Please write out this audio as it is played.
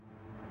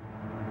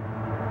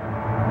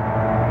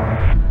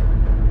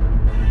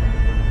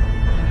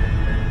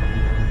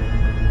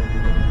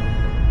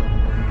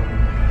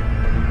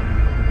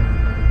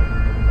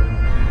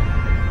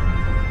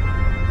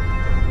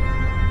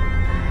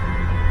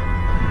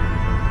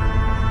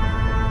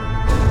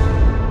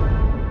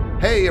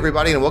Hey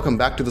everybody, and welcome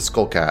back to the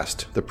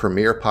Skullcast, the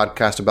premier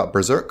podcast about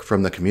Berserk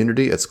from the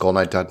community at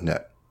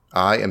skullknight.net.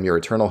 I am your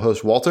eternal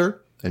host,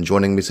 Walter, and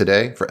joining me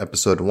today for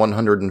episode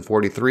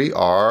 143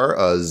 are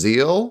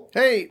Azeel.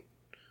 Hey!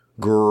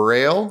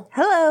 Grail.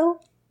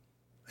 Hello.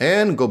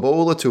 And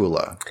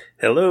Gobolatula.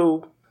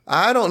 Hello.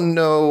 I don't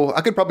know,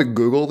 I could probably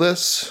Google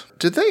this.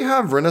 Did they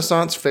have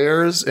Renaissance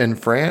fairs in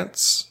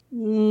France?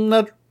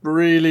 Not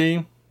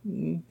really.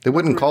 They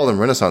wouldn't call them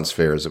Renaissance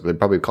fairs. They'd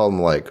probably call them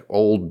like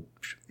old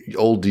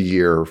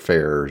year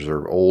fairs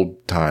or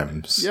old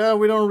times. Yeah,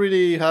 we don't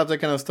really have that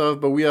kind of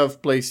stuff, but we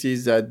have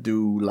places that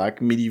do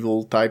like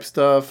medieval type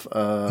stuff.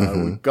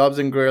 With Gobs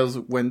and Grails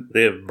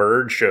they have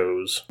bird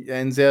shows.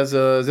 And there's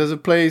a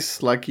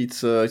place like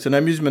it's an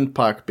amusement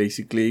park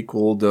basically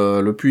called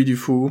Le Puy du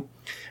Fou,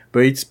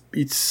 but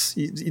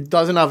it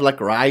doesn't have like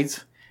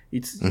rides.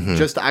 It's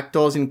just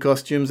actors in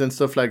costumes and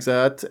stuff like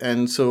that,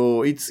 and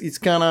so it's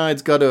got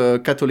a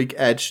Catholic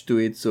edge to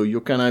it. So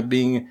you're kind of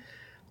being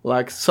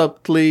like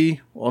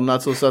subtly or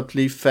not so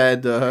subtly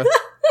fed so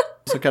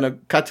kind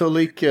of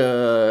Catholic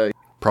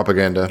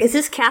propaganda. Is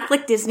this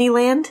Catholic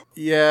Disneyland?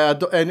 Yeah,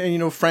 and you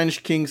know,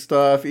 French king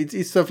stuff.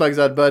 It's stuff like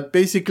that. But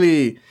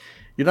basically,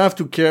 you don't have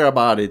to care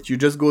about it. You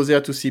just go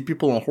there to see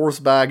people on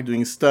horseback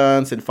doing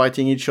stunts and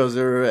fighting each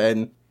other,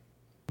 and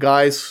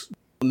guys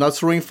not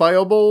throwing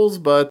fireballs,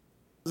 but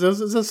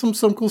there's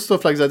some cool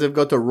stuff like that. They've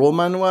got a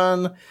Roman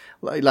one,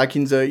 like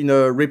in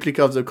a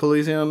replica of the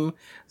Colosseum.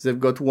 They've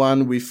got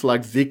one with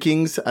like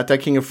Vikings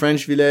attacking a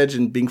French village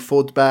and being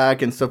fought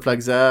back and stuff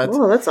like that.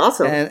 Oh, that's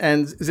awesome!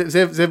 And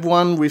they've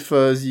one with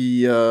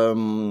the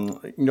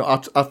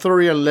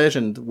Arthurian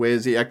legend where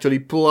they actually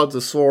pull out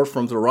the sword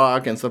from the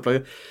rock and stuff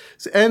like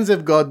that. And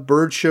they've got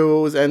bird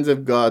shows, and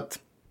they've got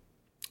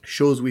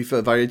shows with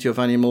a variety of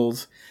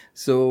animals.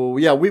 So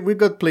yeah, we've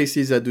got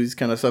places that do this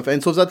kind of stuff.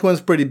 And so that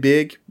one's pretty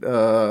big,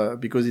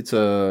 because it's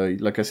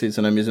like I said, it's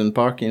an amusement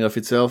park in and of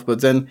itself,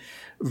 but then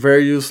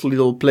various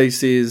little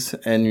places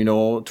and, you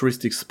know,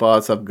 touristic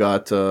spots have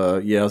got,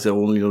 their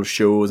own little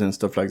shows and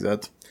stuff like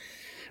that.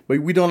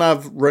 But we don't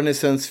have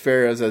Renaissance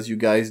fairs as you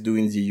guys do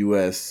in the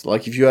US.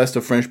 Like if you asked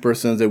a French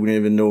person, they wouldn't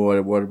even know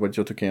what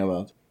you're talking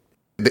about.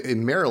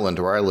 In Maryland,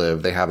 where I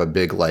live, they have a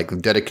big,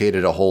 like,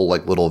 dedicated a whole,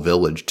 like, little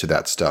village to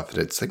that stuff.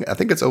 I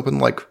think it's open,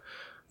 like,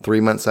 3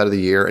 months out of the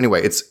year.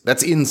 Anyway,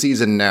 that's in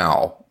season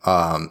now.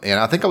 And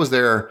I think I was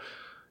there,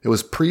 it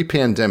was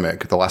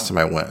pre-pandemic the last time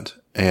I went.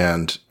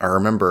 And I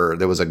remember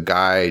there was a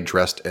guy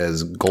dressed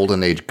as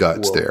Golden Age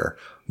Guts there,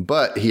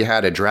 but he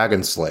had a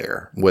dragon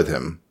slayer with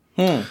him.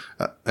 And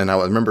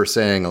I remember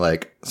saying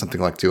like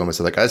something like to him, I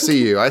said like, I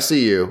see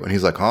you. And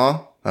he's like, huh?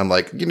 I'm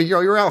like, you know,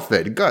 your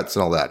outfit, Guts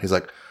and all that. He's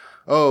like,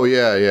 oh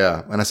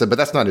yeah. And I said, but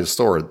that's not his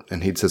sword.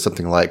 And he'd said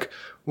something like,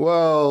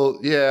 well,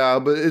 yeah,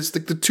 but it's the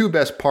two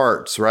best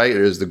parts, right?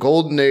 There's the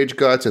Golden Age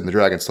Guts and the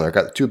Dragon Slayer. I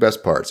got the two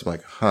best parts. I'm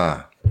like,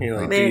 huh. You're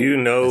like, do you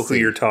know who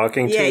you're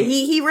talking to? Yeah,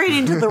 he ran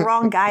into the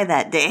wrong guy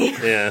that day.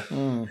 Yeah.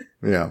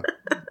 Yeah.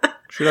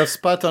 Should have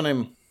spat on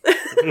him.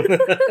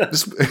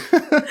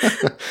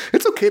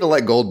 It's okay to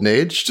like Golden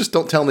Age. Just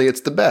don't tell me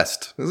it's the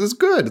best. This is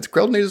good.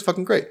 Golden Age is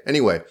fucking great.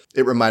 Anyway,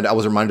 I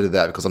was reminded of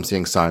that because I'm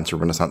seeing signs for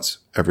Renaissance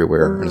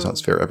everywhere,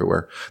 Renaissance fair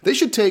everywhere. They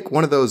should take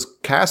one of those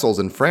castles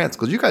in France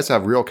because you guys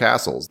have real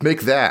castles.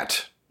 Make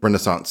that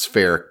Renaissance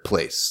fair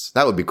place.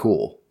 That would be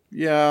cool.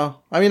 Yeah.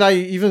 I mean,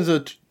 even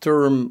the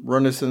term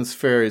Renaissance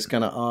fair is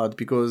kind of odd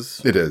because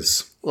it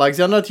is. Like,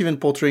 they're not even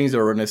portraying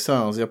the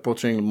Renaissance. They're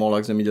portraying more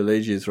like the Middle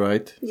Ages,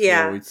 right?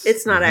 Yeah, so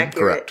it's not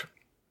accurate. Correct.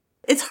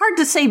 It's hard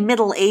to say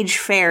middle age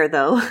fair,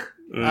 though.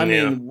 I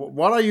mean,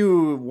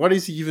 what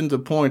is even the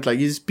point? Like,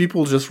 is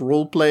people just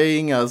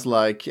role-playing as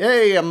like,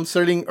 hey, I'm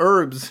selling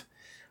herbs.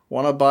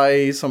 Want to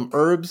buy some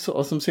herbs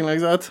or something like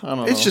that? I don't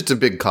know. It's just a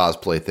big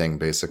cosplay thing,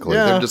 basically.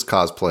 Yeah. They're just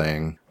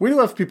cosplaying. We do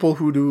have people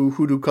who do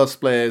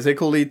cosplay. They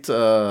call it,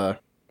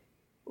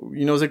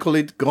 they call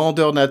it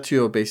grandeur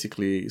nature,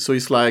 basically. So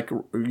it's like,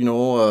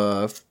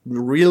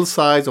 real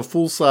size or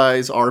full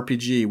size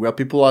RPG where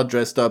people are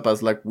dressed up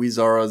as like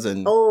wizards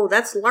and. Oh,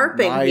 that's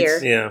LARPing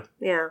knights. here.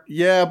 Yeah.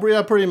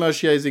 Yeah, pretty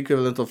much, yeah, it's the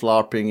equivalent of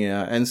LARPing,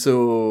 yeah. And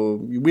so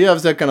we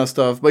have that kind of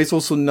stuff, but it's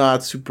also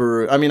not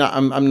super, I mean,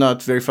 I'm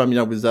not very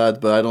familiar with that,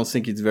 but I don't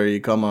think it's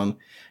very common.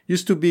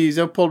 Used to be,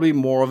 there are probably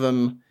more of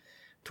them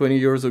 20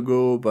 years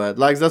ago, but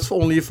like that's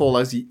only for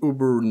like the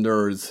uber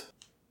nerds.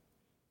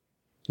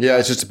 Yeah,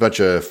 it's just a bunch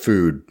of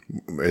food.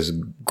 It's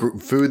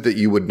food that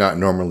you would not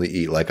normally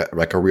eat, like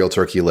a real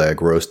turkey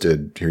leg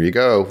roasted. Here you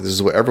go. This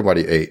is what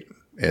everybody ate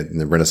in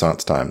the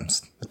Renaissance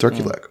times. A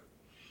turkey leg.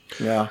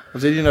 Yeah,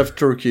 they didn't have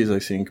turkeys, I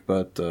think,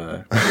 but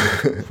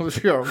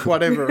sure,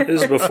 whatever.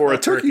 This is before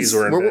turkeys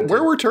were invented.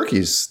 Where were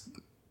turkeys?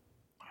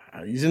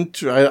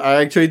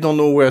 I actually don't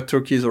know where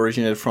turkeys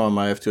originate from,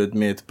 I have to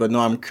admit, but no,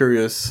 I'm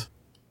curious.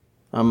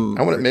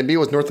 Maybe it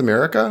was North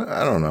America.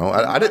 I don't know.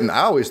 I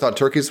always thought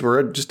turkeys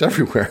were just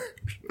everywhere.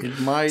 It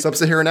might.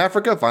 Sub-Saharan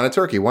Africa, find a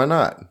turkey. Why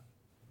not?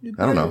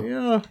 I don't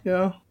know.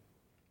 Yeah.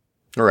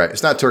 All right.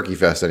 It's not Turkey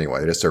Fest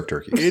anyway. They just serve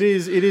turkeys. It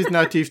is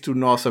native to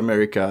North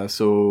America,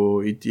 so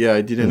it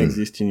didn't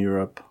exist in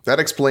Europe. That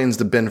explains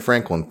the Ben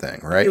Franklin thing,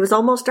 right? It was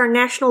almost our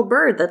national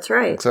bird. That's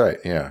right. That's right,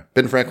 yeah.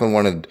 Ben Franklin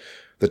wanted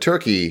the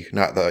turkey,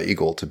 not the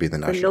eagle, to be the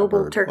national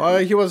noble bird.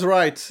 turkey. He was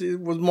right. It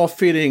was more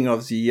fitting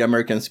of the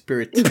American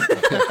spirit.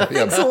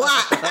 Thanks a lot.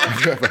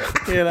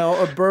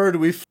 A bird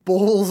with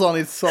balls on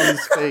its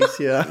face,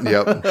 yeah.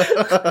 Yep.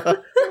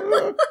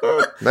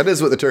 That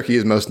is what the turkey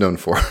is most known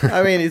for.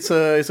 I mean, it's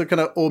a kind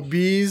of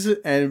obese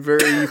and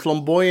very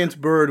flamboyant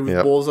bird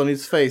with balls on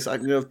its face.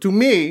 To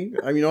me,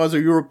 as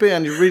a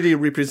European, it really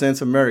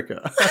represents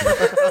America.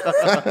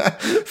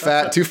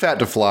 Too fat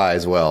to fly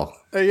as well.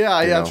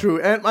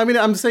 True. And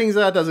I'm saying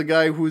that as a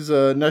guy whose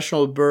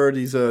national bird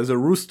is a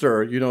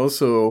rooster,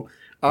 so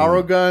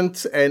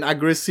arrogant and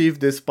aggressive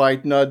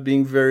despite not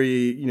being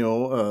very,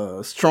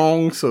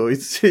 strong. So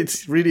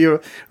it's really a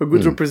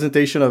good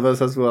representation of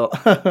us as well.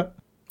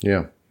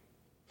 Yeah.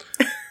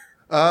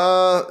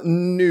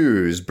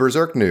 News.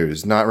 Berserk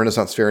news. Not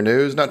Renaissance Fair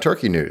news, not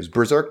Turkey news.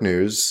 Berserk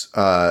news.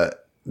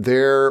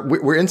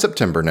 We're in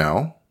September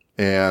now.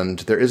 And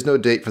there is no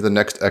date for the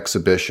next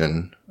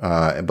exhibition,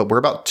 but we're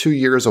about 2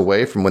 years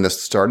away from when this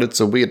started.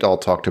 So we had all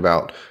talked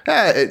about,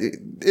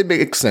 it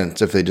makes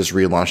sense if they just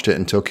relaunched it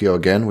in Tokyo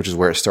again, which is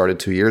where it started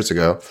 2 years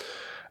ago.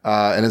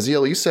 And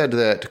Azil, you said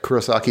that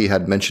Kurosaki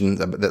had mentioned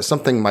that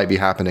something might be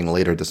happening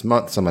later this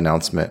month, some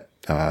announcement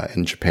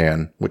in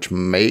Japan, which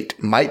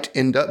might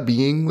end up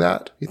being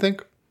that, you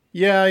think?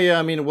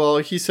 Yeah.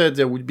 He said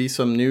there would be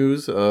some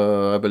news,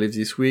 I believe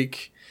this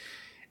week.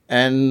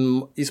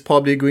 And it's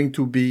probably going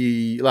to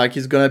be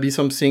it's going to be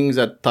something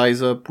that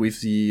ties up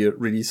with the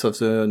release of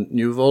the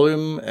new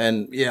volume.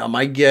 And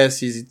my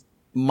guess is it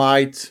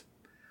might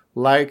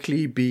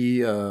likely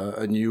be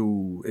a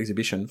new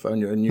exhibition, a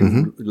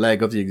new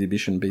leg of the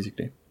exhibition,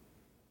 basically.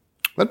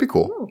 That'd be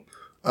cool.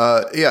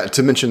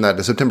 To mention that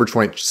the September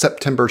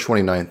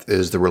 29th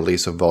is the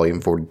release of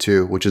volume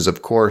 42, which is,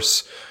 of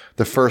course,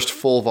 the first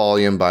full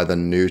volume by the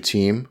new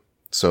team.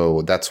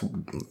 So that's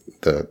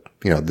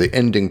the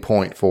ending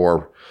point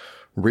for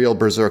Real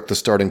Berserk, the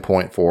starting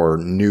point for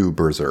New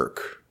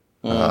Berserk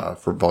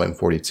for volume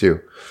 42.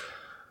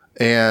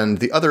 And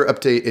the other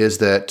update is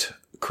that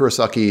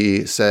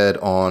Kurosaki said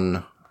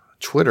on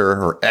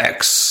Twitter or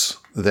X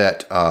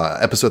that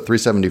episode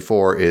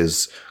 374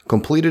 is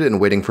completed and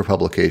waiting for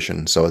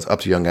publication. So it's up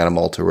to Young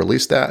Animal to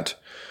release that.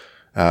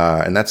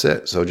 And that's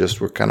it. So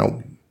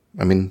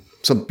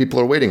some people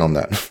are waiting on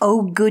that.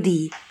 Oh,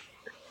 goody.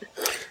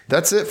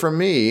 That's it from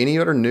me. Any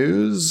other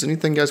news?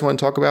 Anything you guys want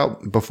to talk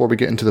about before we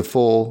get into the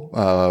full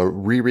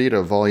reread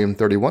of Volume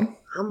 31?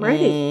 I'm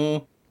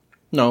ready.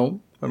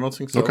 No, I don't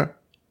think so. Okay.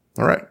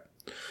 All right.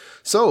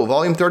 So,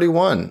 Volume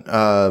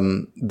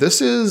 31.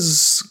 This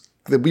is...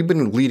 We've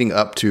been leading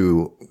up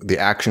to the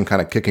action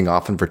kind of kicking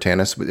off in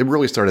Vritannis. It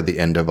really started at the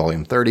end of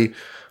Volume 30.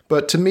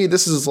 But to me,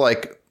 this is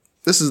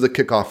the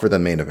kickoff for the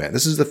main event.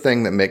 This is the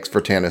thing that makes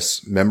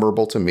Vritannis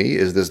memorable to me,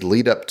 is this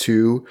lead up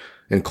to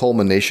and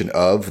culmination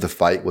of the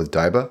fight with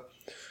Daiba.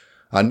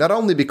 Not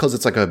only because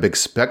it's like a big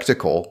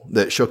spectacle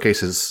that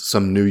showcases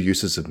some new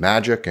uses of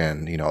magic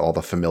and, all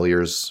the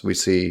familiars we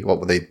see,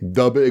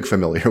 the big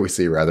familiar we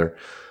see rather,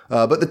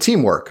 but the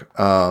teamwork.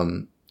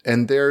 And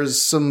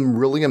there's some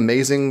really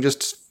amazing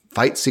just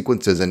fight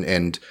sequences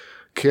and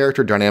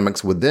character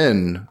dynamics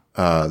within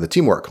the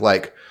teamwork.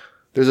 Like,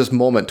 there's this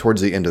moment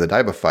towards the end of the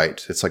Daiba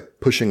fight. It's like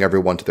pushing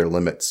everyone to their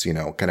limits,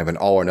 kind of an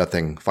all or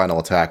nothing final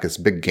attack. This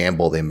big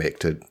gamble they make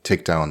to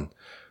take down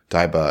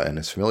Daiba and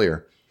his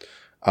familiar.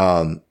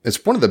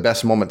 It's one of the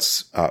best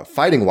moments,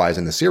 fighting wise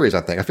in the series,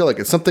 I think. I feel like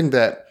it's something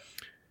that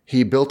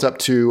he built up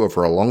to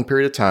over a long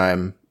period of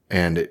time.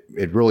 And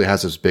it really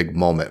has this big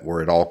moment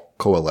where it all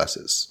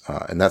coalesces.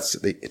 And that's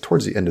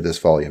towards the end of this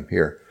volume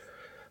here.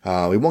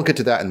 We won't get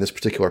to that in this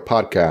particular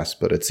podcast,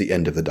 but it's the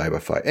end of the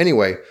Daiba fight.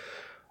 Anyway,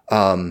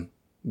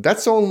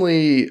 that's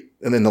only,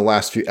 and then the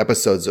last few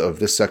episodes of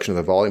this section of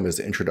the volume is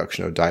the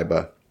introduction of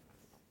Daiba.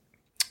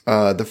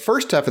 The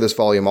first half of this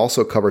volume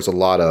also covers a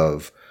lot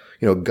of,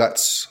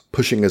 Guts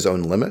pushing his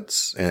own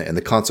limits and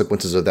the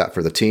consequences of that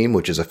for the team,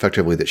 which is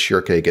effectively that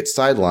Schierke gets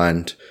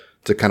sidelined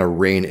to kind of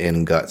rein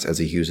in Guts as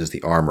he uses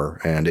the armor.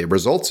 And it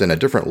results in a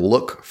different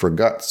look for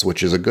Guts,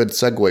 which is a good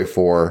segue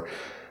for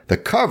the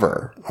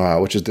cover,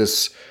 which is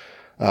this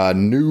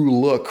new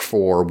look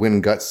for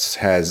when Guts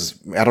has,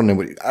 I don't know,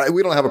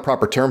 we don't have a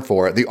proper term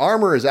for it. The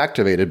armor is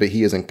activated, but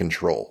he is in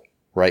control,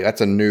 right?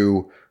 That's a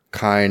new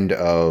kind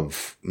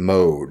of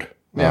mode.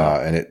 Yeah.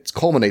 And it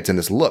culminates in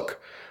this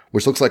look,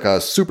 which looks like a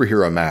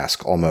superhero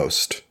mask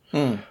almost.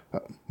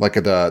 Like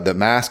the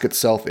mask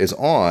itself is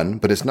on,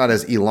 but it's not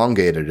as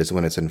elongated as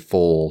when it's in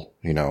full,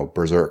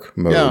 Berserk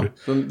mode. Yeah,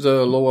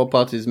 the lower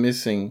part is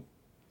missing.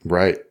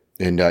 Right.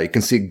 And you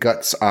can see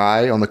Guts'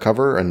 eye on the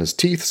cover and his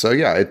teeth. So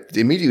yeah, it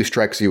immediately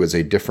strikes you as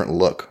a different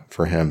look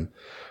for him.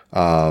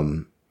 I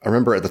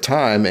remember at the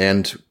time,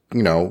 and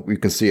you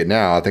can see it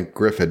now. I think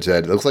Griff had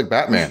said, it looks like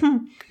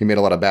Batman. he made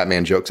a lot of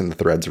Batman jokes in the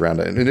threads around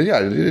it. And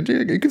yeah,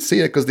 you can see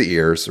it because the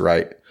ears,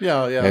 right?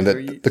 Yeah. And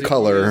the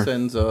color.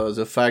 And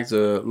the fact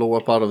the lower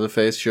part of the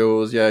face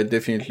shows,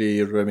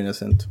 definitely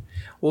reminiscent.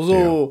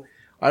 Although,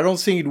 I don't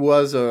think it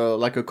was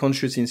like a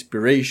conscious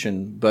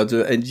inspiration, but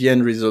the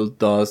end result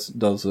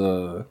does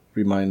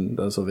remind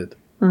us of it.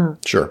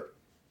 Sure.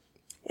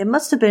 It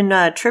must have been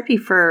trippy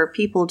for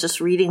people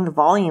just reading the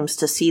volumes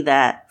to see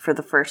that for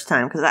the first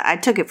time, because I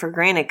took it for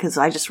granted because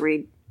I just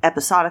read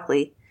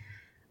episodically.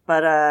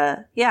 But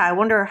I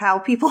wonder how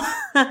people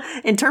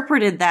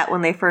interpreted that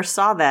when they first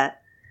saw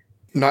that.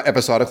 Not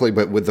episodically,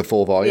 but with the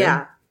full volume?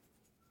 Yeah.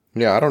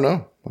 Yeah, I don't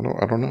know.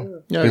 I don't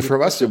know. Yeah, I mean,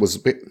 for us,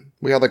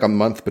 we had like a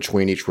month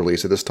between each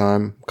release at this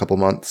time, a couple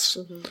months.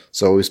 Mm-hmm.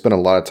 So we spent a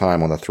lot of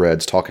time on the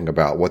threads talking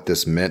about what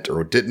this meant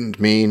or didn't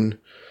mean.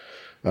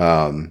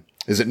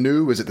 Is it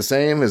new? Is it the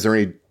same? Is there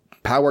any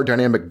power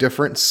dynamic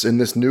difference in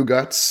this new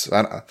Guts?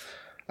 I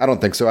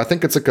don't think so. I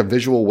think it's like a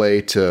visual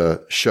way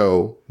to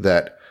show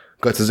that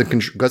Guts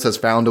has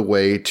found a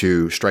way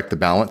to strike the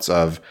balance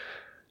of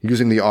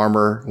using the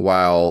armor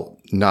while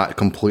not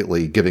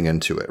completely giving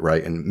into it,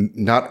 right? And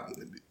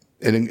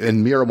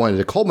Mira wanted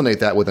to culminate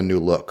that with a new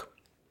look.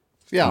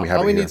 Yeah,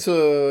 I mean,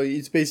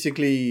 it's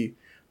basically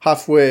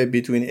halfway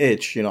between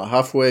each,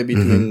 halfway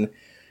between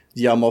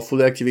the armor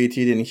fully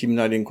activated and him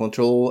not in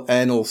control,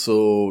 and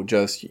also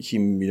just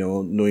him,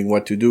 knowing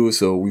what to do.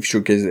 So with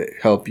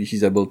Schierke's help,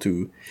 he's able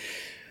to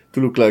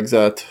look like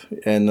that.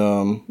 And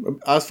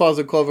as far as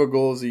the cover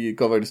goes, the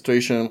cover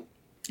illustration,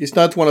 it's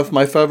not one of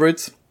my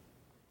favorites.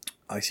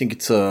 I think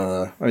it's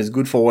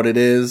good for what it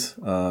is.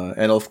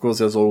 And of course,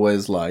 there's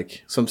always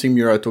like something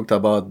Mira talked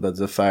about, but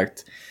the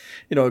fact,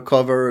 a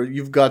cover,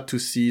 you've got to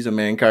see the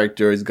main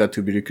character. It's got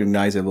to be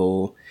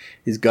recognizable.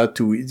 It's got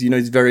to,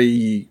 it's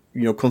very,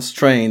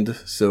 constrained.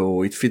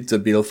 So it fits the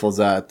bill for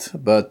that.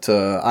 But,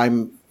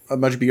 I'm a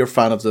much bigger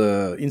fan of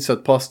the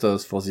insert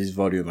posters for this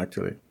volume,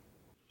 actually.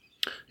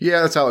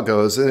 Yeah, that's how it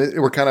goes.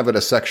 And we're kind of at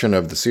a section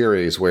of the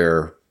series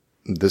where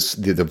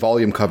the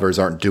volume covers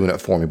aren't doing it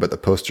for me, but the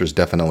posters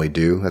definitely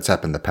do. That's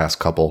happened the past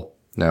couple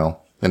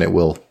now, and it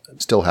will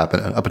still happen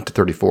up until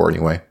 34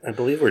 anyway. I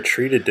believe we're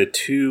treated to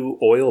 2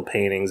 oil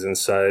paintings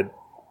inside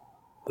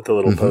with the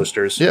little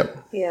posters.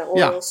 Yep. Yeah,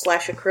 oil /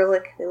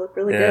 acrylic. They look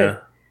really good.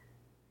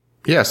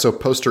 Yeah, so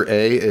poster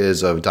A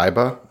is of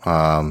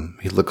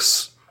Daiba. He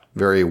looks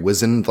very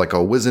wizened, like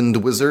a wizened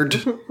wizard.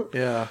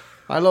 Yeah.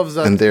 I love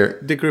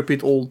that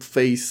decrepit old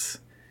face.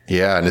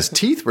 Yeah, and his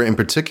teeth were in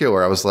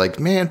particular. I was like,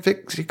 man,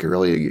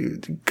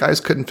 guys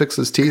couldn't fix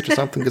his teeth or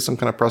something, get some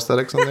kind of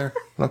prosthetics on there.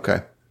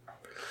 Okay.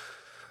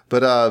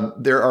 But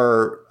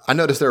I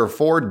noticed there are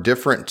 4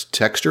 different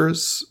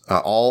textures,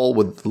 all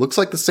with, looks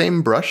like the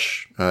same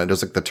brush.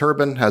 There's like the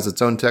turban has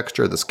its own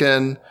texture, the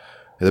skin,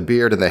 the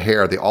beard, and the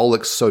hair. They all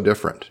look so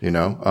different,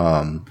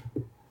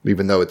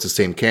 even though it's the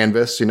same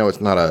canvas,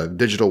 it's not a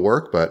digital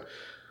work, but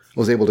I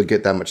was able to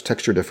get that much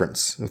texture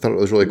difference. I thought it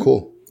was really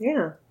cool.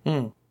 Yeah.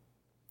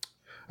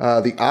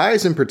 The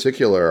eyes in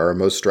particular are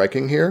most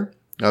striking here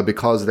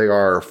because they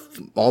are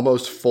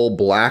almost full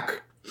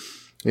black,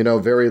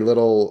 very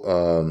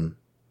little,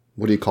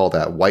 what do you call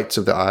that? Whites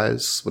of the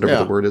eyes,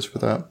 whatever the word is for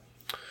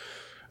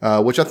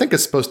that. Which I think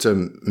is supposed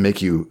to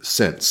make you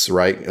sense,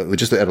 right?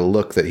 Just at a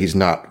look that he's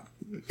not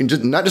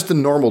just a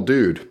normal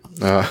dude,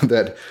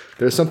 that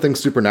there's something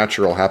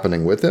supernatural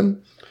happening with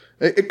him.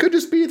 It could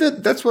just be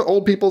that that's what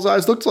old people's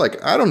eyes looked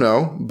like. I don't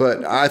know,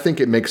 but I think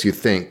it makes you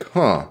think,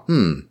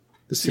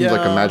 this seems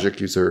like a magic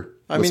user.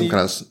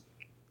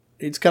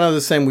 It's kind of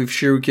the same with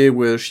Schierke,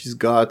 where she's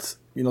got,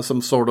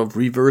 some sort of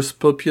reverse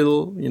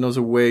pupil,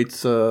 the way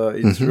it's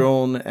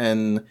drawn.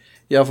 And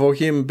for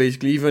him,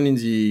 basically, even in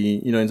the,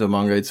 in the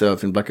manga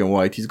itself, in black and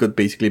white, he's got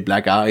basically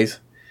black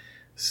eyes.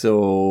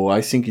 So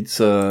I think it's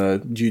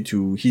due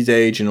to his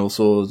age and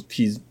also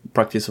his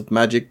practice of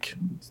magic.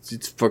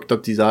 It's fucked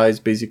up his eyes,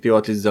 basically, or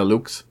at least their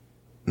looks.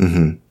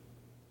 Mm-hmm.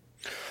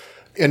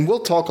 And we'll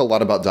talk a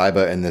lot about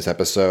Daiba in this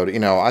episode.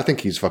 I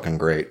think he's fucking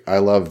great. I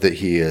love that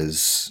he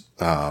is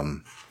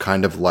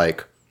kind of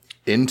like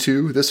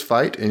into this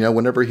fight.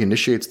 Whenever he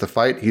initiates the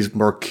fight, he's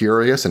more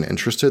curious and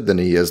interested than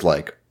he is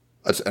like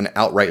an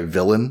outright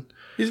villain.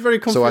 He's very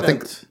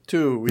confident,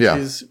 too,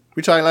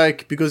 which I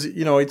like because,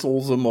 it's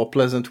also more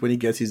pleasant when he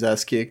gets his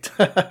ass kicked.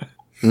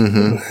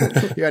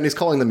 Mm-hmm. Yeah, and he's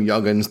calling them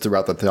youngins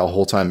throughout the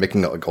whole time,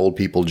 making like old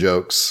people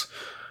jokes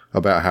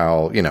about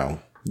how,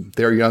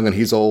 they're young and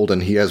he's old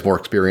and he has more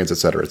experience, et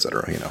cetera, et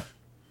cetera. A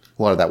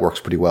lot of that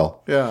works pretty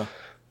well. Yeah.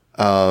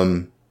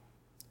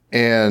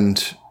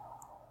 And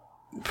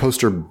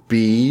poster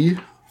B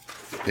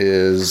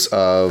is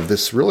of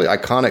this really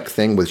iconic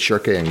thing with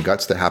Schierke and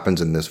Guts that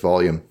happens in this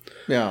volume.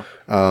 Yeah.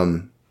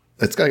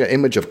 It's got an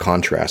image of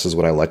contrast is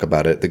what I like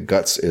about it. The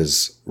Guts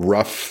is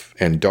rough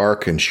and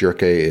dark and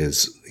Schierke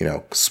is,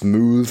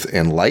 smooth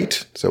and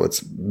light. So it's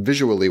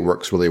visually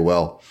works really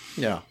well.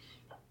 Yeah.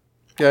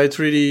 Yeah, it's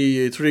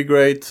really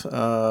great.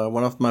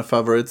 One of my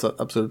favorites. I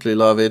absolutely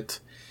love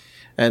it.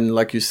 And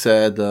like you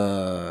said,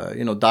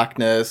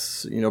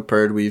 darkness,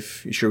 paired with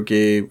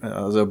Schierke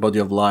as a body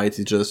of light,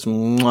 it's just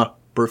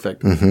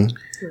perfect.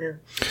 Yeah.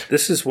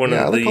 This is one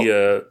of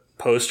the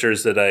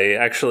posters that I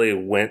actually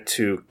went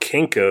to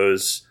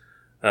Kinko's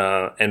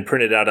and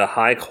printed out a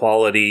high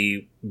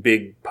quality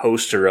big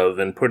poster of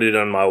and put it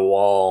on my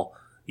wall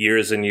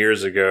years and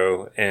years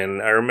ago.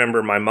 And I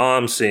remember my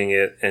mom seeing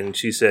it and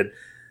she said,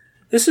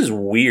 "This is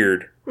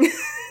weird."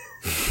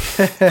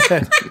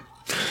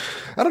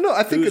 I don't know.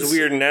 I think it's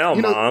weird now,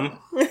 Mom.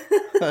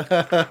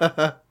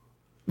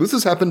 This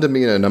has happened to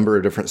me in a number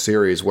of different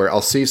series where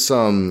I'll see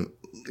some,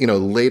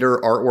 later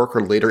artwork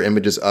or later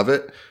images of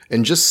it,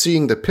 and just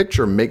seeing the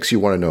picture makes you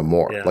want to know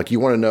more. Yeah. Like you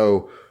want to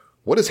know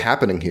what is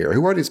happening here.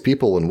 Who are these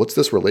people, and what's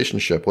this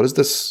relationship? What is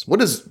this?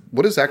 What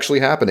is actually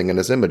happening in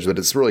this image? But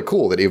it's really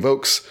cool that it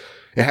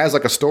has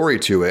like a story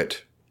to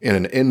it in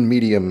an in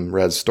medium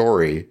res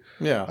story.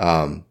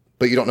 Yeah.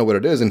 But you don't know what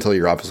it is until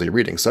you're obviously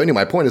reading. So anyway,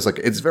 my point is like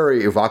it's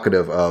very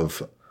evocative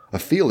of a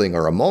feeling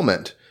or a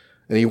moment,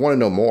 and you want to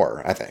know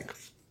more, I think.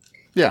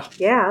 Yeah.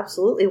 Yeah,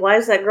 absolutely. Why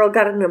has that girl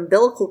got an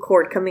umbilical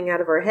cord coming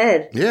out of her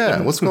head?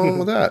 Yeah, what's going on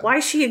with that? Why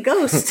is she a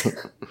ghost?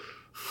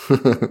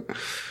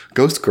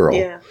 Ghost Girl.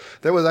 Yeah.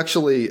 There was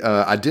actually,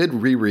 I did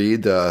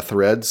reread the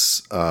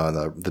threads,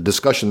 the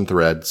discussion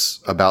threads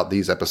about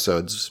these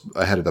episodes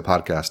ahead of the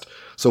podcast.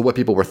 So what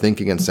people were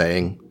thinking and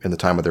saying in the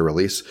time of their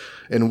release.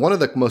 And one of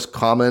the most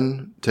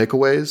common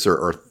takeaways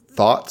or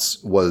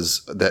thoughts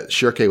was that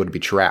Schierke would be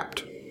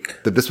trapped.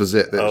 That this was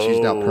it. That she's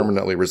now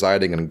permanently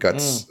residing in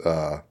Guts,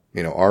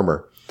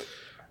 armor.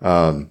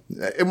 I'm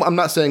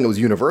not saying it was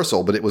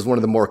universal, but it was one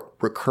of the more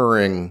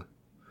recurring,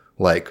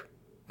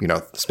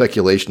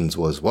 speculations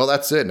was, well,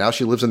 that's it. Now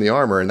she lives in the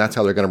armor, and that's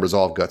how they're going to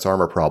resolve Guts'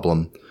 armor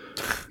problem,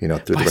 through the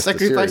rest of the series.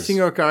 Sacrificing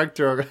her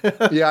character.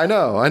 Yeah, I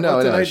know. An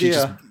She's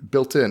idea. just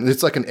built in.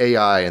 It's like an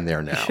AI in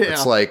there now. Yeah.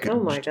 It's like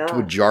Oh my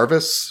God.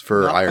 Jarvis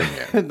for Iron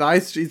Man.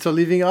 Nice. It's a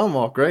living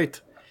armor.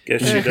 Great.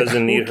 Guess she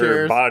doesn't need her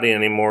cares? body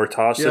anymore.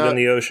 Toss it in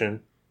the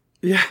ocean.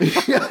 Yeah.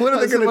 Yeah, what are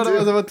they That's going what to I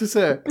was do? about to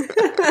say.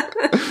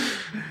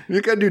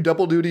 You got to do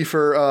double duty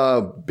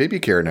for baby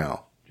care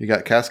now. You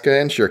got Casca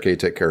and Schierke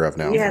take care of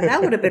now. Yeah,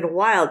 that would have been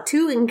wild.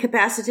 2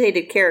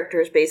 incapacitated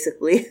characters,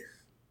 basically.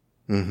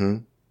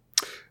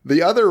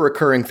 The other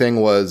recurring thing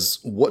was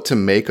what to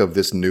make of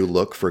this new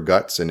look for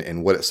Guts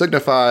and what it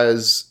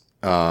signifies.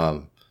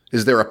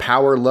 Is there a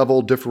power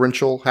level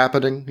differential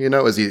happening?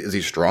 Is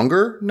he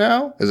stronger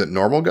now? Is it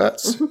normal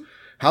Guts?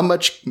 How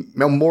much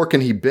more can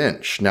he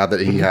bench now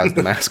that he has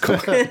the mask on?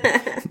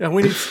 Yeah,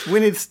 we need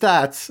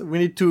stats. We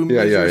need to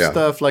measure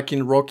stuff like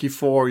in Rocky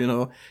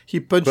 4, He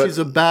punches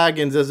a bag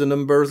and the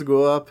numbers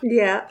go up.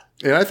 Yeah.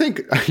 And I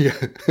think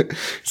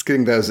he's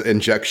getting those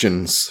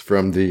injections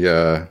from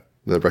the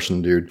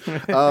Russian dude.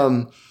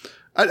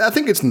 I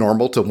think it's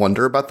normal to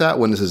wonder about that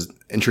when this is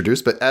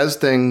introduced, but as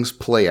things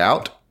play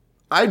out,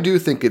 I do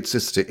think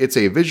it's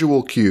a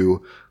visual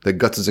cue that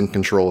Guts is in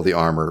control of the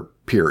armor,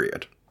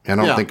 period. I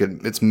don't think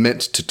it's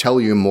meant to tell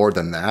you more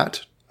than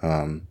that.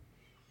 But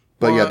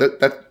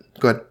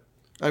go ahead.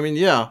 I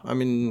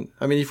mean,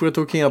 if we're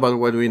talking about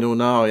what we know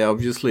now,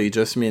 obviously it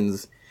just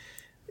means,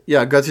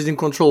 Guts is in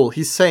control.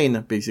 He's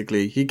sane,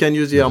 basically. He can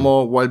use the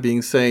armor while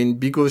being sane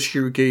because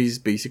Schierke is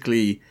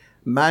basically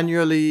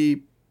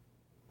manually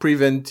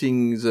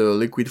preventing the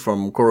liquid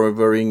from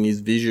corroborating his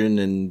vision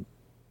and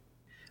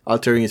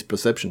altering his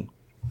perception.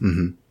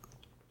 Mm-hmm.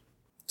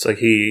 It's like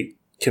he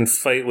can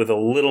fight with a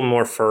little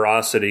more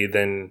ferocity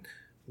than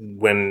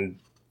when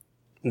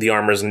the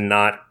armor's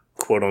not,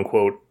 quote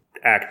unquote,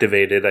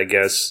 activated, I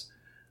guess.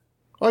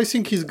 I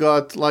think he's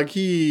got,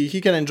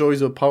 he can enjoy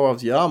the power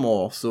of the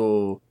armor,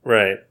 so...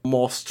 Right.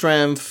 More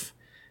strength,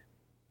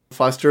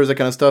 faster, that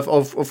kind of stuff.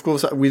 Of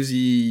course, with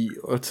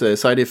the,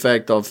 side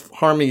effect of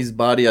harming his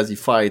body as he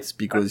fights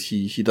because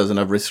he doesn't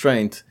have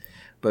restraint.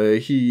 But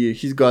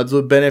he's got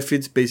the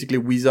benefits basically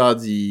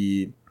without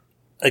the...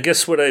 I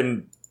guess what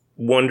I'm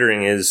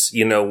wondering is,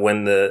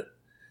 when the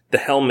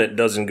helmet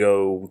doesn't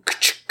go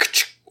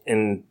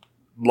and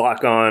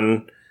lock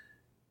on,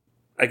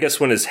 I guess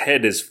when his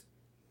head is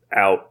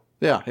out.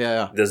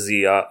 Yeah. Does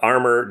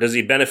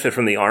he benefit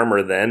from the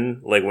armor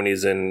then? Like when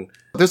he's in...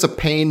 There's a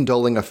pain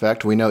dulling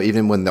effect. We know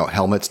even when the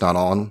helmet's not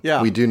on.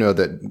 Yeah. We do know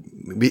that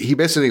he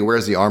basically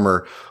wears the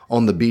armor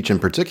on the beach in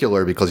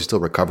particular because he's still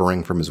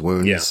recovering from his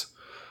wounds. Yeah.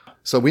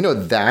 So we know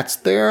that's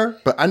there,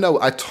 but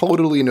I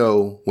totally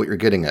know what you're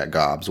getting at,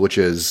 Gobbs, which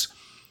is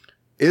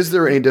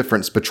there any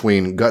difference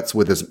between Guts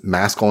with his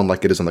mask on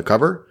like it is on the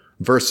cover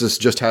versus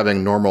just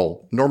having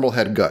normal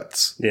head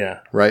Guts? Yeah.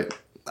 Right?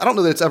 I don't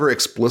know that it's ever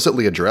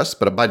explicitly addressed,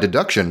 but by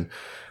deduction,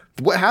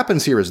 what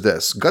happens here is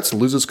this. Guts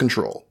loses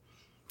control,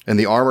 and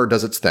the armor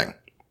does its thing.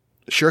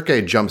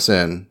 Schierke jumps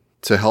in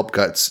to help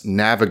Guts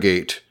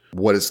navigate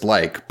what it's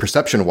like,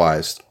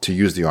 perception-wise, to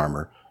use the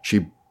armor.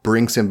 She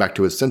brings him back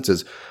to his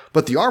senses,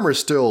 but the armor is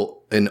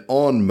still in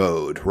on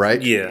mode,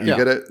 right? Yeah. You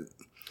get it?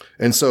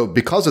 And so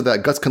because of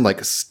that, Guts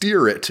can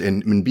steer it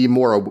and be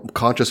more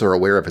conscious or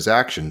aware of his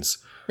actions.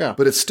 Yeah.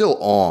 But it's still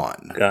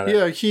on. Got it.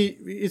 Yeah,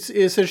 it's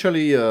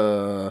essentially,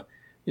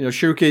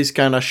 Schierke is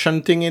kind of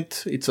shunting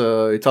it. It's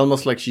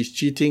almost like she's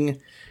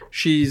cheating.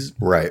 She's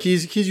Right.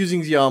 He's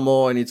using the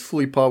armor and it's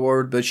fully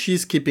powered, but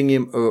she's keeping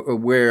him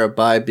aware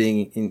by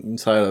being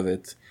inside of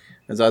it,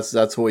 and that's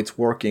how it's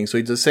working. So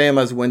it's the same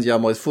as when the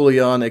armor is fully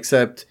on,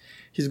 except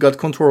he's got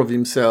control of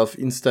himself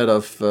instead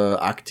of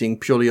acting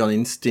purely on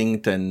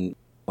instinct and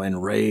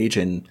rage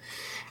and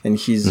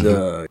his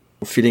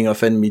feeling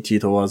of enmity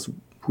towards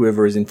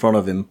whoever is in front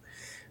of him.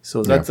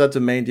 So that's the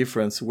main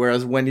difference.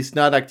 Whereas when it's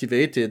not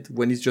activated,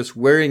 when he's just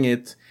wearing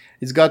it,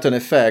 it's got an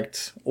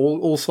effect,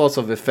 all sorts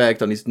of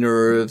effect on his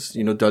nerves,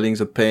 dulling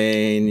the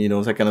pain,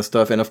 that kind of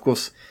stuff. And of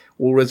course,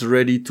 always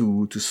ready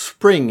to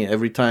spring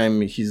every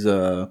time he's,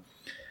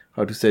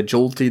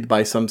 jolted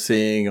by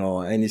something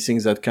or anything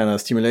that kind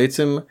of stimulates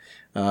him.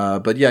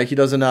 But yeah, he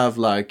doesn't have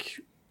like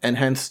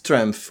enhanced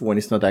strength when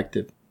it's not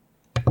active.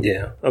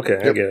 Yeah. Okay.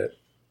 I get it.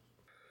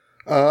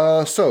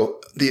 So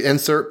the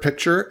insert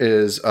picture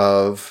is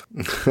of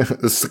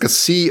this like a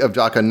sea of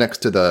Daka next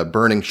to the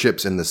burning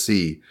ships in the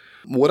sea.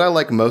 What I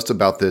like most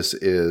about this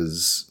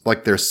is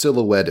like they're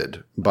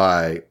silhouetted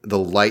by the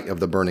light of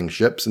the burning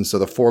ships. And so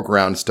the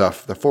foreground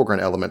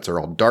elements are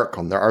all dark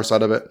on our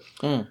side of it.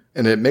 And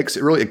it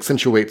really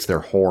accentuates their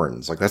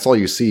horns. Like that's all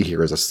you see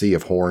here is a sea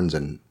of horns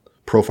and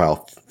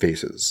profile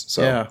faces.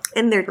 So yeah.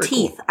 And their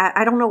teeth. Cool.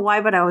 I don't know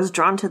why, but I was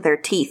drawn to their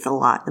teeth a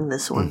lot in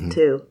this one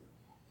too.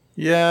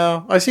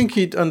 Yeah, I think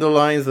it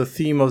underlines the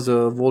theme of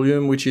the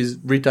volume, which is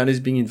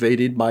Vritannis being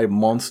invaded by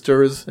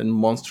monsters and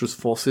monstrous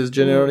forces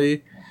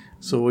generally.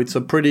 So it's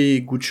a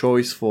pretty good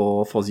choice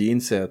for the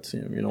insert,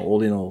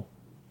 all in all.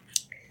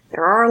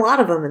 There are a lot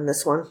of them in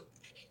this one.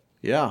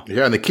 Yeah.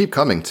 Yeah, and they keep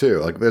coming too.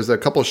 Like there's a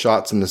couple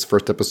shots in this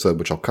first episode,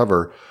 which I'll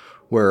cover,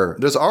 where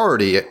they're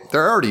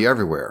already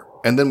everywhere.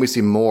 And then we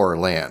see more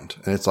land.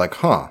 And it's like,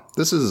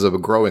 this is a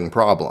growing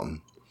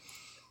problem.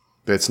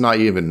 It's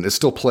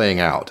still playing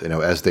out,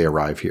 as they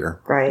arrive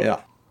here. Right.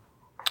 Yeah.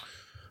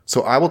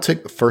 So I will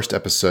take the first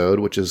episode,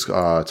 which is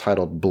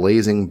titled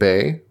Blazing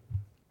Bay.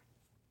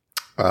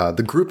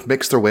 The group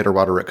makes their way to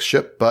Roderick's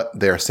ship, but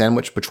they are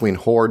sandwiched between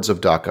hordes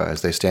of Daka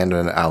as they stand in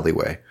an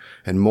alleyway,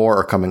 and more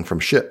are coming from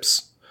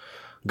ships.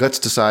 Guts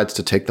decides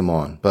to take them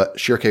on, but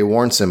Schierke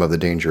warns him of the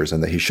dangers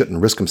and that he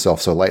shouldn't risk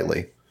himself so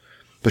lightly.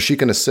 But she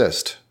can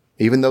assist.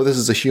 Even though this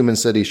is a human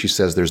city, she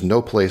says there's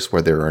no place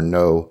where there are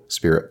no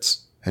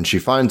spirits. And she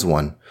finds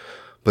one,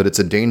 but it's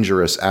a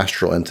dangerous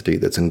astral entity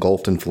that's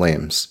engulfed in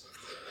flames.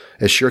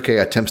 As Schierke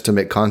attempts to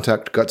make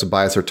contact, Guts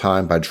buys her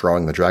time by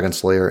drawing the Dragon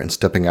Slayer and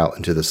stepping out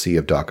into the Sea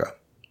of Daka.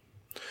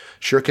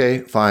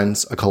 Schierke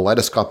finds a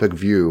kaleidoscopic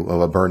view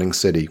of a burning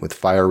city with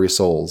fiery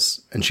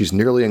souls, and she's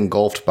nearly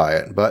engulfed by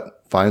it,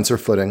 but finds her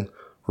footing,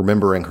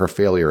 remembering her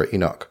failure at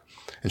Enoch.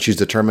 And she's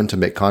determined to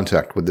make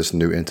contact with this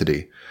new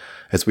entity.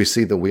 As we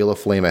see the wheel of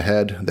flame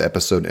ahead, the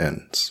episode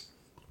ends.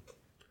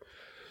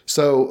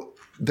 So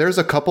there's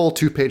a couple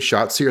 2-page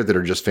shots here that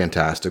are just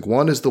fantastic.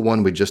 One is the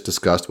one we just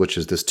discussed, which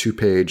is this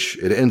 2-page,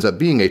 it ends up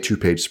being a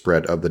 2-page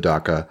spread of the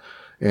Daka.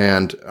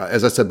 And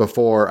as I said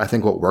before, I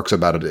think what works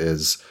about it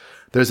is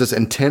there's this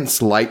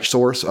intense light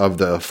source of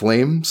the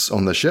flames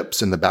on the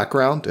ships in the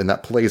background, and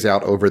that plays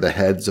out over the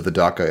heads of the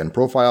Daka in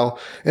profile,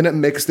 and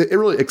it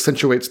really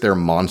accentuates their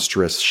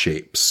monstrous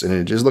shapes, and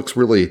it just looks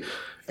really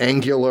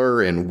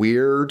angular and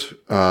weird.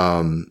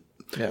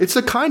 It's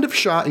a kind of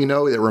shot,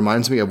 that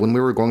reminds me of when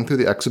we were going through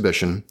the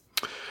exhibition,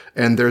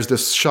 and there's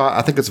this shot,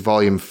 I think it's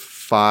volume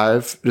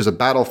 5, there's a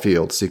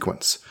battlefield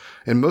sequence.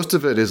 And most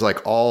of it is like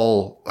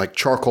all like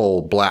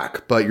charcoal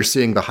black, but you're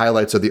seeing the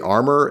highlights of the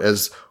armor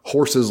as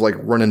horses like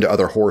run into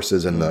other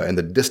horses in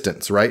the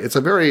distance, right? It's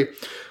a very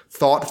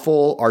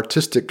thoughtful,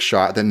 artistic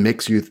shot that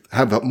makes you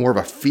have more of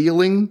a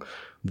feeling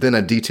than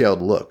a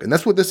detailed look. And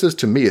that's what this is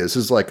to me.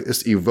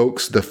 This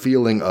evokes the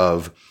feeling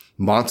of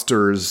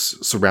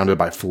monsters surrounded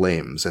by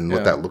flames and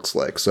what that looks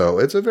like. So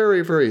it's a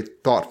very, very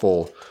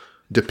thoughtful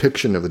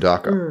depiction of the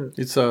Daka.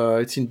 It's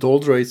in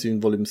Doldra, it's in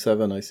volume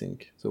 7, I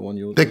think. The one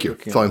you're Thank you.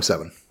 Volume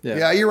 7.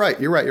 Yeah, you're right.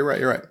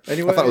 Anyway,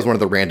 I thought it was one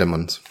of the random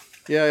ones.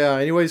 Yeah.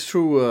 Anyway, it's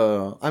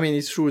true.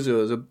 It's true.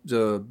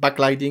 The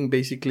backlighting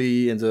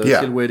basically and the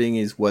silhouetting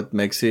is what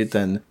makes it,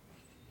 and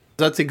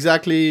that's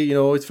exactly.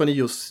 It's funny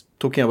you're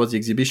talking about the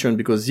exhibition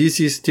because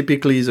this is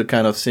typically the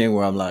kind of thing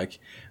where I'm like,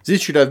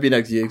 this should have been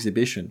at the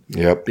exhibition.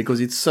 Yep.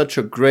 Because it's such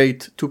a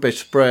great 2-page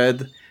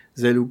spread.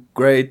 They look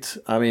great.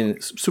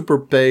 Super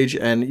page.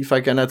 And if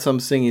I can add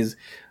something is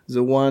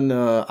the one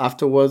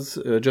afterwards,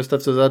 just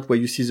after that, where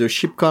you see the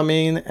ship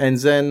coming and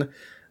then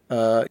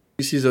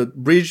you see the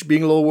bridge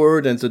being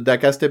lowered and the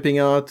Daka stepping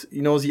out.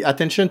 The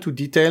attention to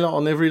detail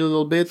on every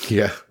little bit.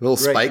 Yeah, little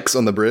spikes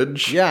on the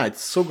bridge. Yeah,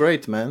 it's so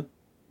great, man.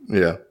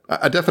 Yeah.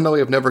 I definitely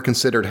have never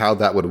considered how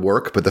that would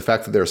work, but the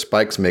fact that there are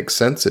spikes makes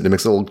sense. It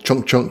makes a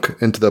little chunk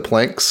into the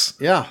planks.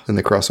 Yeah. And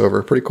they cross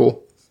over. Pretty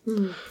cool.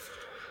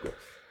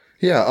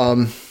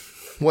 Yeah,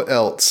 what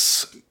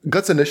else?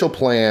 Guts' initial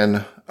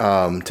plan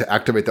to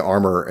activate the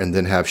armor and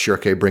then have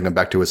Schierke bring him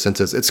back to his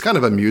senses. It's kind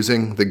of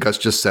amusing that Guts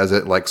just says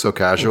it like so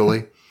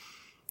casually.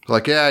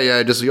 Like,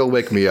 just you'll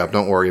wake me up.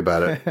 Don't worry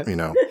about it.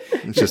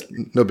 It's just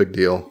no big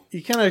deal.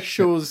 He kind of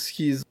shows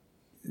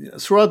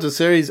throughout the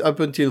series up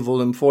until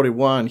volume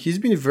 41, he's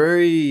been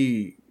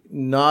very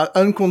not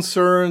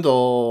unconcerned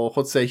or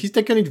he's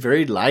taken it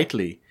very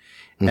lightly.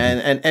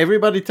 And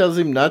everybody tells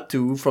him not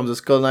to, from the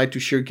Skull Knight to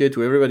Schierke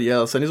to everybody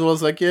else. And he's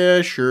always like,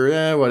 yeah, sure,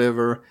 yeah,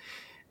 whatever.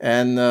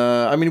 And,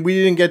 we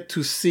didn't get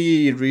to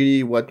see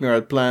really what Mir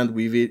had planned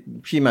with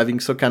him having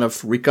some kind of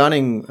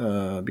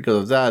reconning,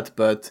 because of that.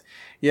 But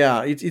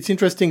yeah, it's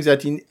interesting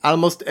that in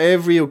almost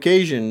every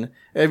occasion,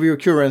 every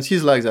occurrence,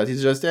 he's like that.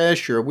 He's just,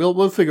 sure,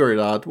 we'll figure it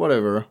out,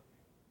 whatever.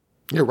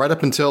 Yeah, right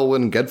up until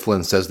when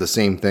Gedflin says the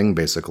same thing,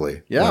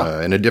 basically.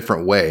 Yeah. In a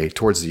different way,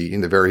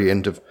 in the very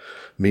end of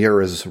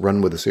Miura's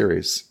run with the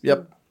series.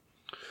 Yep.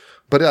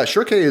 But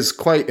Schierke is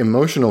quite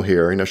emotional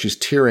here. She's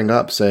tearing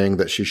up, saying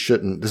that she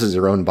shouldn't. This is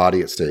her own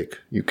body at stake.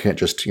 You can't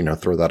just,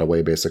 throw that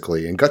away,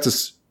 basically. And Guts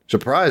is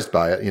surprised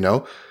by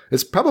it.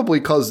 It's probably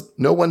because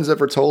no one's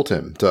ever told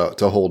him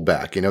to hold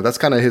back. That's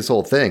kind of his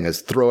whole thing,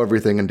 is throw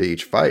everything into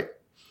each fight.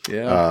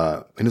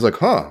 Yeah. And he's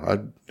like, I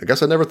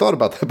guess I never thought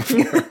about that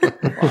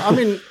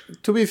before.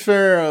 To be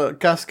fair,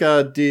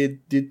 Casca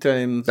did tell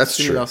him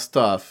similar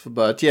stuff.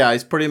 But yeah,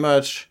 it's pretty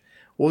much,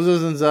 other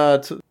than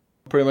that,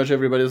 pretty much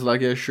everybody's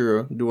like, yeah,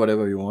 sure, do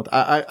whatever you want.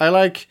 I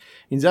like,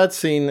 in that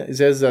scene,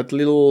 there's that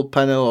little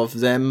panel of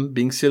them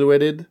being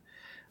silhouetted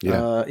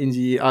in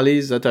the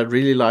alleys that I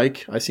really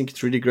like. I think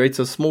it's really great. It's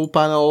a small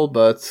panel,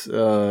 but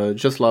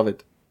just love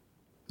it.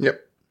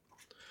 Yep.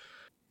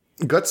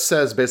 Guts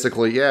says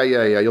basically, yeah,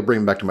 you'll bring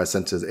me back to my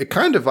senses. It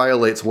kind of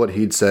violates what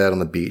he'd said on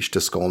the beach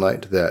to Skull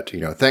Knight, that,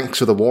 thanks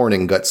for the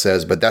warning, Guts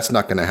says, but that's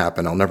not going to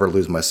happen. I'll never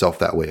lose myself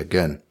that way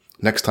again.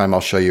 Next time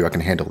I'll show you I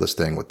can handle this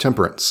thing with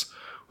temperance,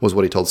 was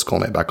what he told Skull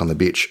Knight back on the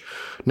beach.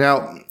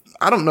 Now,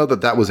 I don't know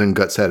that was in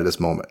Guts' head at this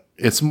moment.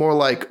 It's more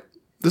like,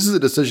 this is a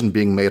decision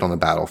being made on the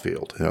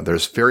battlefield.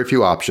 There's very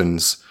few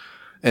options,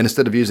 and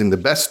instead of using the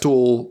best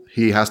tool,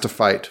 he has to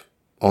fight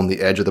on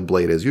the edge of the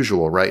blade as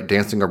usual, right?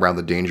 Dancing around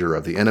the danger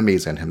of the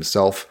enemies and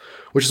himself,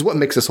 which is what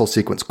makes this whole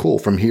sequence cool.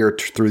 From here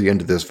through the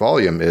end of this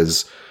volume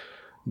is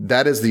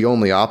that is the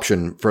only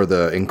option for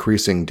the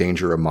increasing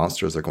danger of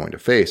monsters they're going to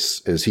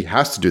face, is he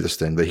has to do this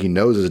thing that he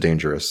knows is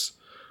dangerous,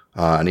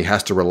 and he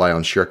has to rely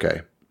on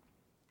Schierke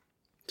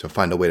to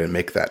find a way to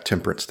make that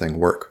temperance thing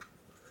work.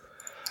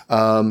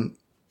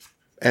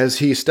 As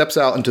he steps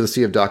out into the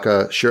Sea of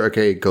Daka,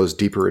 Schierke goes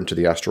deeper into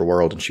the astral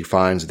world, and she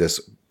finds this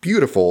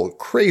beautiful,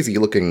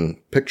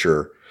 crazy-looking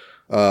picture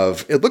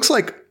of, it looks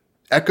like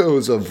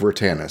echoes of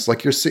Vritannis.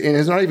 Like you're seeing,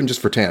 it's not even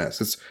just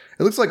Vritannis.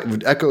 It looks like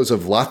echoes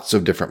of lots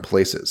of different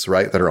places,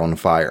 right, that are on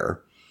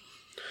fire.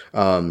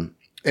 And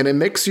it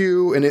makes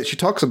you, she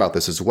talks about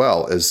this as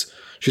well, as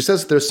she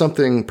says there's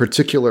something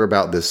particular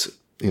about this,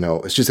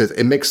 she says,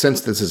 it makes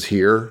sense this is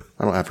here.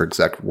 I don't have her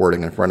exact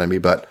wording in front of me,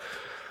 but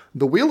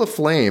the Wheel of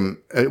Flame,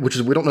 which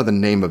is, we don't know the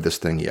name of this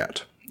thing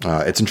yet.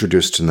 It's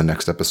introduced in the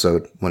next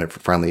episode when it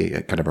finally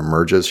kind of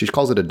emerges. She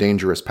calls it a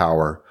dangerous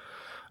power.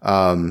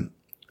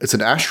 It's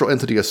an astral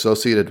entity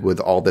associated with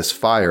all this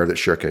fire that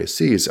Schierke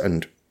sees.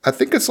 And I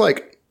think it's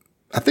like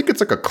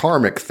a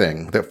karmic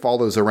thing that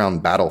follows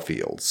around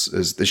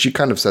battlefields. She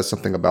kind of says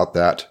something about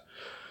that.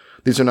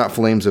 These are not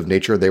flames of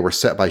nature. They were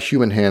set by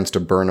human hands to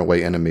burn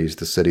away enemies,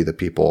 the city, the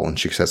people. And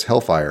she says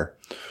hellfire,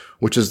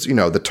 which is,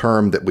 the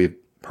term that we've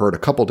heard a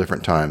couple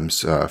different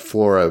times.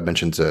 Flora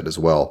mentions it as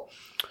well.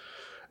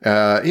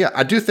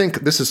 I do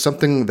think this is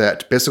something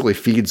that basically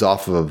feeds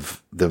off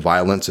of the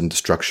violence and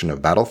destruction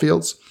of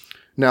battlefields.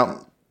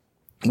 Now,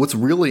 what's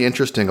really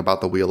interesting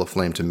about the Wheel of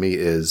Flame to me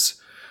is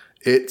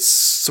it's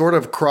sort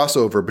of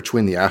crossover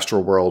between the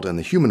astral world and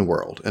the human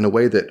world in a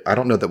way that I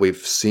don't know that we've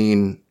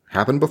seen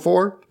happen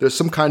before. There's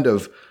some kind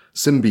of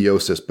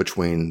symbiosis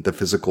between the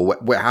physical,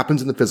 what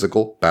happens in the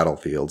physical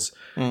battlefields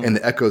and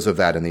the echoes of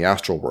that in the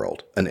astral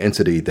world, an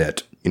entity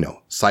that,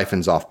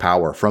 siphons off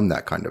power from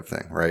that kind of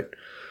thing, right?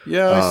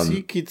 Yeah,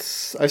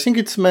 I think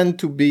it's meant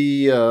to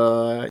be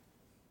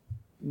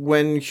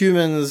when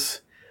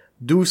humans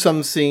do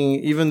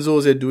something, even though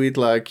they do it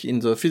like in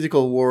the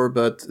physical world,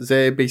 but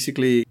they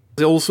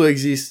also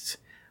exist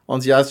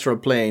on the astral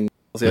plane.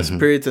 Their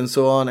spirit and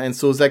so on, and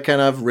so that can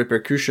have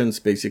repercussions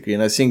basically.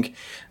 And I think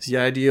the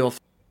idea of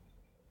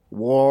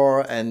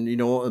war and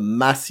a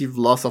massive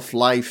loss of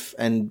life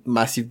and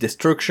massive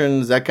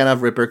destruction, that can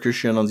have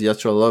repercussion on the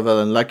astral level.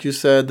 And like you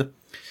said,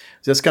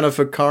 there's kind of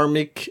a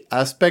karmic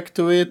aspect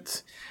to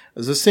it.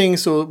 The thing,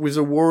 so with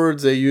the word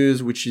they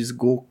use, which is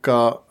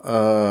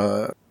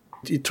Goka,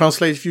 it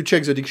translates, if you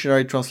check the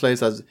dictionary, it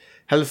translates as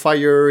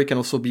hellfire. It can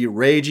also be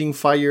raging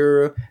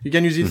fire. You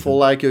can use it for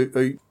like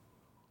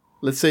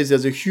let's say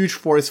there's a huge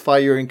forest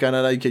fire in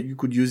Canada. You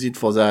could use it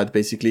for that,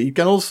 basically. It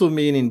can also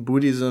mean in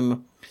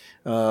Buddhism,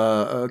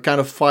 a kind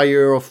of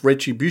fire of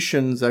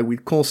retribution that will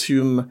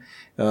consume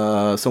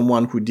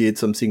someone who did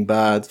something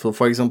bad. So,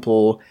 for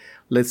example,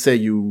 let's say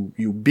you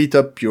beat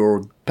up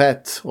your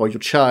pet or your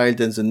child,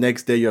 and the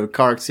next day you have a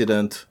car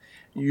accident.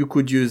 You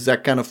could use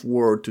that kind of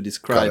word to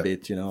describe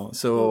it,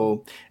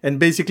 So, and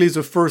basically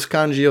the first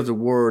kanji of the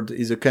word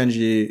is a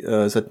kanji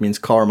that means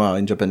karma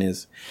in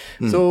Japanese.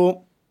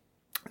 So,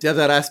 there's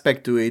that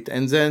aspect to it.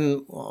 And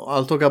then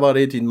I'll talk about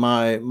it in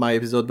my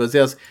episode, but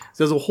there's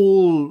a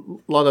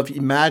whole lot of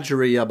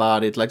imagery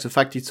about it, like the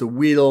fact it's a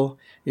wheel,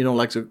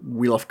 like the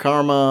wheel of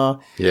karma.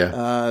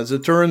 Yeah. The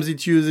terms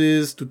it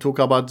uses to talk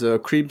about the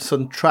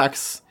crimson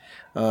tracks.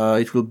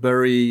 It will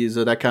bury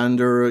the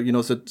Dakander,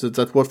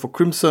 that word for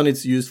crimson,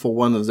 it's used for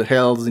one of the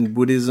hells in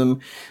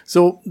Buddhism.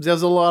 So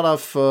there's a lot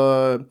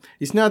of,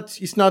 it's not,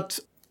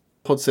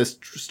 how to say,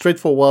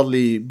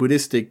 straightforwardly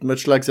Buddhistic,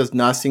 much like there's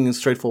nothing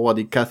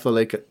straightforwardly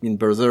Catholic in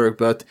Berserk,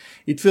 but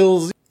it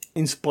feels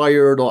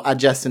inspired or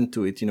adjacent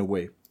to it in a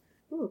way.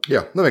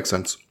 Yeah, that makes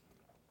sense.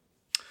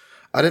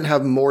 I didn't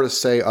have more to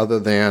say other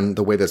than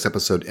the way this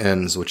episode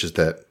ends, which is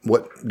that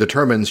what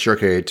determines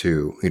Schierke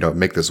to,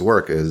 make this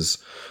work is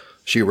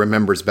she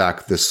remembers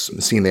back this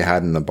scene they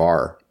had in the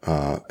bar,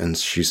 and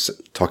she's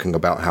talking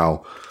about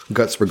how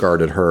Guts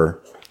regarded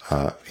her,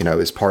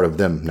 as part of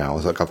them now,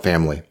 as like a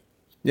family.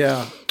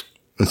 Yeah.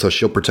 And so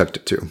she'll protect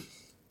it too.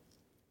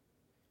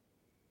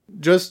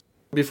 Just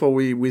before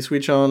we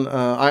switch on,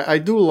 I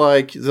do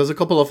like, there's a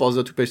couple of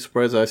other two-page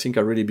spreads that I think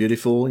are really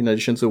beautiful, in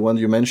addition to the one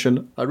you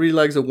mentioned. I really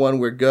like the one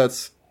where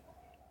Guts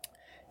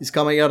is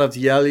coming out of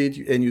the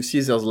alley, and you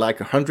see there's like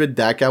 100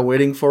 Daka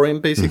waiting for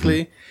him,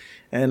 basically. Mm-hmm.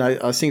 And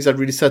I think that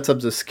really sets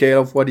up the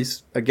scale of what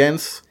he's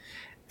against.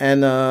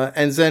 And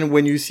then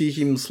when you see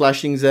him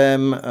slashing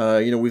them,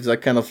 with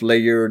that kind of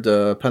layered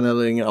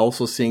paneling, I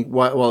also think,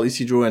 while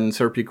Isidro and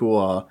Serpico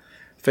are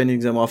fending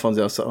them off on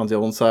their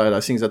own side,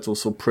 I think that's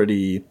also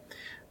pretty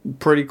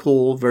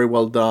cool, very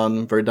well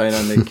done, very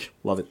dynamic.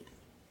 Love it.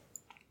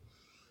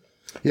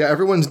 Yeah,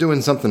 everyone's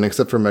doing something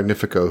except for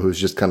Magnifico, who's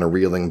just kind of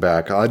reeling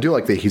back. I do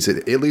like that he's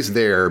at least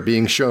there,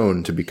 being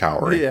shown to be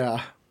cowering.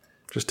 Yeah.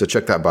 Just to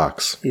check that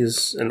box.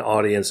 He's an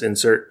audience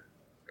insert.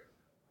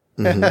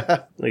 Mm-hmm.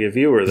 Like if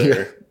you were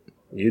there,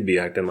 you'd be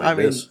acting like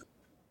this.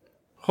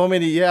 How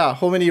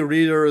many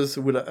readers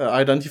would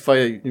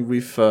identify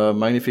with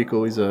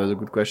Magnifico is a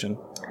good question.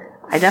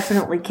 I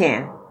definitely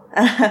can.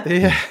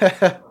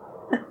 Yeah.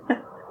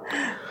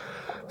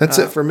 That's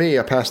it for me.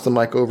 I pass the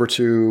mic over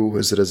to,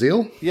 is it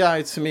Azil? Yeah,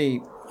 it's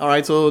me. All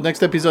right, so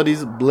next episode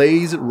is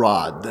Blaze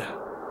Rod.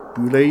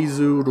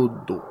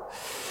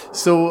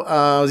 So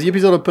the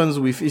episode opens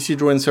with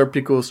Isidro and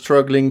Serpico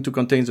struggling to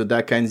contain the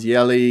Daka in the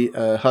alley,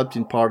 helped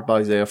in part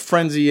by their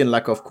frenzy and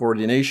lack of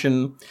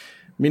coordination.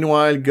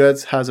 Meanwhile,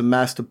 Guts has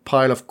amassed a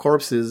pile of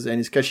corpses and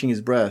is catching his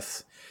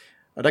breath.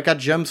 Daka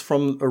jumps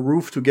from a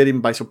roof to get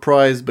him by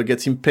surprise, but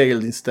gets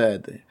impaled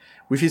instead.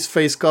 With his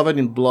face covered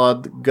in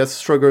blood, Guts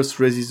struggles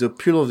to resist the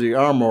pull of the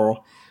armor,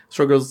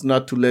 struggles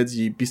not to let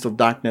the Beast of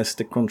Darkness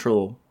take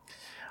control.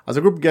 As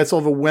the group gets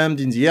overwhelmed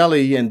in the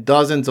alley and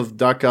dozens of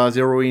Daka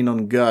zero in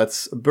on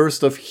Guts, a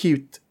burst of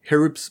heat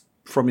erupts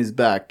from his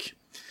back.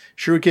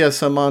 Schierke has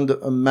summoned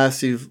a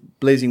massive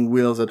blazing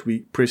wheel that we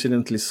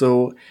precedently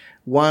saw,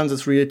 one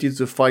that's related to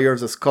the fire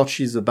that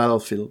scorches the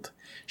battlefield.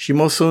 She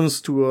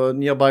motions to a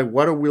nearby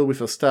water wheel with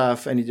her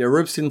staff, and it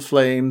erupts in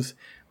flames,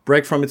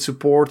 breaks from its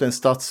support, and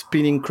starts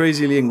spinning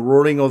crazily and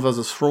rolling over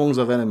the throngs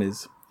of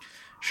enemies.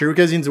 Schierke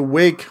is in the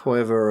wake,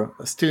 however,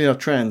 still in a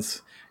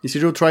trance.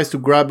 Isidro tries to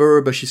grab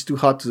her, but she's too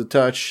hot to the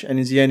touch, and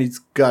in the end it's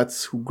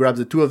Guts who grabs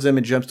the two of them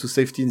and jumps to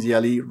safety in the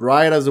alley,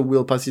 right as the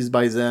wheel passes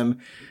by them,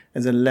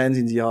 and then lands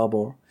in the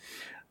harbor.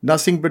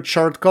 Nothing but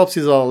charred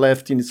corpses are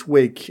left in its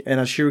wake,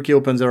 and as Schierke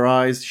opens her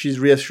eyes, she's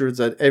reassured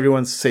that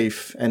everyone's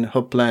safe, and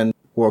her plan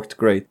worked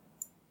great.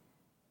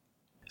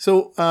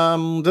 So,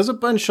 there's a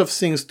bunch of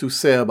things to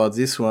say about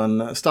this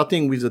one,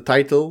 starting with the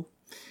title.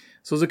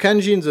 So the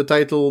kanji in the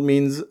title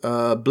means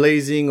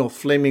blazing or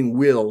flaming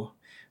wheel.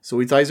 So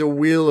it's either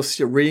wheel,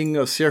 a ring,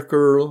 a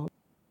circle.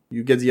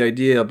 You get the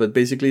idea, but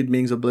basically it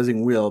means a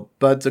blazing wheel.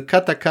 But the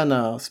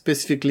katakana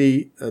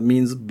specifically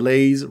means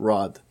blaze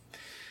rod,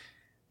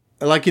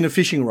 like in a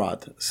fishing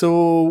rod.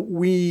 So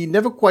we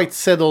never quite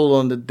settled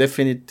on the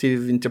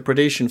definitive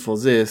interpretation for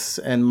this,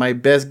 and my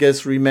best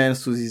guess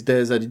remains to this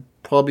day that it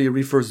probably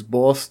refers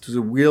both to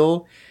the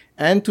wheel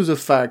and to the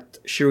fact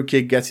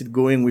Schierke gets it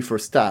going with her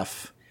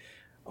staff.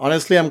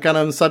 Honestly, I'm kind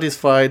of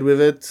unsatisfied with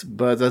it,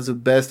 but that's the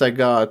best I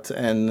got,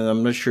 and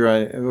I'm not sure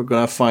we're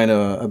gonna find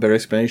a better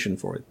explanation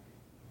for it.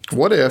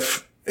 What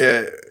if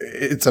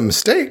it's a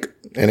mistake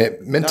and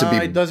it meant to be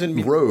it doesn't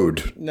mean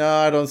road? No,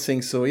 I don't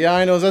think so. Yeah,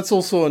 I know that's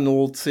also an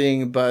old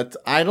thing, but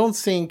I don't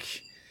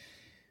think.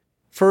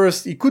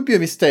 First, it could be a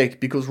mistake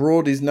because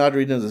road is not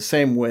written the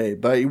same way,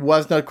 but it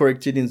was not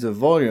corrected in the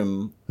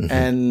volume,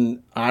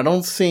 and I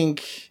don't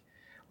think.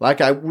 Like,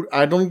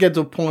 I don't get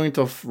the point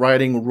of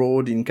writing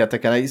road in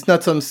katakana. It's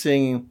not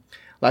something,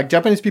 like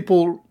Japanese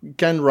people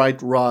can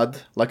write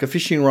rod, like a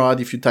fishing rod.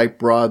 If you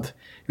type rod,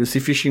 you'll see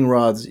fishing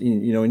rods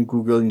in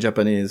Google in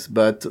Japanese,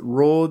 but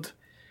road,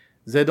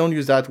 they don't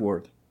use that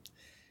word.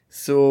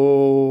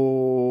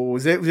 So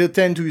they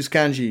tend to use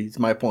kanji. It's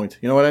my point.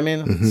 You know what I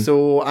mean?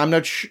 So I'm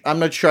not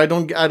sure. I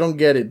don't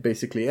get it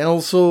basically. And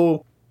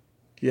also,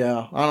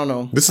 yeah, I don't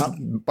know. This is,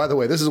 by the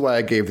way, this is why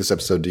I gave this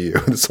episode to you.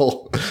 This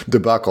whole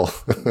debacle.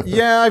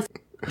 Yeah,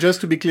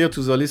 just to be clear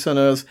to the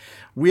listeners,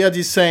 we had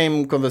the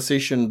same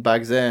conversation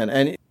back then.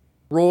 And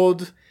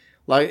road,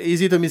 Like,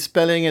 is it a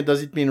misspelling and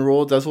does it mean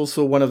road? That's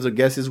also one of the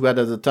guesses we had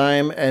at the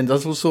time. And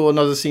that's also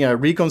another thing I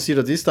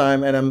reconsidered this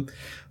time. And I'm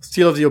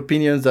still of the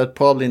opinion that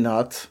probably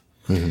not.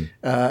 Mm-hmm.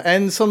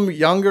 And some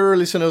younger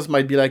listeners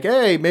might be like,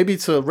 hey, maybe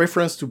it's a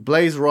reference to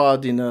Blaze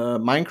Rod in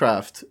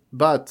Minecraft.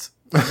 But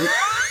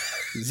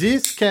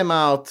this came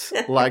out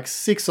like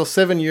 6 or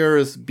 7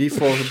 years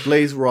before the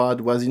Blaze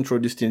Rod was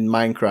introduced in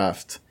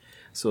Minecraft.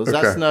 So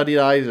that's not it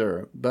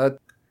either. But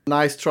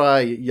nice try,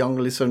 young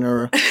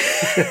listener.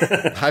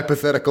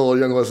 Hypothetical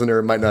young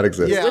listener might not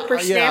exist.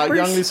 Yeah,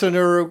 young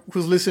listener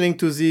who's listening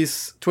to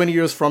this 20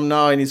 years from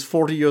now and is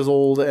 40 years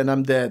old and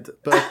I'm dead.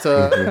 But it's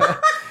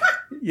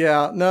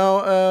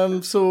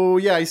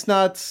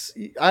not.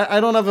 I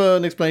don't have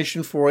an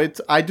explanation for it.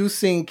 I do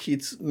think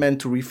it's meant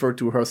to refer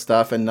to her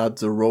stuff and not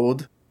the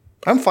road.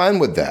 I'm fine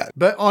with that.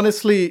 But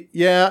honestly,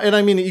 yeah, and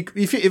I mean,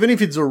 even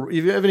if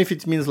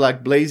it means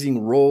like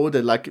blazing road,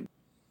 like,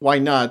 why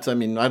not? I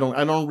mean, I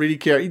don't really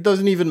care. It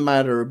doesn't even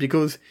matter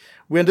because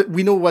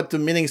we know what the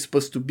meaning is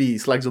supposed to be.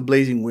 It's like the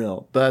blazing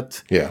wheel.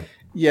 But yeah,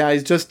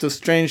 it's just a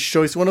strange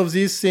choice. One of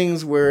these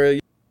things where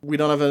we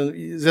don't have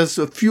there's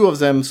a few of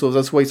them, so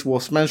that's why it's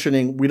worth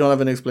mentioning. We don't have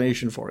an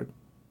explanation for it.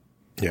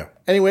 Yeah.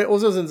 Anyway,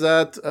 other than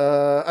that,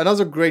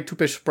 another great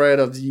 2-page spread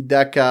of the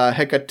Daka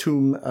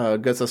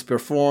Hecatomb gets us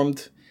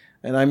performed.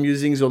 And I'm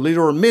using the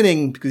literal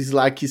meaning because it's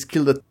like he's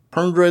killed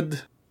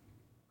 100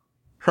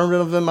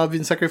 of them have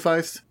been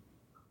sacrificed.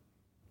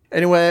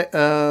 Anyway,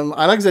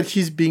 I like that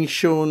he's being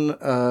shown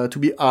to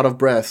be out of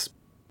breath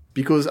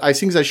because I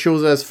think that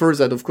shows us first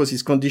that, of course,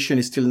 his condition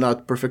is still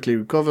not perfectly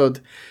recovered,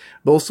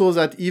 but also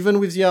that even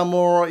with the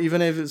armor,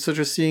 even if it's such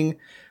a thing,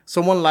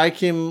 someone like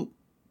him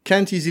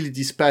can't easily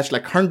dispatch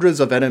like hundreds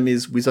of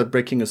enemies without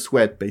breaking a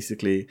sweat,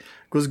 basically.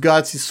 Because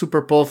Guts is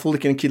super powerful, he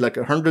can kill like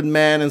 100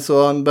 men and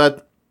so on,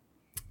 but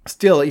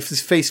still, if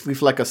he's faced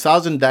with like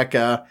 1,000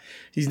 Daka,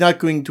 he's not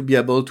going to be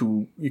able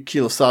to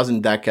kill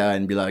 1,000 Daka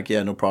and be like,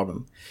 yeah, no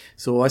problem.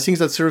 So I think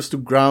that serves to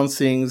ground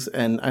things,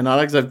 and I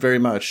like that very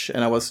much.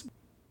 And I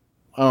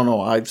don't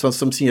know, I saw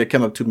something that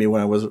came up to me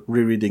when I was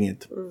rereading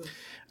it.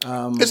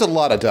 It's a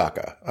lot of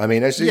Daka. I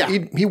mean,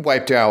 he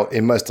wiped out,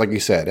 like you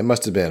said, it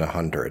must have been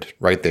 100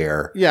 right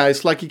there. Yeah,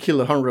 it's like he killed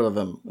 100 of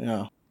them,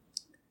 yeah.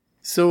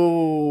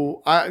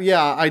 So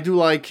I do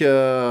like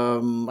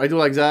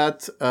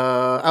that.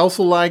 I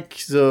also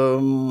like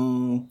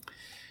the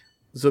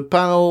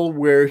panel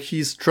where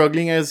he's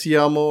struggling as the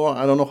armor.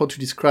 I don't know how to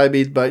describe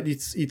it, but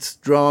it's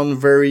drawn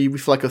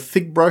with like a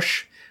thick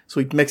brush, so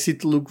it makes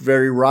it look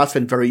very rough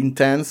and very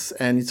intense,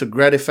 and it's a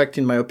great effect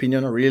in my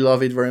opinion. I really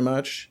love it very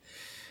much.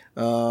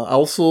 I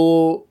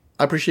also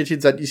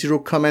appreciated that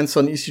Ishiro comments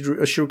on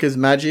Schierke's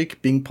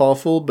magic being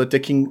powerful but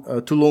taking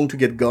too long to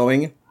get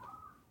going,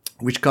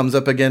 which comes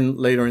up again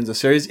later in the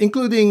series,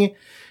 including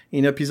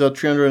in episode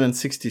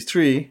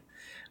 363,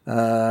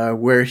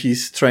 where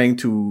he's trying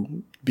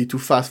to be too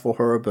fast for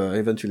her, but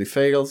eventually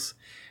fails.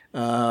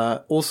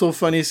 Also,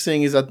 funny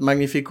thing is that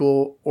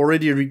Magnifico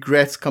already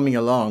regrets coming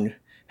along.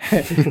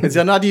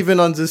 They're not even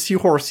on the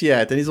seahorse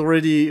yet, and he's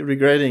already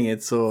regretting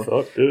it. So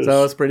that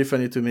was pretty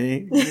funny to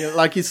me.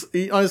 Like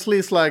honestly,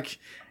 it's like,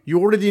 you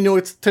already know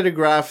it's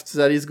telegraphed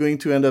that it's going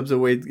to end up the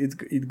way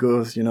it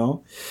goes, you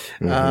know?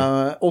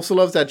 Mm-hmm. Also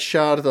love that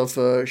shot of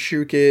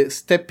Schierke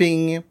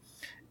stepping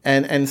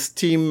and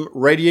steam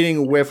radiating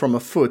away from a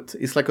foot.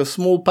 It's like a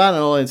small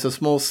panel and it's a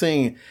small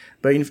thing,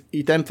 but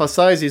it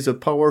emphasizes the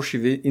power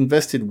she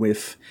invested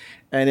with.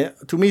 And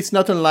to me, it's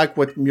not unlike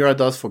what Miura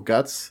does for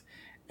Guts.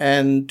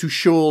 And to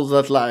show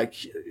that, like,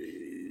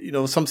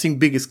 something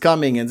big is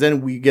coming, and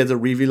then we get the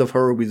reveal of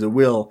her with the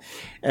will.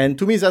 And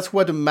to me, that's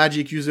what a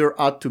magic user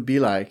ought to be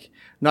like.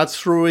 Not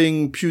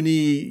throwing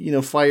puny,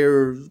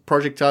 fire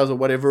projectiles or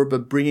whatever,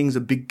 but bringing the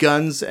big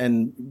guns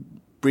and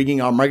bringing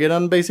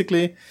Armageddon,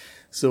 basically.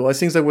 So I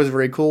think that was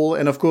very cool.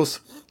 And of course,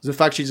 the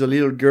fact she's a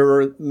little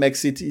girl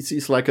makes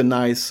it's like a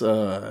nice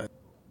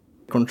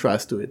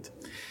contrast to it.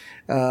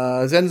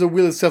 Then the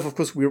wheel itself, of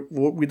course,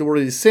 we'd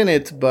already seen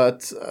it,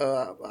 but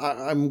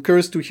I'm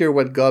curious to hear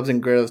what Gobs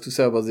and Greta have to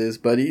say about this.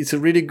 But it's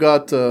really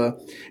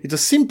it's a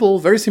simple,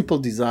 very simple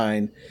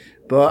design.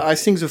 But I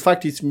think the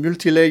fact it's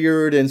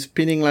multi-layered and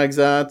spinning like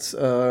that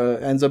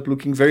ends up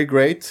looking very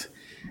great.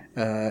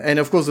 And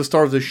of course, the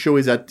star of the show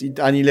is that it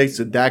annihilates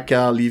the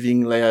Daka,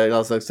 leaving like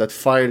that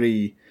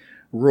fiery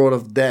road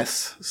of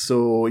death.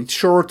 So it's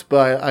short,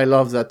 but I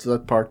love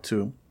that part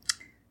too.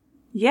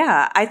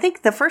 Yeah, I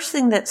think the first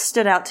thing that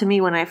stood out to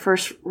me when I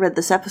first read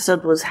this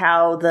episode was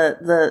how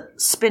the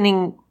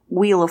spinning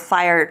wheel of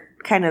fire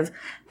kind of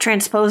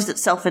transposed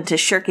itself into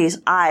Schierke's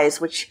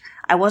eyes, which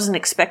I wasn't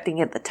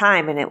expecting at the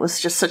time, and it was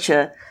just such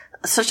a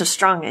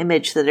strong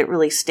image that it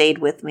really stayed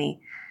with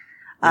me.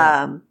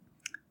 Yeah.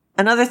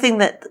 Another thing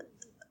that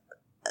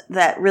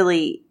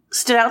really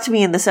stood out to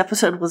me in this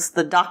episode was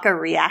the Daka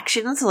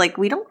reactions. Like,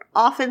 we don't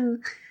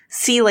often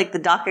see like the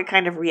Daka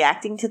kind of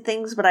reacting to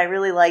things, but I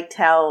really liked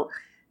how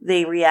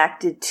they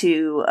reacted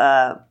to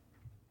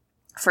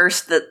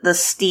first the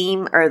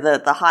steam or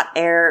the hot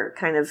air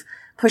kind of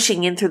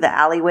pushing in through the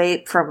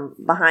alleyway from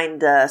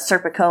behind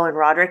Serpico and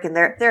Roderick, and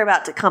they're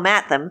about to come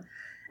at them.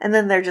 And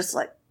then they're just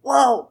like,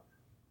 whoa,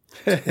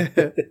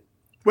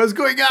 what's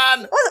going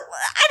on?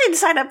 I didn't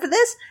sign up for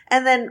this.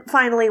 And then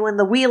finally, when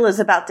the wheel is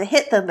about to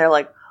hit them, they're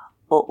like,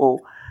 uh-oh.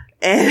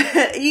 And,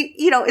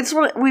 it's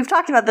really, we've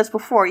talked about this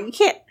before. You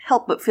can't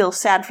help but feel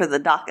sad for the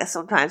Daka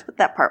sometimes, but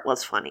that part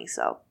was funny,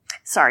 so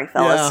sorry,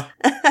 fellas.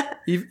 Yeah.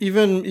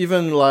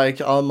 even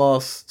like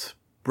almost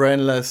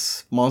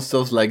brainless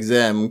monsters like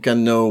them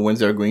can know when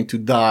they're going to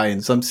die,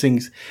 and some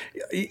things,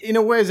 in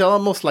a way, they're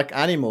almost like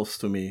animals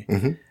to me.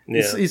 Mm-hmm.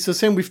 Yeah. It's the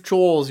same with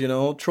trolls,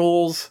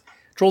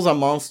 Trolls are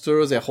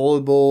monsters, they're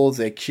horrible,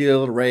 they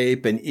kill,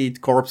 rape, and eat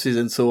corpses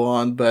and so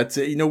on, but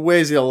in a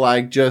way they're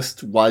like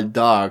just wild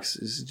dogs.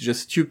 It's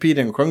just stupid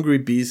and hungry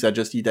beasts that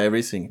just eat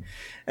everything.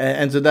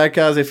 And the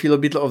Dakas, they feel a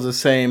bit of the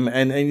same,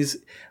 and it's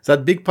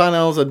that big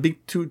panels, that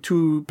big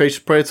two-page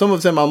spread, some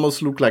of them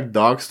almost look like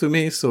dogs to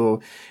me,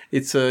 so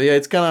it's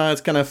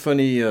kind of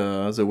funny,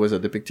 the way they're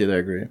depicted, I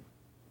agree.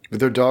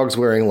 They're dogs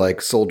wearing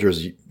like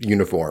soldiers'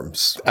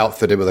 uniforms,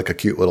 outfitted with like a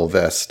cute little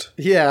vest.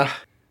 Yeah.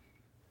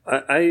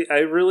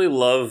 I really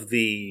love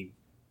the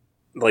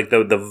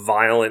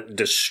violent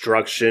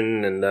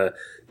destruction and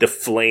the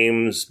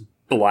flames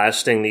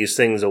blasting these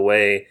things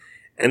away.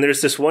 And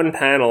there's this one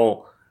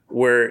panel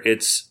where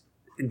it's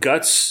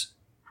Guts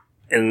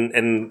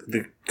and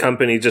the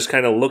company just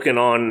kind of looking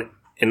on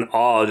in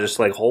awe, just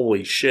like,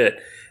 holy shit.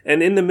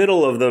 And in the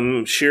middle of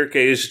them, Schierke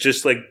is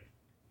just like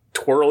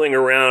twirling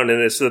around,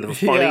 and it's the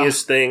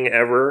funniest thing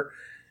ever.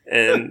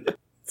 And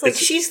it's like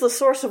she's the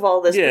source of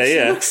all this, but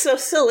she looks so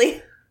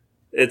silly.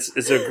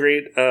 It's a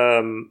great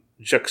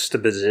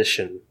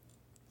juxtaposition.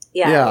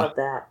 Yeah, I love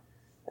that.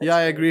 Yeah,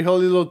 I agree. Her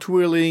little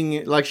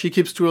twirling, like she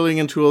keeps twirling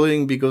and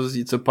twirling because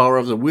it's the power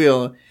of the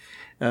wheel.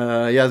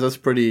 That's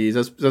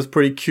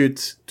pretty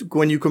cute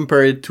when you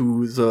compare it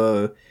to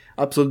the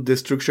absolute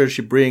destruction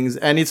she brings.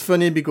 And it's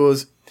funny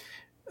because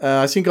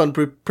I think on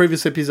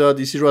previous episode,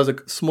 Isidro has a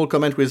small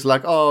comment with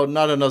like, "Oh,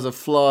 not another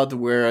flood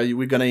where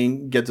we're gonna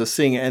get the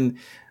thing." And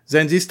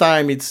then this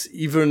time it's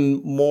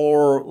even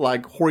more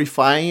like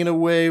horrifying in a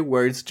way,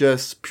 where it's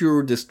just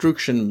pure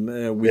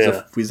destruction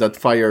with that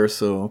fire.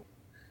 So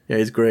yeah,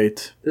 it's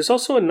great. There's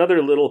also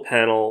another little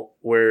panel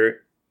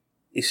where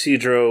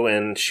Isidro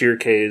and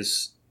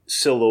Schierke's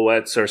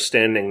silhouettes are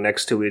standing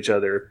next to each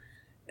other.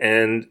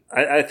 And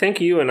I think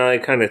you and I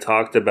kind of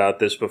talked about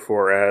this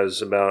before,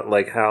 about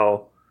like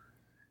how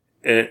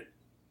I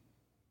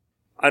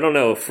don't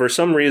know, for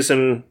some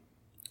reason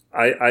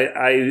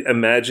I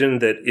imagine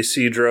that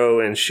Isidro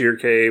and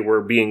Schierke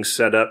were being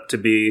set up to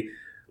be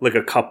like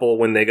a couple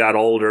when they got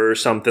older or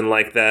something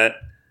like that.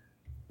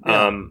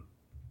 Yeah.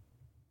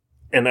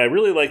 And I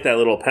really like that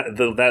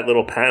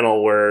little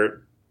panel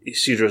where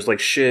Isidro's like,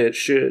 shit,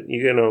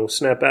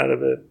 snap out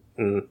of it.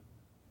 And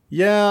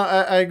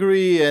yeah, I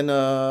agree. And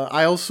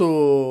I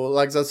also,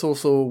 like, that's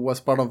also was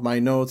part of my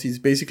notes, is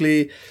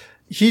basically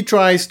he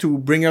tries to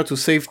bring her to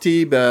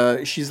safety,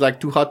 but she's like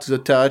too hot to the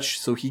touch,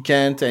 so he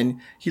can't. And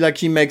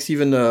he makes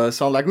even a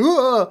sound like,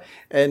 "Whoa!"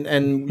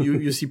 And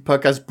you see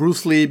Puck as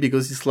Bruce Lee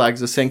because it's like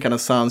the same kind of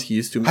sounds he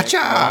used to make.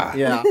 Hacha!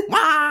 Yeah.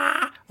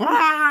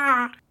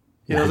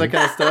 That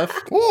kind of stuff.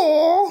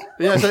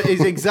 Yeah, so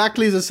it's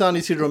exactly the sound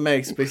Isidro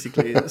makes,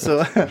 basically.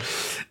 So,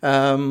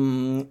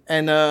 and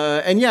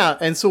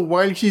so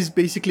while he's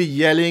basically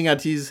yelling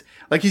at he's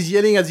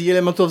yelling at the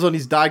elementals on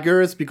his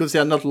daggers because they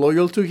are not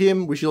loyal to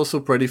him, which is also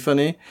pretty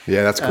funny.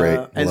 Yeah, that's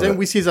great. And then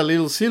we see the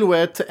little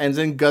silhouette, and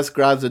then Gus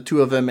grabs the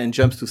two of them and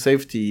jumps to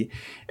safety.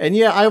 And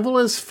yeah, I've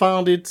always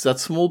found that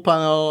small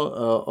panel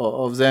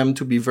of them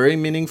to be very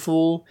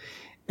meaningful.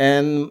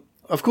 And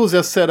of course,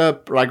 they're set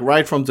up like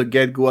right from the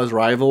get-go as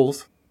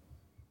rivals.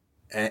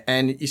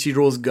 And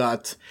Isidro's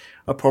got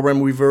a problem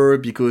with her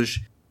because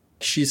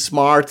she's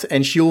smart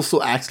and she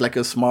also acts like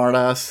a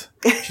smartass.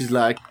 She's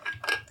like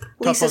top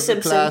Lisa of the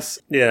Simpson. class.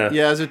 Yeah,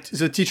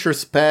 the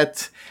teacher's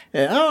pet.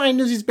 I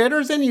know this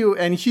better than you.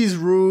 And he's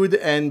rude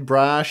and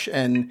brash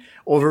and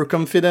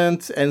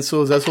overconfident. And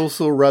so that's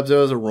also rubs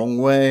her the wrong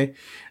way.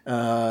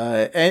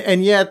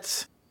 And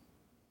yet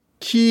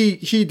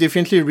he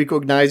definitely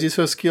recognizes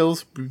her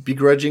skills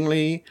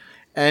begrudgingly.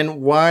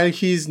 And while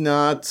he's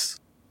not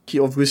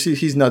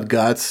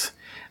Guts.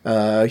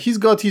 He's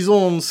got his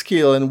own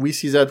skill, and we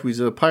see that with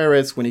the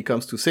pirates when he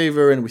comes to save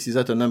her, and we see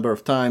that a number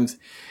of times.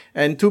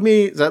 And to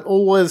me, that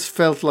always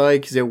felt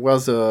like there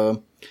was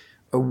a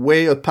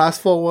path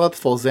forward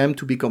for them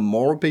to become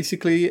more,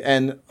 basically.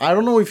 And I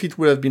don't know if it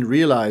would have been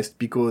realized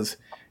because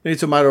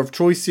it's a matter of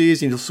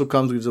choices. It also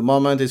comes with the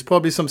moment. It's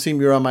probably something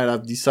Mira might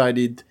have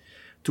decided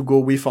to go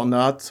with or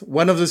not.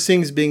 One of the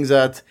things being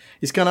that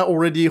it's kind of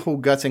already how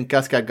Guts and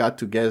Casca got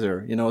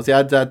together. They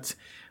had that,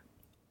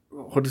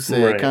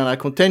 kind of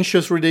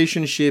contentious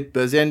relationship,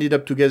 but they ended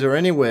up together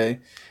anyway.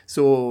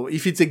 So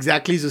if it's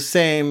exactly the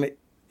same,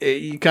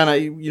 you kind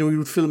of, you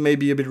would feel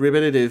maybe a bit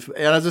repetitive.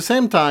 And at the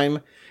same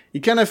time,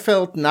 it kind of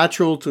felt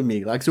natural to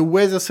me. Like the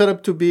way they're set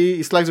up to be,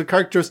 it's like the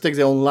characters take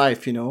their own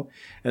life, And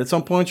at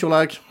some point you're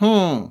like,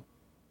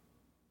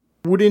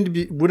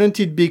 wouldn't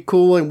it be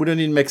cool and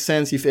wouldn't it make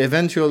sense if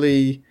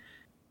eventually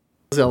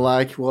they're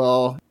like,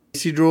 well,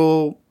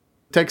 Isidro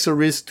takes a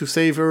risk to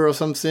save her or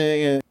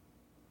something, and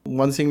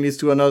one thing leads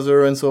to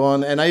another and so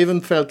on. And I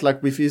even felt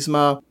like with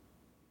Isma,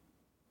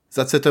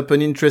 that set up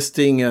an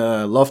interesting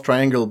love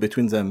triangle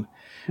between them.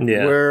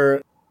 Yeah.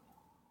 Where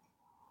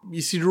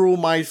Isidro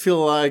might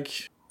feel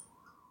like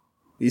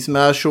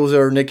Isma shows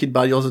her naked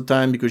body all the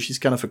time because she's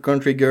kind of a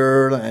country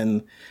girl,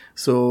 and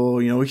so,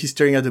 he's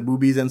staring at the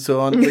boobies and so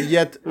on. But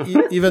yet,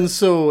 even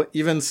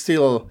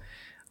still,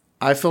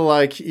 I feel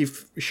like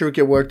if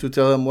Schierke were to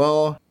tell him,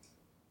 well,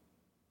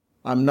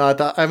 I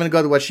haven't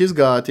got what she's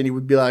got, and he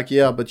would be like,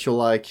 yeah, but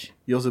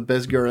you're the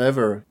best girl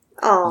ever.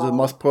 Oh. The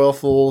most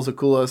powerful, the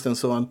coolest, and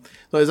so on.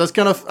 So that's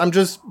kind of, I'm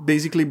just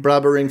basically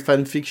blabbering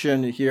fan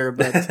fiction here,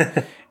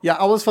 but yeah, I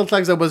always felt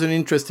like that was an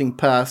interesting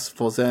path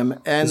for them.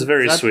 And it's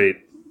very sweet.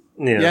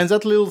 Yeah, and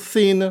that little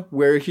scene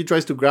where he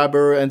tries to grab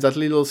her and that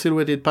little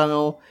silhouetted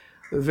panel,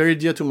 very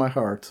dear to my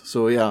heart.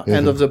 So yeah,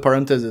 end of the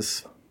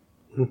parenthesis.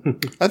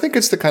 I think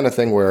it's the kind of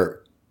thing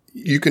where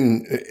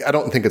I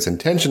don't think it's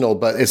intentional,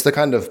 but it's the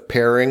kind of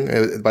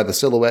pairing by the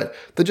silhouette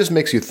that just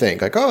makes you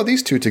think like, oh,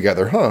 these two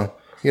together, huh?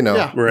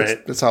 Yeah.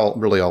 Right. That's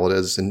all it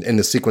is in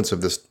the sequence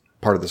of this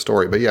part of the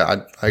story. But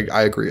yeah,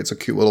 I agree. It's a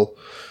cute little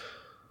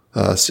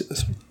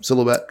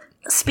silhouette.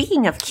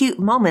 Speaking of cute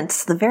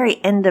moments, the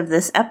very end of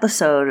this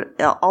episode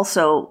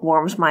also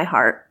warms my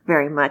heart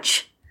very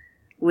much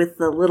with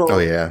the little,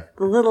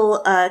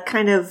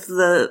 kind of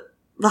the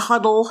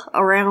huddle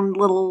around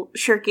little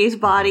Schierke's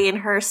body and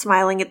her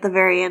smiling at the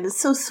very end. It's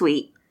so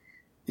sweet.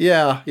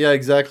 Yeah,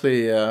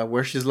 exactly.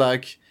 Where she's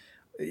like,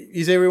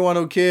 is everyone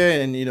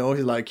okay? And,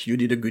 he's like, you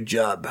did a good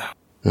job.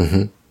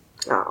 Mm-hmm.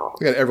 Oh.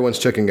 Yeah, everyone's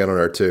checking in on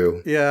her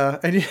too. Yeah,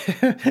 and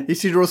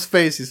Isidro's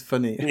face is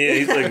funny. Yeah,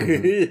 he's like...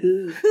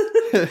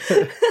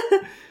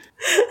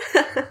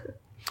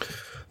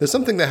 There's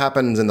something that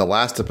happens in the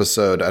last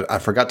episode I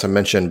forgot to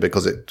mention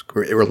because it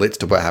relates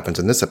to what happens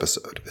in this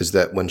episode, is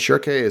that when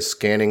Schierke is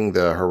scanning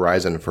the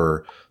horizon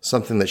for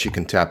something that she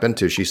can tap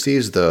into, she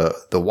sees the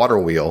water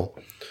wheel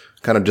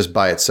kind of just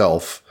by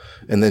itself,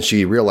 and then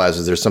she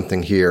realizes there's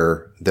something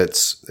here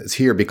that's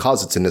here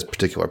because it's in this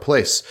particular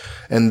place.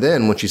 And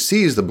then when she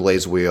sees the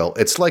blaze wheel,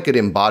 it's like it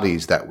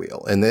embodies that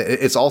wheel, and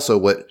it's also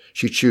what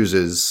she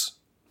chooses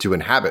to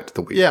inhabit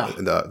the wheel,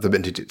 the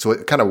entity. So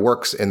it kind of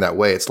works in that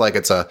way. It's like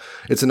it's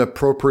an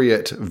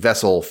appropriate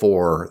vessel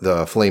for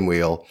the flame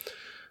wheel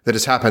that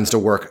just happens to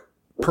work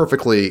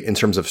perfectly in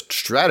terms of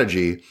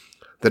strategy,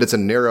 that it's a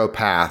narrow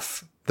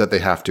path that they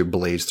have to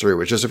blaze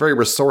through. It's just a very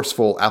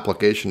resourceful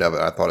application of it,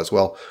 I thought, as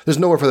well. There's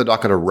nowhere for the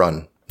Daka to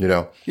run,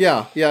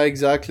 Yeah,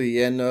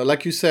 exactly. And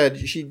like you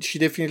said, she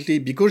definitely,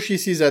 because she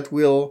sees that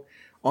wheel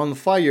on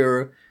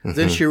fire,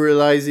 then she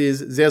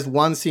realizes there's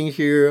one thing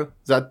here,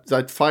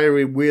 that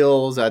fiery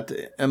wheel that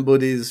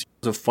embodies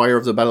the fire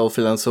of the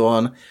battlefield and so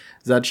on,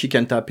 that she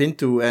can tap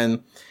into.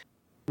 And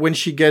when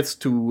she gets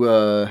to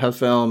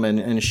Helfhelm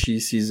and she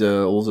sees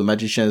all the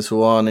magicians and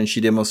so on, and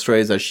she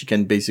demonstrates that she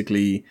can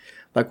basically,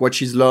 like what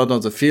she's learned on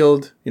the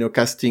field,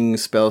 casting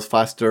spells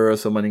faster,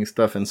 summoning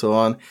stuff and so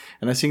on.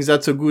 And I think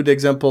that's a good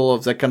example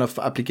of that kind of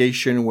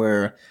application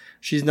where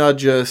she's not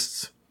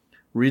just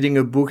reading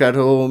a book at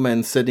home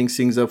and setting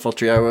things up for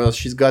 3 hours.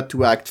 She's got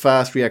to act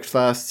fast, react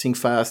fast, think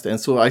fast. And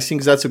so I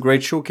think that's a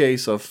great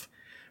showcase of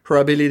her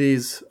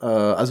abilities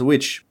as a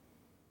witch.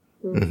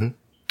 Mm-hmm.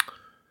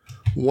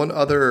 One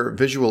other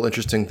visual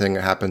interesting thing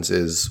that happens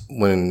is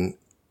when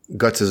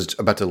Guts is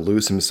about to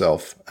lose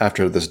himself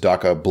after this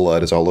Daka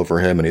blood is all over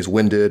him and he's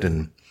winded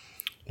and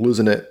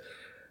losing it.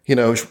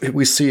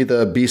 We see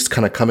the beast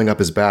kind of coming up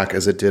his back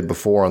as it did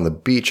before on the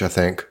beach, I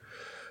think.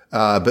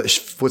 But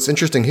what's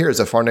interesting here is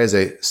that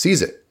Farnese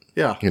sees it.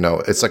 Yeah.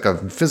 It's like a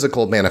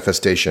physical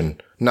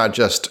manifestation, not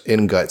just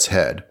in Guts'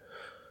 head.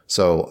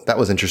 So that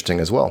was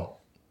interesting as well.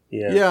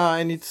 Yeah. Yeah,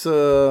 and it's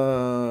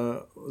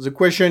the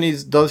question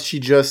is, does she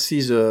just see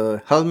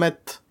the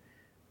helmet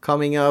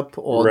coming up,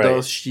 or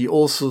does she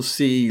also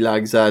see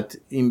like that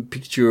in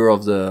picture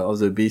of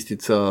the beast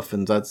itself?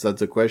 And that's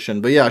the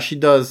question. But yeah, she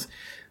does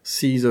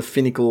see the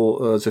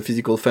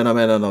physical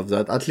phenomenon of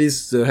that. At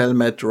least the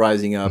helmet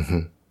rising up.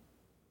 Mm-hmm.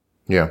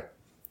 Yeah.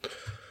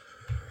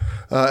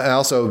 And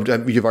also,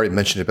 you've already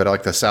mentioned it, but I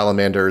like the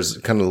salamanders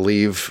kind of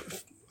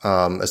leave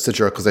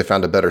Isidro because they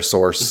found a better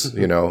source,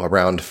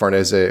 around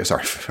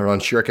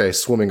around Schierke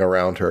swimming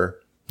around her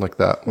like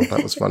that. Well,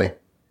 that was funny.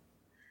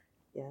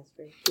 Yeah, it's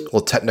very cute.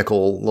 Little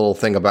technical little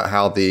thing about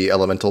how the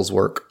elementals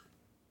work.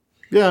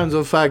 Yeah, and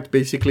the fact,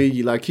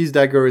 basically, like his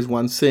dagger is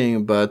one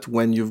thing, but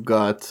when you've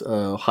got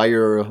a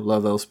higher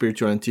level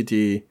spiritual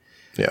entity,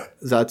 yeah,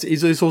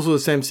 it's also the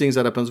same thing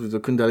that happens with the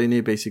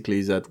Kundalini, basically,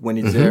 is that when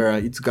it's there,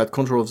 it's got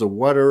control of the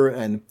water.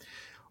 And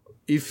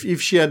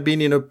if she had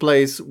been in a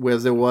place where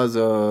there was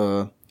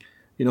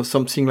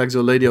something like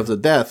the Lady of the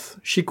Death,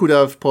 she could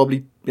have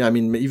probably,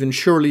 even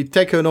surely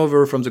taken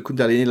over from the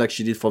Kundalini like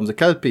she did from the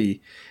Kelpie.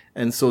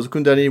 And so the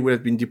Kundalini would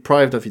have been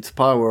deprived of its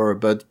power,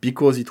 but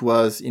because it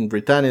was in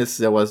Vritannis,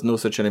 there was no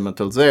such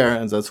elemental there,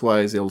 and that's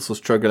why they're also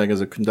struggling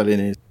as a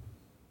Kundalini.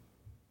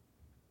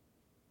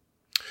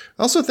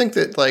 I also think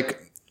that,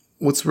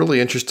 what's really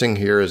interesting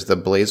here is the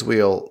blaze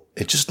wheel.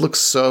 It just looks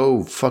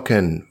so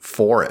fucking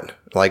foreign,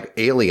 like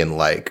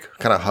alien-like,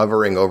 kind of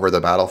hovering over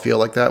the battlefield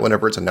like that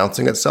whenever it's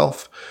announcing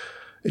itself.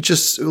 It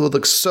would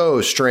look so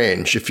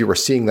strange if you were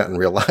seeing that in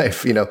real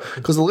life,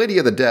 because the Lady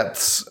of the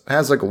Depths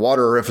has like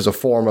water if it's a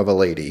form of a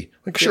lady.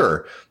 Like,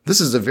 sure,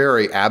 this is a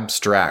very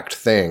abstract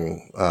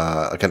thing.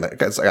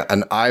 It's like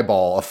an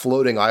eyeball, a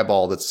floating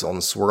eyeball that's on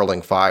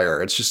swirling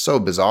fire. It's just so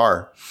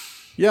bizarre.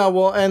 Yeah,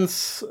 well,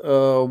 hence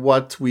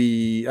this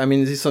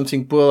is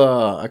something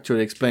Paula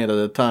actually explained at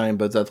the time,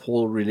 but that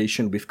whole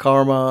relation with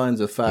karma and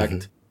the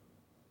fact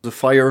the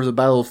fire of the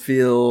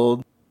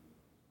battlefield,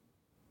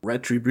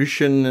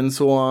 retribution and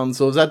so on.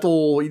 So it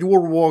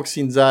all works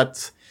in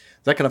that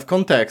kind of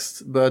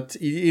context, but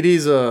it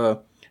is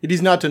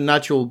not a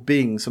natural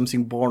being,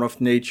 something born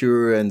of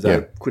nature and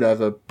that could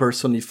have a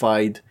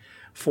personified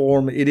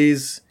form. I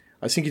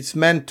think it's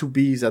meant to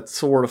be that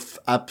sort of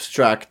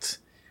abstract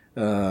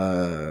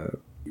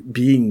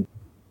being.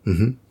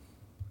 Mm-hmm.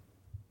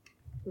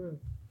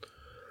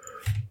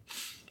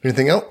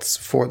 Anything else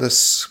for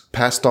this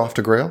passed off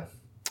to Grail?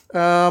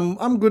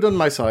 I'm good on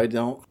my side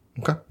now.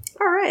 Okay.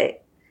 All right.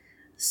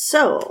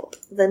 So,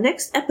 the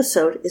next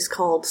episode is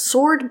called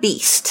Sword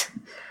Beast.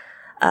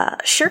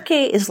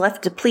 Schierke is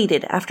left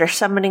depleted after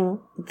summoning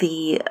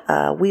the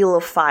Wheel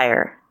of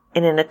Fire,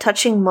 and in a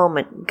touching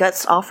moment,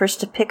 Guts offers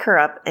to pick her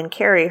up and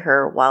carry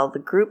her while the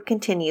group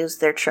continues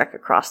their trek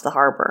across the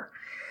harbor.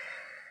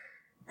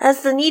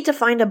 As the need to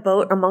find a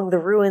boat among the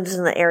ruins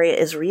in the area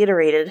is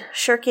reiterated,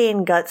 Schierke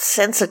and Guts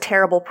sense a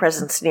terrible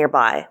presence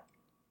nearby.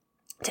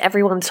 To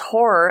everyone's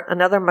horror,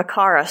 another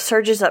Makara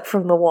surges up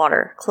from the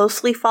water,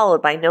 closely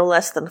followed by no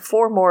less than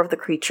 4 more of the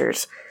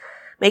creatures,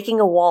 making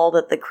a wall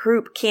that the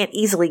group can't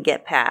easily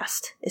get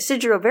past.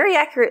 Isidro very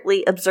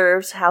accurately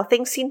observes how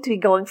things seem to be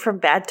going from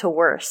bad to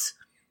worse.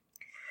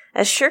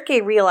 As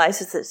Schierke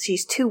realizes that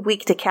she's too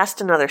weak to cast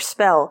another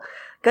spell,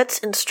 Guts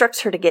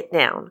instructs her to get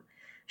down.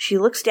 She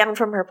looks down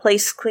from her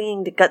place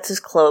clinging to Guts'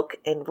 cloak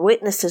and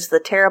witnesses the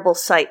terrible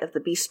sight of the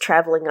beast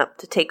traveling up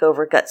to take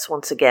over Guts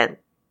once again.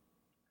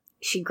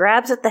 She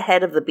grabs at the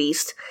head of the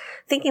beast,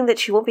 thinking that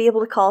she won't be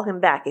able to call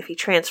him back if he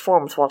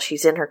transforms while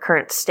she's in her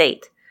current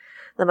state.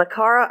 The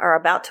Makara are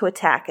about to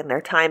attack and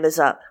their time is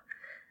up.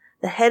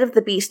 The head of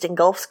the beast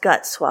engulfs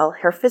Guts while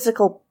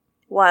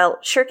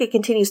Schierke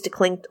continues to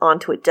cling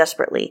onto it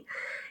desperately.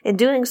 In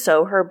doing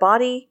so,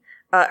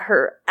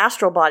 her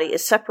astral body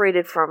is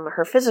separated from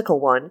her physical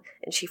one,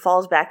 and she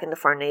falls back into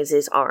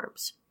Farnese's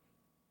arms.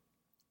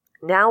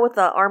 Now with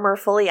the armor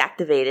fully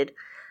activated,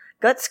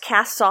 Guts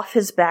casts off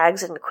his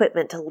bags and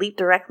equipment to leap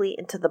directly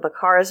into the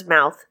Makara's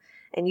mouth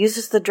and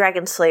uses the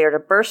Dragon Slayer to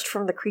burst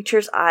from the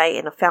creature's eye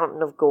in a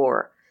fountain of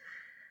gore.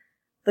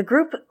 The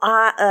group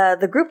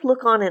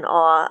look on in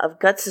awe of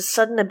Guts'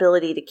 sudden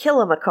ability to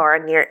kill a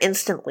Makara near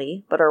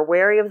instantly, but are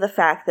wary of the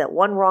fact that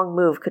one wrong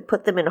move could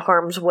put them in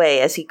harm's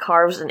way as he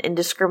carves an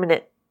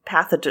indiscriminate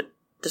path of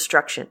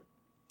destruction.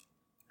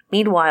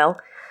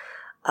 Meanwhile,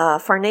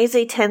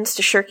 Farnese tends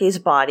to Schierke's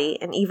body,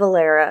 and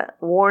Evalera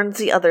warns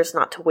the others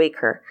not to wake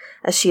her,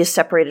 as she is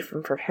separated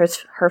from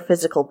her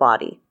physical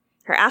body.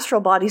 Her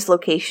astral body's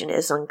location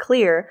is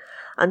unclear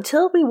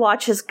until we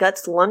watch as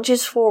Guts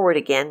lunges forward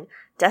again,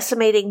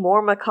 decimating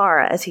more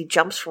Makara as he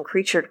jumps from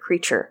creature to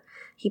creature.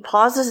 He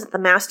pauses at the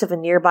mast of a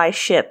nearby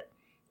ship,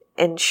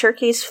 and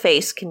Schierke's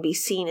face can be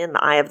seen in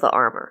the eye of the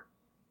armor.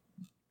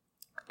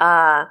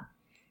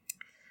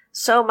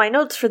 So my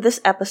notes for this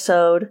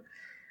episode...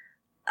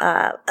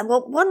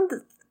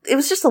 it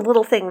was just a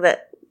little thing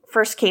that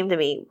first came to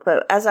me,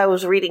 but as I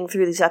was reading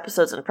through these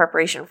episodes in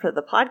preparation for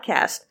the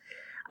podcast,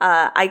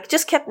 I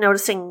just kept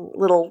noticing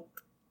little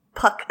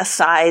Puck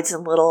asides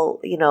and little,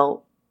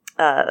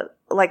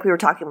 like we were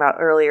talking about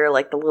earlier,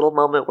 like the little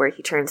moment where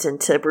he turns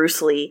into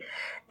Bruce Lee.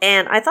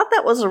 And I thought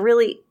that was a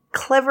really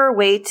clever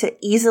way to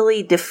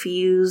easily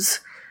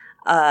diffuse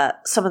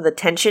some of the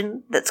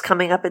tension that's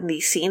coming up in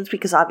these scenes,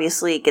 because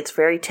obviously it gets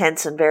very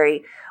tense and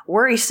very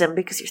worrisome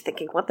because you're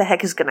thinking, what the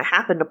heck is going to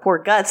happen to poor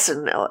Guts,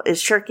 and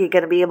is Schierke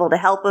going to be able to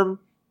help him?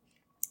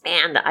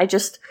 And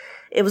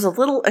it was a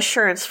little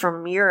assurance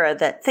from Miura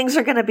that things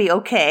are going to be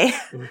okay.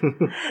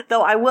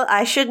 Though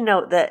I should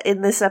note that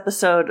in this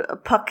episode,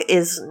 Puck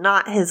is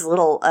not his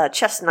little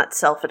chestnut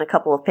self in a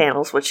couple of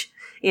panels, which,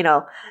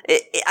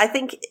 I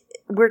think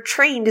we're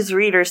trained as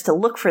readers to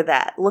look for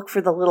that, look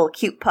for the little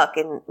cute Puck,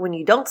 and when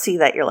you don't see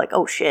that, you're like,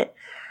 oh shit.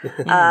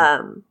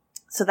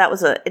 So that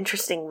was an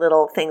interesting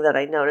little thing that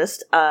I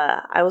noticed.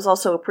 I was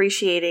also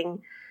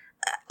appreciating,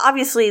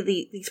 obviously,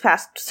 these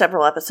past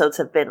several episodes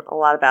have been a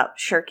lot about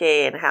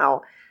Schierke and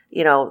how,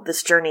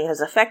 this journey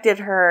has affected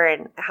her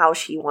and how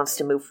she wants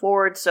to move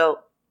forward. So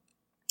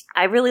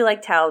I really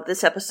liked how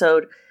this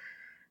episode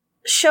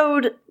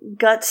showed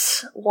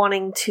Guts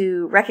wanting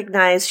to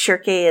recognize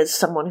Schierke as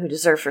someone who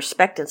deserves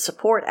respect and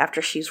support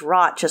after she's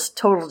wrought just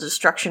total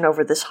destruction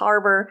over this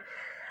harbor.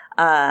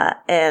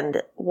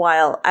 And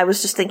while I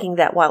was just thinking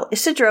that while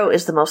Isidro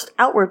is the most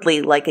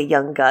outwardly like a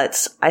young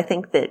Guts, I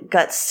think that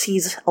Guts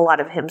sees a lot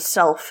of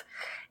himself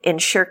in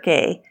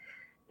Schierke.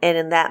 And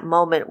in that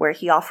moment where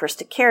he offers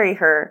to carry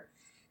her,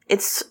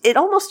 it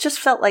almost just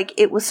felt like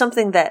it was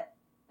something that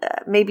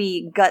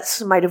maybe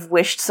Guts might have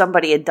wished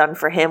somebody had done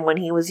for him when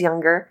he was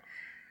younger,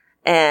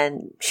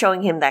 and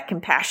showing him that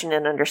compassion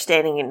and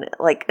understanding, and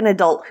like an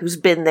adult who's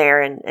been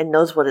there and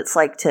knows what it's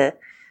like to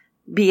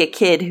be a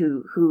kid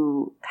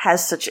who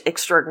has such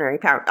extraordinary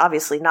power.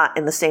 Obviously not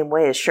in the same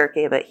way as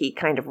Schierke, but he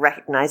kind of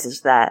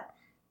recognizes that.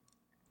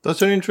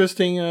 That's an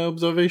interesting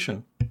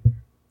observation.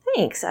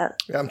 Thanks. Yeah,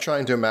 I'm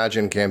trying to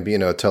imagine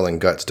Gambino telling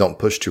Guts, "Don't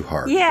push too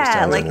hard."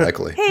 Yeah, like,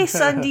 unlikely. "Hey,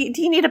 son, do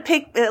you need a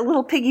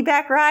little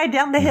piggyback ride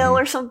down the hill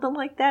or something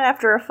like that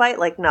after a fight?"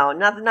 Like, no,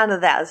 none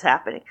of that is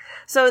happening.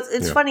 So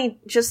it's funny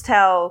just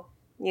how,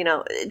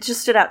 it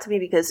just stood out to me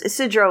because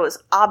Isidro is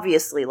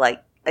obviously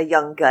like a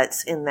young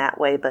Guts in that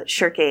way, but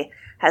Schierke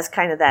has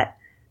kind of that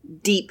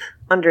deep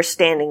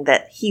understanding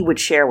that he would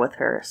share with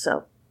her.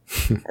 So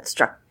that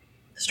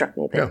struck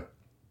me a bit.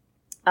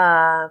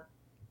 Yeah.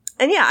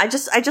 And yeah, I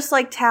just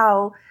liked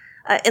how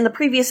in the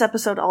previous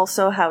episode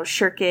also how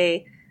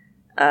Schierke,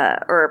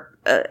 or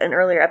an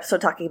earlier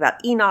episode talking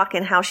about Enoch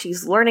and how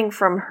she's learning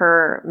from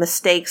her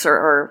mistakes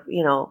or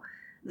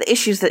the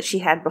issues that she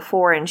had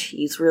before, and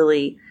she's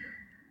really,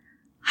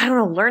 I don't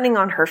know, learning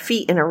on her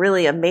feet in a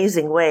really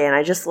amazing way. And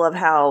I just love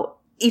how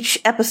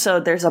each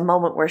episode there's a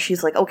moment where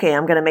she's like, okay,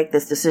 I'm going to make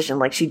this decision.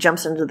 Like she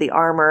jumps into the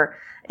armor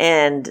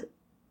and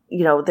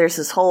there's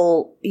this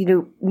whole,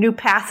 new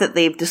path that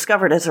they've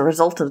discovered as a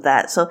result of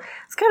that. So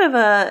it's kind of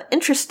a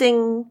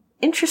interesting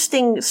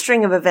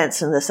string of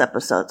events in this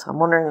episode. So I'm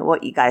wondering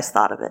what you guys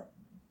thought of it.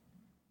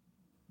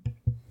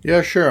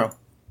 Yeah, sure.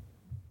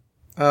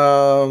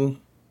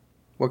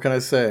 What can I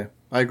say?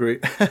 I agree.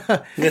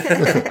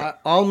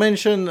 I'll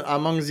mention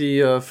among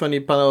the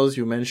funny panels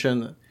you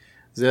mentioned,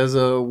 there's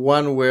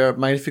one where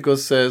Magnifico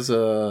says,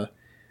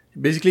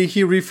 basically,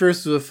 he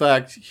refers to the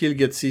fact he'll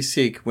get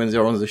seasick when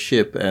they're on the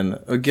ship. And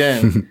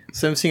again,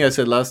 same thing I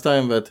said last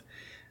time, but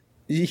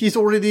he's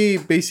already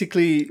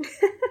basically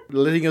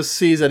letting us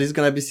see that he's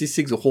going to be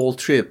seasick the whole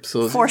trip.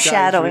 So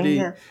foreshadowing.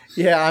 Really,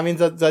 yeah, I mean,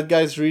 that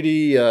guy's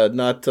really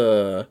not,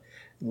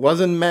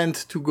 wasn't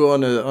meant to go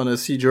on a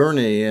sea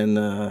journey.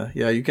 And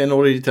you can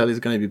already tell it's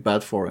going to be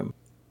bad for him.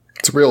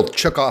 It's a real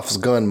Chekhov's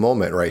gun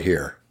moment right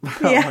here. Yeah.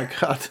 Oh my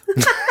God.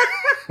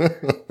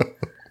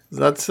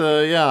 That's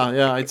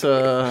that's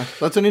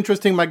an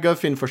interesting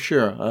MacGuffin for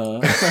sure.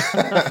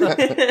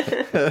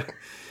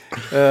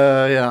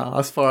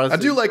 As far as I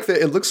do like that,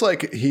 it looks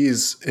like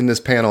he's in this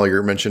panel.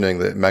 You're mentioning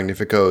that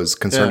Magnifico is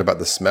concerned about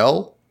the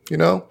smell.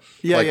 Yeah.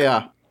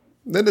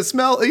 Then the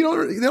smell. They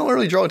don't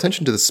really draw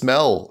attention to the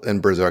smell in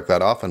Berserk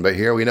that often, but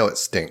here we know it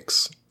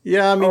stinks.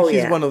 Yeah, I mean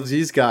he's one of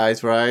these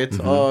guys, right?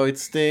 Mm-hmm. Oh, it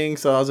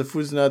stinks. Oh, the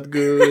food's not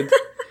good.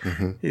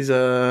 Mm-hmm. He's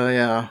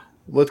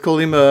What call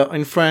him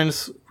in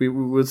France? We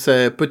would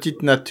say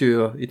petite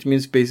nature. It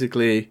means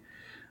basically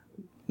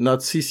not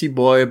sissy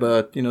boy,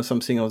 but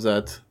something of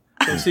that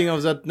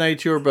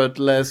nature, but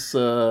less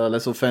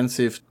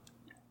offensive.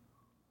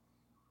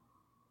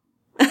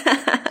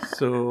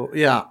 So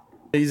yeah,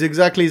 he's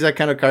exactly that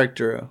kind of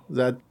character.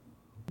 That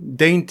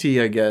dainty,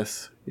 I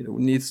guess.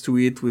 Needs to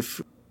eat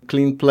with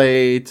clean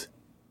plate.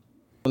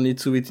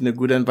 Needs to eat in a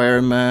good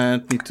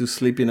environment. Need to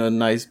sleep in a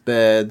nice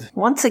bed.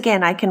 Once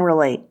again, I can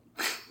relate.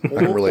 I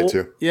can relate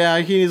to. Yeah,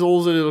 he needs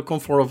all the little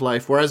comfort of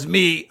life. Whereas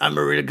me, I'm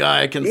a real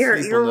guy. I can sleep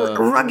on the... You're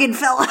a rugged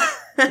fella.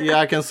 Yeah,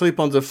 I can sleep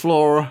on the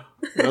floor.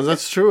 Well,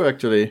 that's true,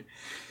 actually.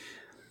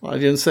 I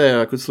didn't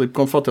say I could sleep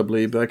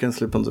comfortably, but I can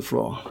sleep on the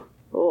floor.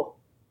 Oh.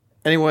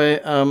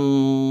 Anyway,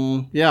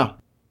 yeah.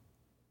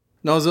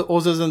 No,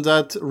 other than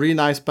that, really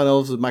nice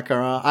panels with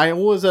Makara. I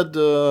always had,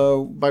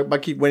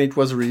 back when it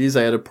was released,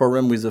 I had a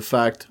problem with the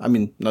fact, I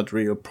mean, not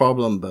really a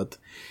problem, but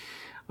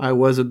I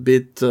was a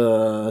bit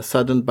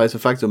saddened by the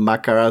fact the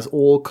Makaras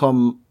all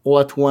come all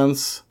at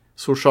once,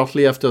 so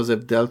shortly after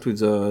they've dealt with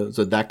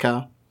the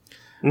Daka.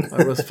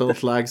 I always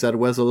felt like that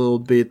was a little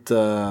bit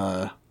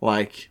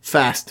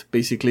fast,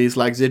 basically. It's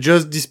like they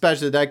just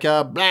dispatched the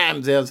Daka,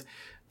 blam, there's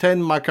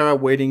 10 Makara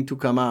waiting to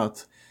come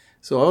out.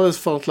 So I always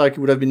felt like it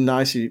would have been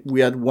nice if we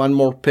had one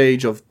more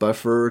page of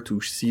buffer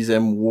to see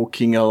them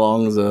walking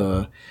along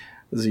the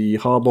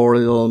harbor a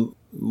little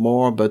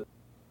more, but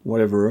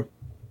whatever.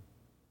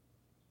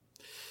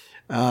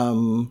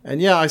 And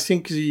yeah, I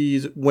think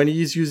when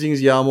he's using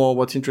the armor,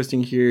 what's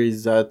interesting here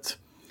is that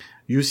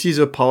you see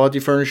the power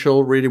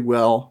differential really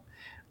well,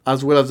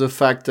 as well as the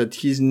fact that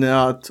he's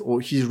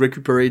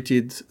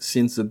recuperated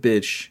since the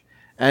beach,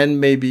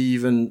 and maybe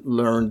even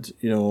learned,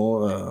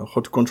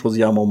 how to control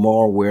the armor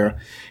more, where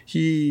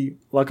he,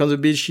 like on the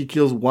beach, he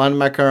kills one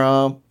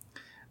Makara,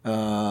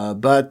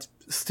 but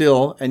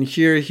still, and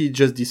here he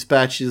just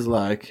dispatches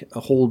like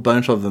a whole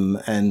bunch of them,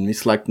 and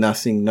it's like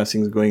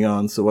nothing's going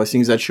on. So I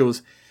think that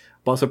shows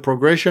both the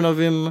progression of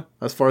him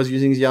as far as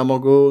using the armor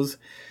goes,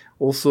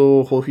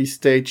 also how his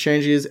state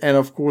changes, and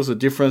of course the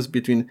difference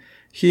between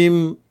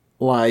him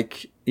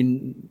like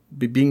in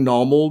being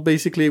normal,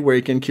 basically, where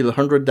he can kill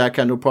 100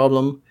 Daka no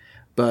problem,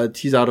 but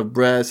he's out of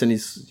breath and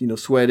he's,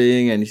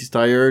 sweating and he's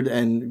tired,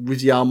 and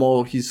with the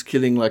armor he's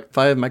killing like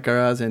 5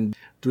 Makaras and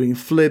doing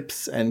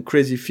flips and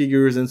crazy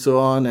figures and so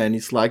on, and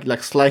it's like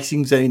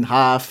slicing them in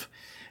half,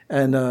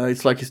 and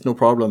it's like it's no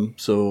problem.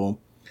 So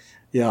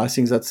yeah, I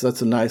think that's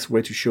a nice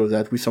way to show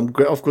that with some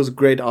of course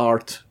great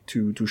art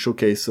to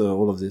showcase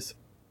all of this.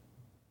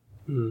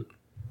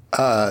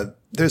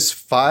 There's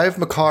 5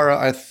 Makara,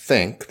 I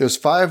think. There's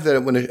 5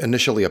 that when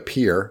initially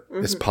appear.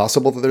 It's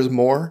possible that there's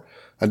more.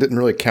 I didn't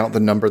really count the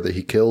number that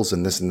he kills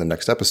in the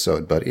next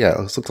episode, but yeah,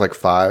 it looks like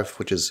 5,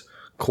 which is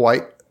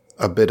quite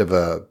a bit of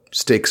a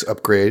stakes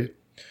upgrade.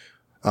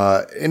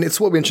 And it's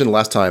what we mentioned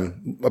last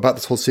time about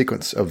this whole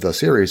sequence of the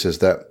series is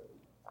that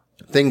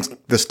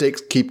the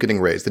stakes keep getting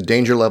raised. The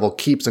danger level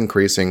keeps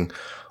increasing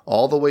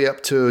all the way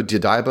up to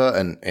Daiba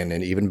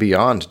and even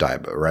beyond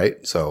Daiba,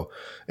 right? So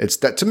it's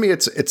that to me,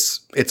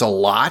 it's a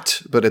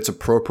lot, but it's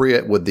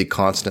appropriate with the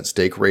constant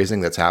stake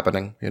raising that's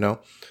happening,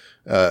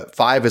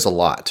 5 is a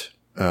lot.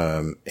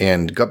 But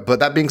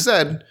that being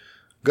said,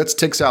 Guts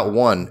takes out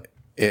 1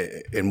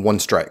 in 1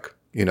 strike.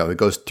 It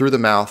goes through the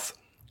mouth,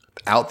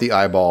 out the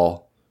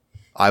eyeball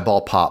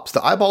pops.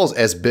 The eyeball is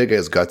as big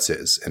as Guts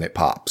is, and it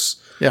pops.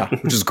 Yeah.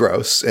 Which is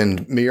gross.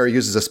 And Miura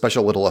uses a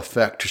special little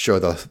effect to show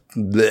the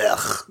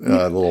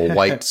little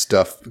white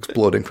stuff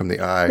exploding from the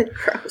eye.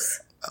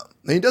 Gross.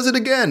 And he does it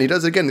again. He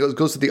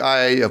goes to the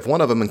eye of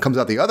one of them and comes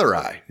out the other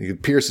eye. He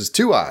pierces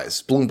 2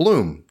 eyes. Bloom,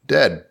 bloom.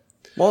 Dead.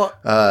 Well,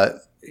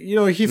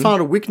 he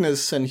found a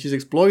weakness and he's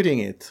exploiting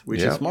it,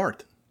 which is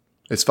smart.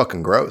 It's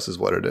fucking gross is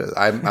what it is.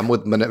 I'm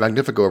with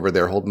Magnifico over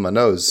there holding my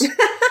nose.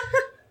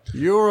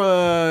 You're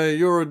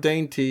a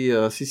dainty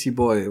CC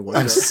boy.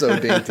 I'm so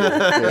dainty.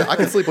 Yeah, I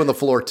can sleep on the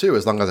floor too,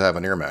 as long as I have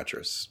an air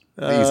mattress.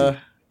 Easy.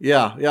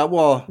 Yeah.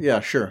 Well,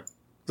 yeah, sure.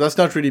 That's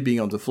not really being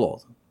on the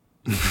floor.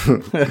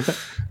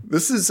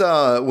 This is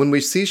when we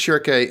see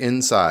Schierke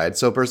inside.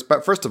 So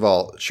first of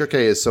all, Schierke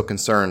is so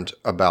concerned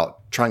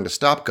about trying to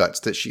stop Guts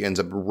that she ends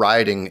up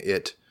riding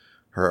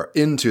her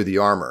into the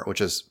armor,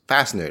 which is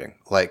fascinating.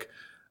 Like,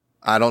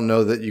 I don't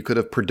know that you could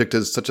have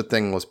predicted such a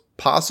thing was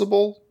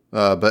possible.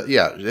 But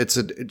yeah,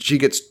 she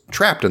gets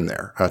trapped in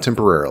there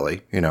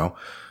temporarily,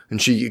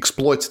 and she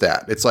exploits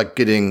that. It's like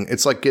getting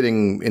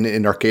in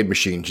an arcade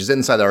machine. She's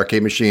inside the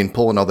arcade machine,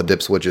 pulling all the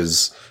dip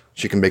switches.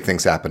 She can make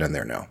things happen in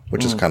there now,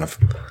 which is kind of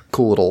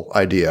cool little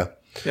idea.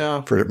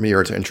 Yeah, for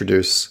Miura to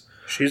introduce.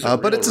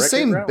 But it's the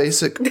same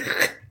basic.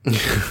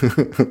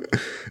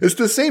 It's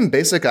the same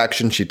basic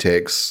action she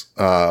takes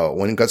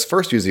when Guts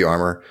first used the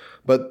armor.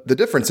 But the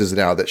difference is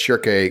now that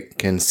Schierke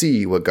can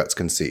see what Guts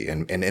can see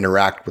and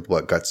interact with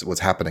what's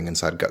happening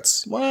inside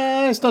Guts.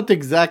 Well, it's not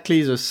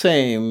exactly the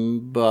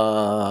same,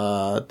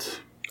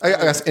 but I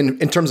guess in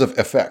terms of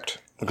effect.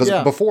 Because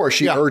before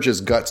she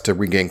urges Guts to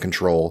regain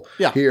control.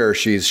 Yeah. Here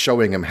she's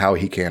showing him how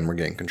he can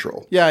regain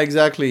control. Yeah,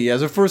 exactly.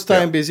 The first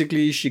time,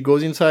 basically, she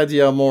goes inside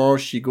the armor,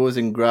 she goes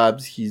and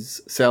grabs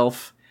his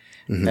self.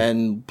 Mm-hmm.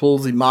 And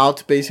pulls him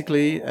out,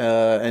 basically.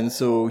 And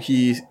so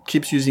he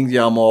keeps using the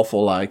armor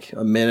for like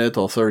a minute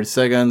or 30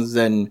 seconds,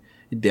 then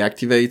it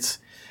deactivates.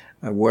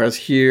 Whereas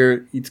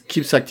here, it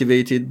keeps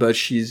activated, but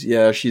she's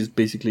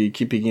basically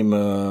keeping him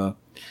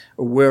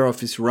aware of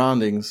his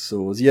surroundings.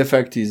 So the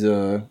effect is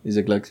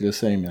exactly the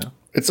same, yeah.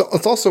 It's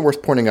also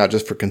worth pointing out,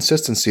 just for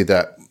consistency,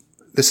 that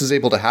this is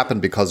able to happen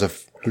because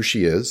of who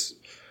she is,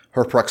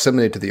 her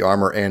proximity to the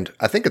armor, and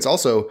I think it's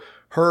also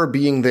her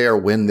being there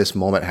when this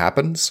moment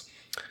happens.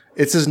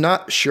 This is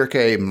not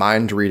Schierke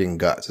mind reading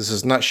Guts. This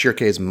is not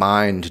Schierke's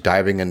mind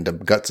diving into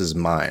Guts'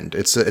 mind.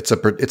 It's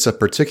a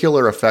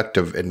particular effect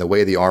in the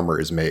way the armor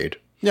is made.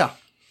 Yeah.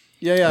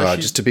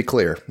 Just to be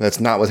clear, that's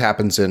not what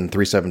happens in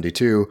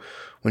 372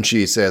 when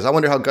she says, "I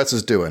wonder how Guts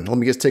is doing. Let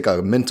me just take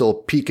a mental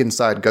peek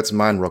inside Guts'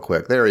 mind real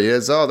quick. There he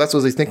is. Oh, that's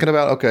what he's thinking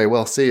about. Okay,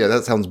 well, see ya.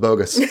 That sounds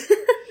bogus."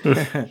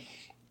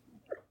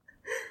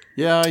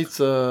 Yeah, it's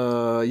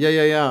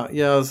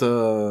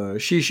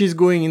she's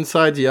going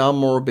inside the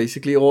armor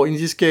basically, or in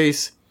this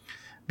case,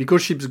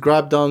 because she's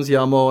grabbed down the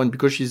armor and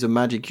because she's a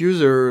magic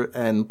user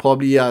and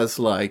probably has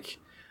like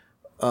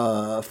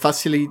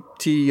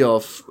facility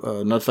of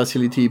not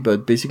facility,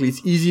 but basically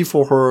it's easy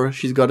for her.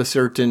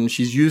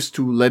 She's used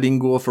to letting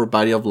go of her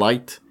body of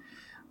light,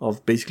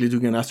 of basically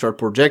doing an astral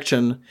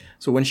projection.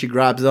 So when she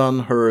grabs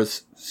on, her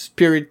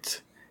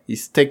spirit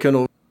is taken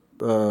over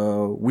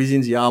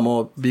within the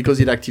armor because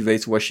it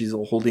activates while she's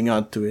holding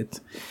on to it.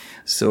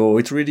 So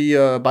it's really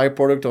a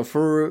byproduct of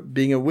her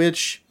being a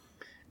witch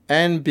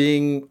and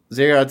being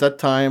there at that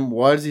time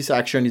while this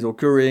action is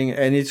occurring.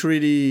 And it's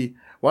really,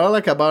 what I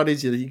like about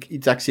it is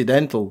it's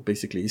accidental,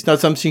 basically. It's not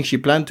something she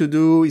planned to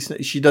do.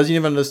 She doesn't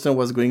even understand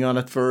what's going on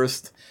at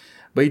first,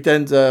 but it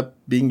ends up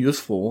being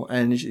useful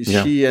and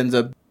she ends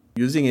up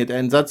using it.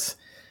 And that's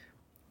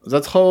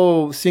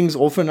how things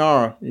often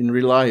are in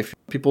real life.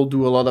 People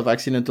do a lot of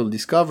accidental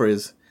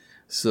discoveries.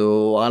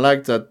 So I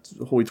like that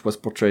how it was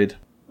portrayed.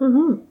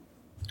 Mm-hmm.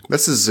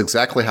 This is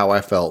exactly how I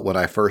felt when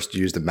I first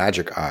used the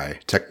magic eye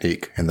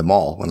technique in the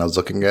mall when I was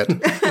looking at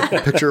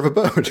a picture of a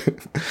boat.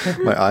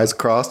 My eyes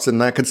crossed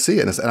and I could see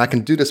it. And I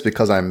can do this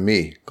because I'm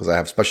me, because I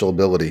have special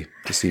ability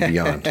to see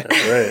beyond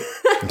right.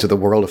 into the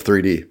world of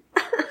 3D.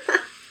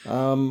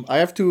 I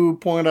have to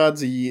point out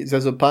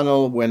there's a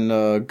panel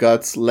when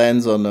Guts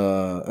lands on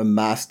a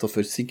mast of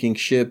a sinking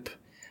ship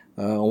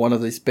on one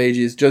of these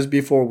pages, just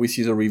before we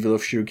see the reveal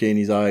of Schierke in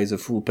his eyes, a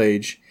full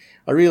page.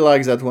 I really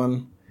like that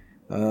one,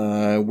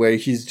 where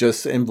he's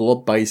just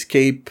enveloped by his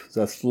cape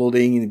that's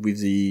floating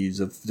with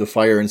the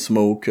fire and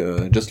smoke.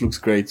 Just looks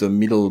great, the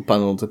middle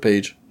panel of the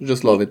page. I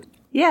just love it.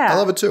 Yeah. I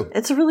love it too.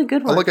 It's a really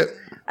good one. I like it.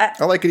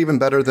 I like it even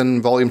better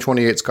than Volume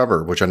 28's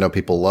cover, which I know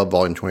people love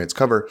Volume 28's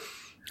cover.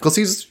 Because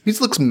he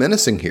looks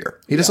menacing here.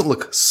 He doesn't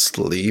look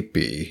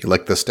sleepy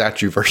like the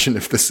statue version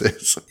of this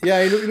is.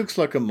 Yeah, he looks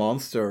like a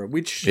monster,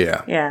 which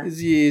Yeah. is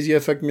the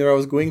effect Mira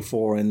was going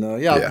for. And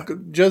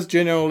just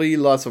generally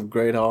lots of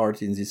great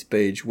art in this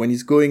page. When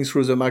he's going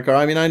through the macro,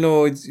 I mean, I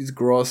know it's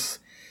gross,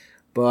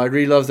 but I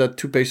really love that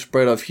 2-page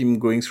spread of him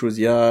going through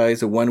the eyes,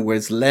 the one where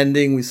it's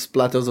landing with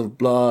splatters of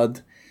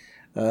blood.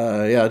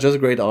 Just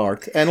great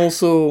art. And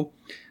also,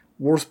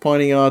 worth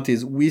pointing out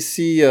is we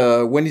see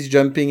when he's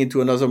jumping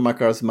into another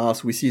Makara's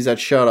mouth, we see that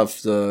shot of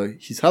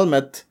his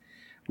helmet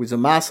with the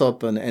mask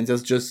open, and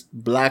there's just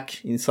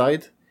black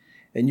inside,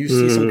 and you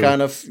see some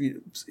kind of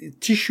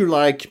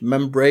tissue-like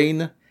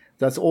membrane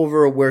that's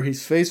over where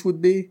his face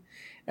would be.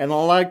 And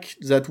I like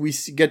that we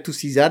get to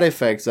see that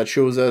effect that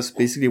shows us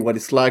basically what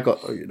it's like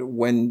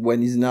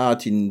when he's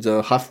not in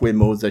the halfway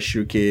mode that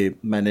Schierke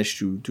managed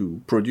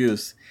to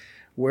produce,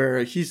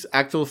 where his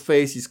actual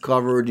face is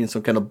covered in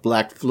some kind of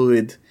black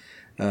fluid.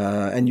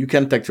 And you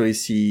can't actually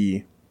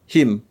see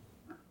him.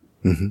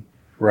 Mm-hmm.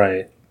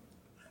 Right.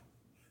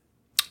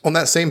 On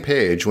that same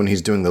page, when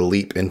he's doing the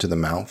leap into the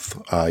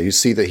mouth, you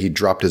see that he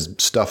dropped his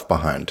stuff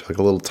behind, like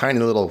a tiny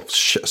little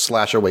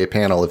slash away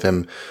panel of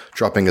him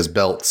dropping his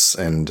belts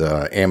and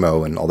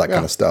ammo and all that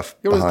kind of stuff.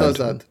 He always behind.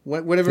 does that.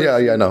 Whenever,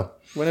 I know.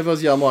 Whenever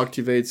the ammo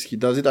activates, he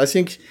does it. I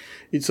think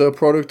it's a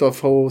product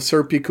of how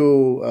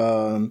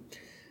Serpico,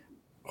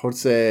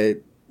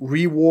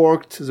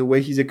 reworked the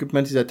way his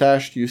equipment is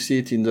attached. You see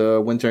it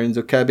when they're in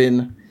the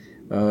cabin.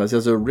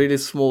 There's a really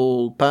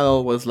small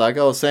panel was like,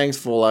 oh, thanks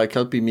for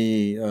helping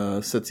me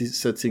set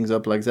things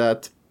up like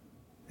that.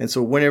 And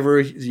so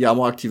whenever the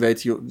ammo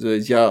activates,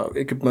 the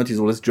equipment is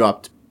always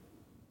dropped.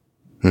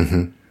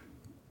 Mm-hmm.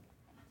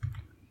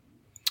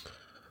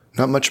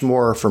 Not much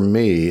more for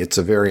me. It's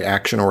a very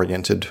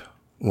action-oriented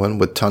one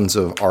with tons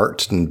of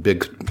art and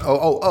big...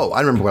 I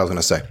remember what I was going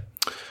to say.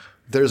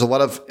 There's a lot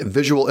of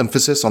visual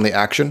emphasis on the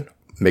action.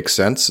 Makes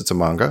sense. It's a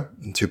manga,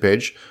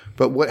 2-page.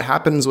 But what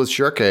happens with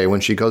Schierke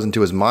when she goes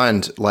into his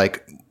mind,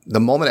 the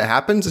moment it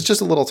happens, it's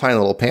just a tiny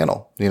little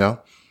panel, you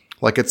know?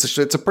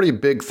 It's a pretty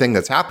big thing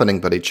that's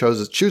happening, but he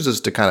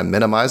chooses to kind of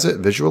minimize it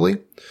visually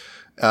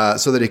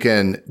so that he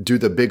can do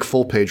the big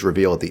full-page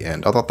reveal at the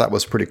end. I thought that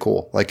was pretty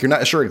cool. You're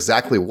not sure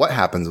exactly what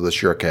happens with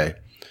Schierke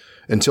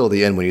until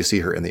the end when you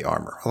see her in the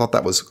armor. I thought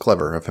that was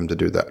clever of him to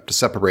do that, to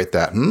separate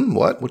that.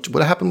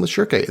 What happened with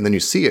Schierke? And then you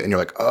see it, and you're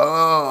like,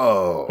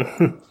 oh...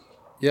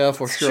 Yeah,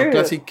 for sure. True.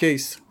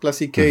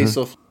 Classic case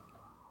of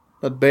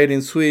not bait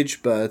and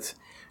switch, but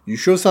you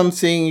show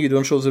something, you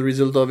don't show the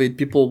result of it.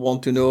 People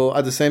want to know.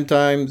 At the same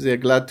time, they're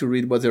glad to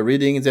read what they're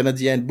reading. And then at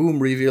the end, boom,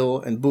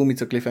 reveal, and boom,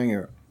 it's a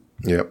cliffhanger.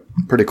 Yep.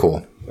 Pretty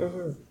cool.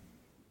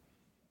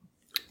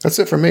 That's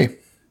it for me.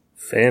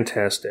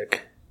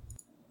 Fantastic.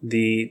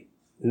 The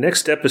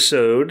next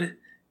episode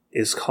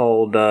is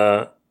called,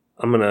 I'm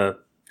going to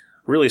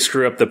really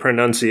screw up the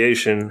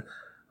pronunciation.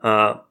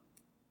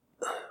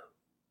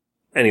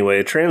 Anyway,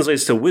 it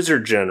translates to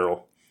Wizard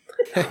General.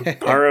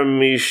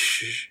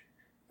 Paramecium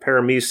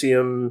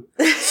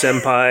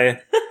Senpai.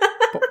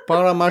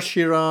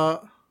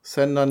 Paramashira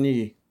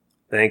Senani.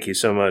 Thank you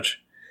so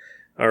much.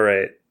 All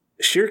right.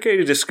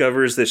 Schierke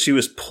discovers that she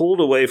was pulled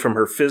away from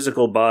her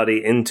physical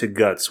body into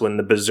Guts when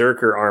the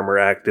Berserker armor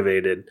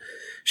activated.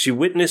 She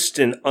witnesses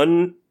an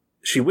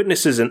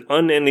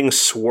unending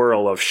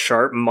swirl of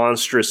sharp,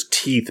 monstrous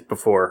teeth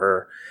before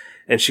her,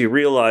 and she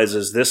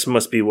realizes this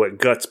must be what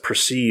Guts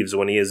perceives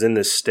when he is in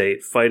this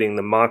state, fighting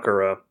the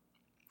Makara.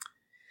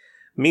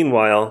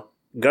 Meanwhile,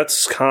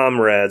 Guts'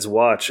 comrades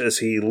watch as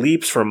he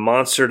leaps from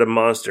monster to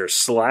monster,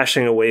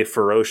 slashing away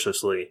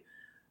ferociously.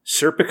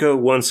 Serpico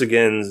once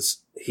again,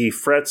 he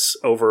frets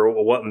over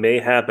what may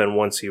happen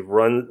once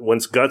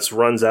Guts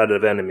runs out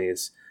of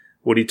enemies.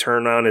 Would he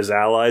turn on his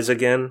allies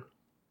again?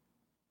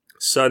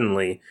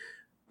 Suddenly,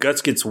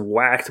 Guts gets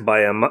whacked by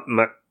a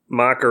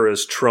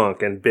Makara's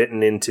trunk and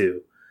bitten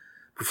into.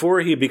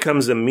 Before he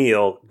becomes a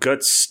meal,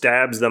 Guts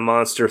stabs the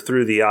monster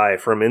through the eye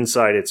from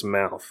inside its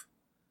mouth.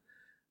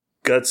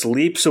 Guts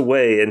leaps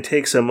away and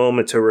takes a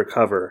moment to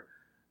recover.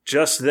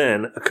 Just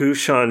then, a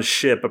Kushan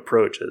ship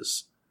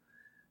approaches.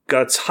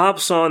 Guts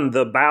hops on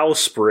the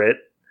bowsprit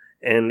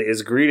and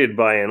is greeted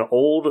by an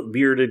old,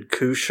 bearded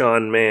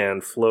Kushan man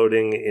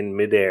floating in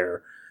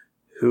midair,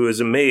 who is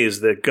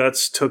amazed that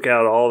Guts took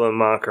out all the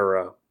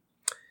Makara.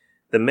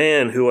 The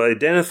man, who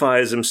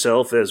identifies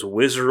himself as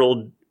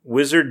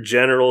Wizard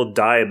General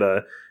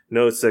Daiba,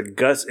 notes that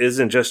Guts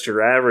isn't just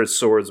your average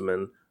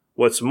swordsman.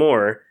 What's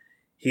more,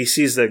 he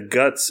sees that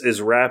Guts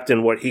is wrapped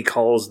in what he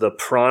calls the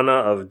prana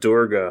of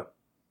Durga.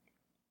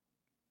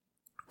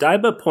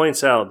 Daiba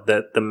points out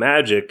that the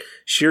magic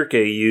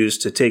Schierke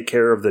used to take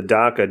care of the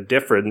Daka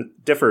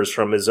differs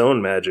from his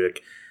own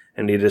magic,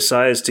 and he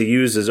decides to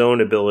use his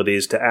own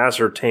abilities to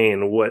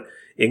ascertain what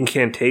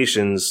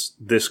incantations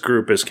this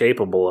group is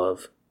capable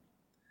of.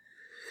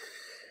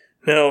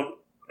 Now,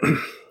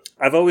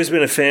 I've always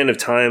been a fan of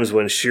times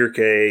when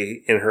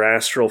Schierke, in her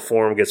astral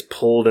form, gets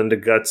pulled into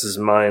Guts'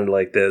 mind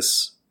like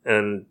this,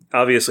 and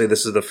obviously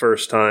this is the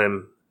first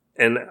time,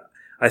 and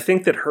I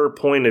think that her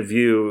point of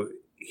view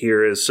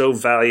here is so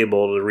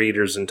valuable to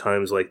readers in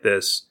times like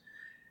this.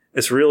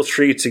 It's a real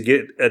treat to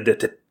get a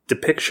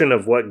depiction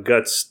of what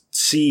Guts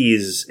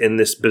sees in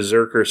this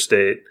berserker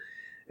state.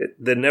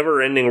 The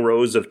never-ending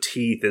rows of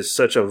teeth is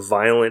such a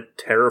violent,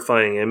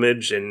 terrifying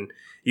image, and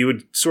you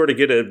would sort of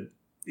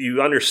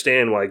you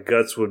understand why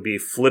Guts would be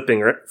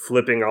flipping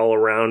all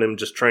around him,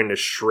 just trying to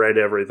shred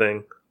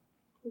everything.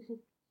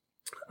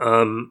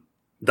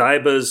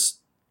 Daiba's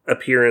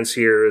appearance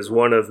here is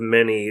one of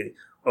many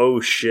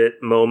oh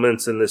shit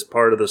moments in this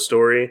part of the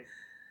story.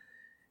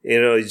 You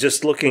know,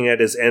 just looking at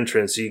his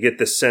entrance, you get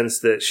the sense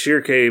that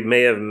Schierke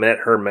may have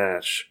met her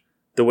match.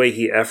 The way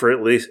he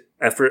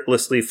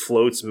effortlessly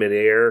floats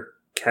midair,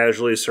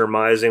 casually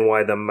surmising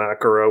why the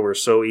Makara were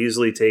so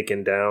easily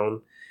taken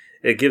down.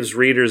 It gives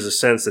readers a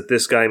sense that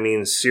this guy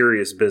means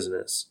serious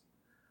business.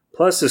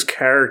 Plus, his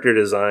character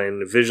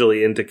design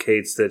visually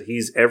indicates that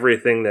he's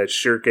everything that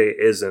Schierke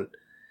isn't.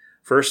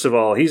 First of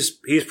all, he's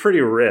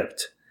pretty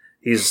ripped.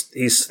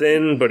 He's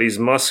thin, but he's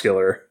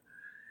muscular.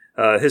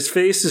 His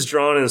face is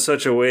drawn in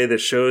such a way that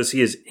shows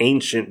he is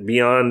ancient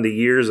beyond the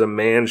years a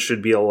man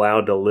should be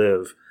allowed to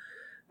live.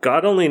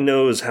 God only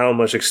knows how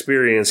much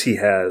experience he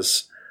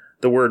has.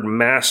 The word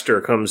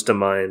master comes to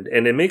mind,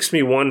 and it makes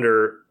me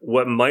wonder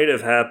what might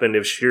have happened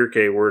if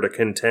Schierke were to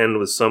contend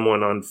with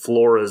someone on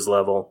Flora's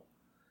level.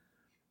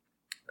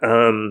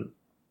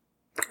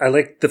 I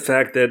like the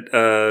fact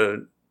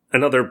that,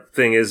 another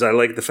thing is, I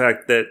like the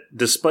fact that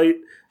despite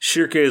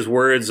Schierke's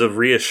words of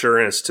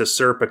reassurance to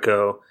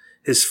Serpico,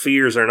 his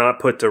fears are not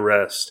put to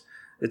rest.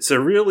 It's a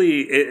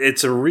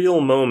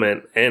real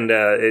moment, and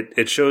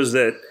it shows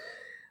that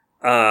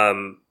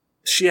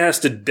she has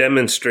to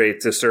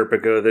demonstrate to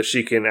Serpico that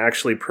she can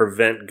actually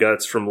prevent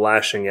Guts from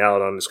lashing out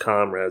on his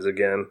comrades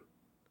again.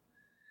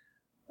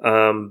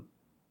 And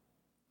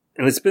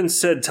it's been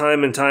said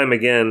time and time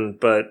again,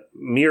 but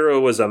Miro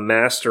was a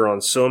master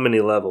on so many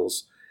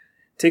levels.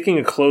 Taking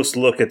a close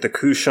look at the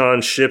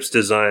Kushan ship's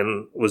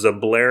design was a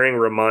blaring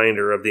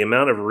reminder of the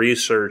amount of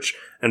research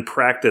and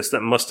practice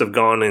that must have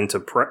gone into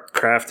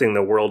crafting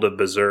the world of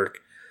Berserk.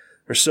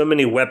 There's so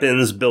many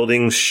weapons,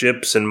 buildings,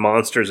 ships, and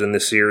monsters in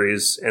this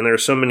series, and there are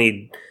so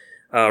many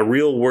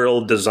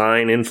real-world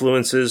design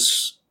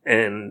influences,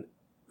 and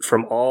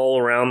from all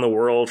around the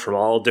world, from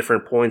all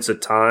different points of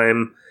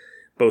time,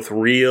 both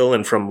real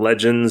and from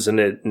legends, and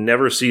it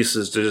never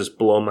ceases to just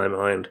blow my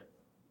mind.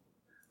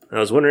 I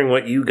was wondering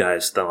what you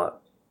guys thought.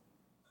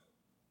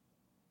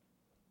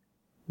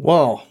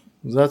 Wow,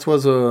 that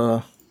was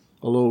a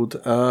load.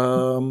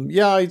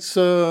 It's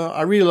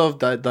I really love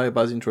that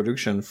Daiba's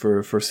introduction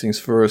for First Things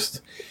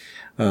First.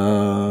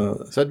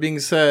 That being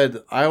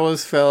said, I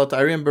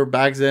remember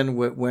back then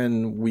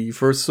when we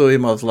first saw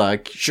him, I was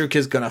like,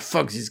 Schierke's gonna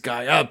fuck this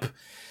guy up.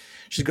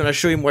 She's gonna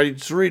show him what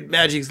it's real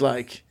magic's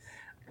like.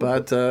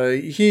 But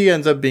he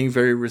ends up being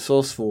very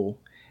resourceful.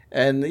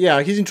 And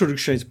yeah, his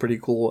introduction is pretty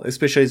cool,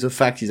 especially the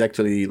fact he's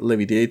actually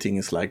levitating.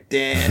 It's like,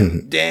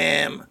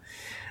 damn.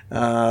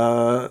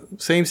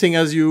 Same thing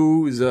as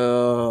you.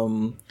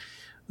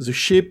 The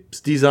ship's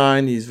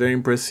design is very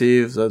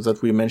impressive, that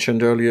we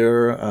mentioned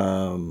earlier.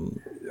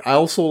 I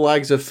also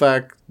like the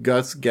fact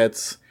Guts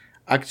gets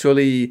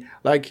actually,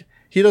 like,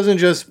 he doesn't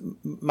just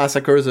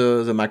massacre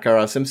the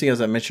Makara. Same thing as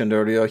I mentioned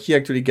earlier. He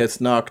actually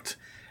gets knocked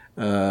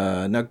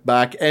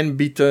back and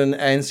beaten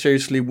and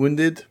seriously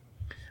wounded,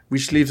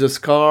 which leaves a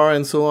scar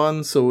and so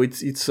on. So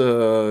it's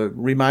a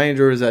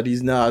reminder that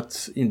he's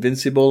not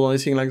invincible or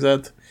anything like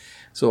that.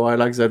 So I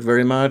like that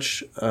very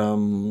much.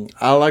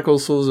 I like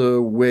also the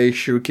way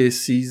Schierke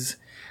sees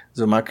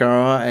the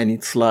Makara, and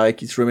it's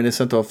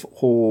reminiscent of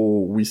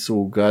how we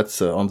saw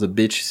Guts on the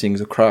beach seeing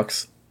the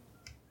Crocs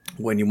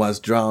when he was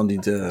drowned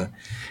in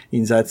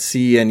that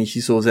sea, and he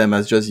saw them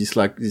as just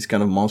these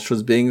kind of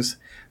monstrous beings.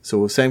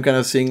 So same kind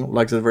of thing,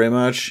 like that very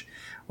much.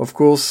 Of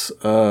course,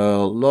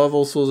 love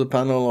also the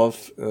panel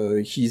of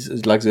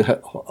his, like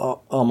the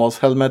Armor's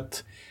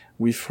helmet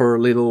with her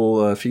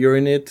little figure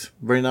in it.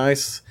 Very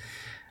nice.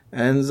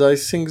 And I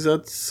think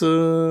that's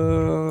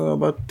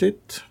about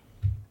it.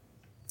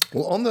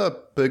 Well, on the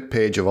big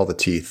page of all the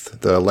teeth,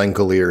 the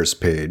Langoliers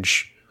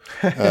page,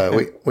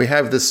 we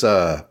have this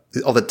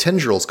all the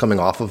tendrils coming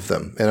off of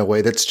them in a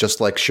way that's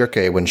just like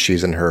Schierke when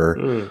she's in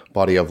her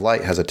body of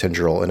light has a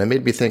tendril. And it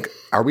made me think,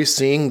 are we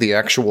seeing the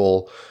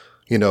actual,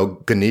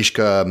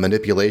 Ganishka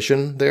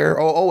manipulation there?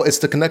 Oh, it's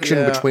the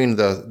connection between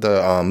the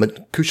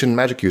Kushan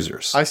magic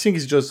users. I think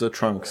it's just the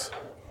trunks.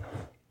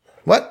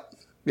 What?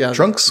 Yeah,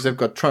 trunks? They've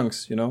got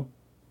trunks,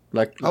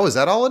 Like. Oh, is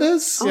that all it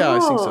is? Yeah, I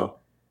think so.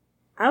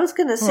 I was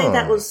going to say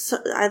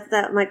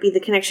that might be the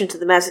connection to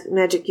the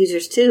magic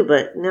users too,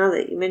 but now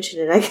that you mention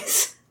it, I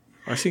guess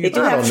I think they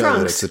do have I don't know that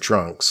trunks. it's the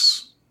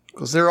trunks.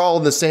 Because they're all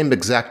in the same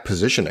exact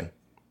positioning.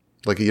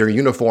 Like you're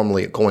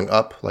uniformly going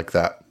up like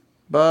that.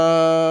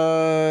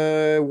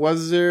 But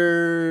was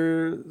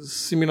there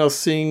similar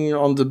thing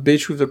on the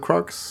beach with the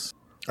Crocs?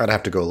 I'd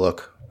have to go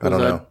look. I don't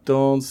know. I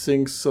don't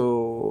think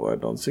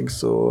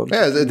so.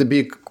 Yeah, it'd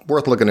be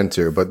worth looking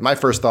into. But my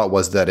first thought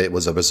was that it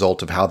was a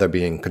result of how they're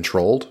being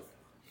controlled.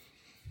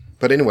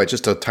 But anyway,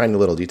 just a tiny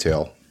little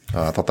detail.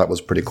 I thought that was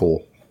pretty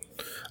cool.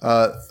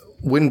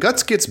 When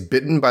Guts gets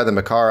bitten by the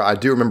Makara, I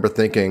do remember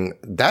thinking,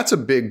 that's a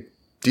big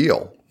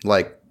deal.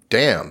 Like,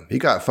 damn, he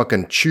got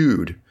fucking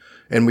chewed.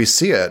 And we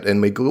see it,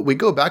 and we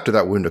go back to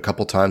that wound a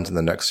couple times in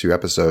the next few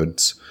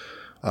episodes.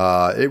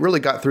 It really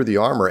got through the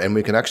armor, and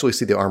we can actually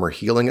see the armor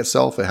healing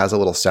itself. It has a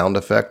little sound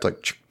effect,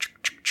 like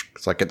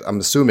it's like I'm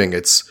assuming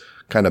it's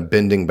kind of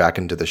bending back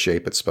into the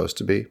shape it's supposed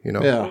to be.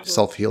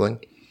 Self-healing,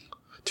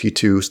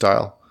 T2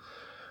 style.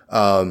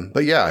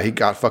 But yeah, he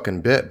got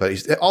fucking bit. But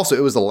it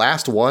was the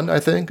last one, I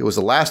think. It was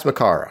the last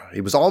Makara. He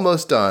was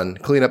almost done.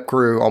 Cleanup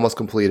crew, almost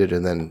completed,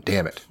 and then,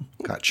 damn it,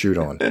 got chewed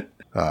on.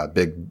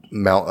 Big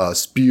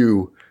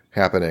spew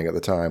happening at the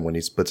time when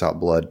he spits out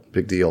blood.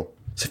 Big deal.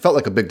 So it felt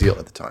like a big deal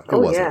at the time. It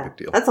wasn't a big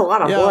deal. That's a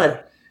lot of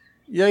blood.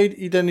 Yeah,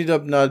 it ended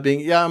up not being...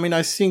 Yeah, I mean,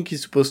 I think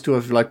he's supposed to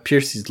have, like,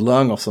 pierced his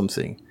lung or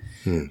something.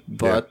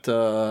 But,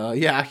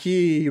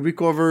 he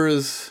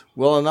recovers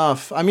well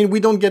enough. I mean, we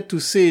don't get to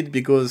see it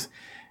because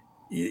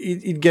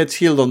it gets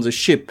healed on the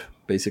ship,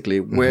 basically.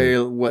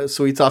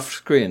 So it's off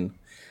screen.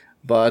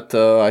 But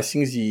I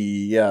think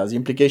the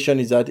implication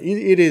is that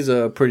it is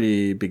a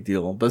pretty big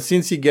deal. But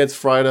since he gets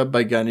fried up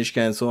by Ganishka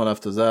and so on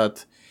after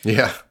that...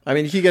 Yeah. I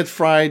mean, he gets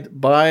fried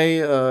by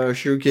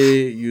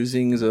Schierke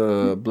using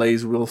the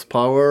Blaze Will's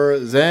power,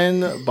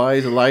 then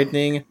by the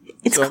lightning.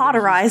 It's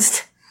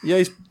cauterized.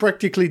 He's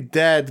practically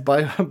dead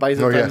by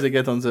the time they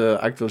get on the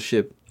actual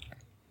ship.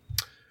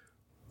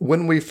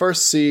 When we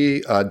first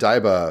see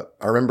Daiba,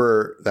 I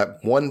remember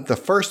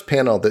the first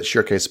panel that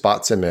Schierke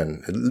spots him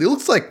in. It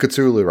looks like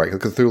Cthulhu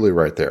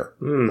right there.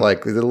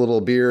 Like the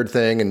little beard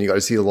thing, and you got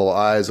to see the little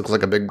eyes. Looks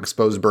like a big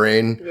exposed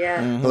brain.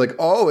 Yeah. I'm like,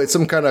 oh, it's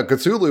some kind of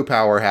Cthulhu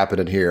power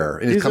happening here,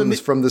 and it comes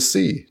from the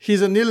sea.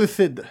 He's an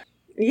illithid.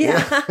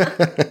 Yeah.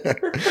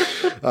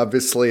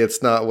 Obviously,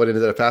 it's not what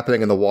ended up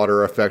happening, and the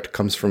water effect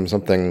comes from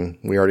something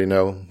we already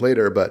know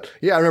later. But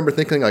yeah, I remember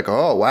thinking like,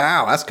 oh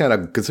wow, that's kind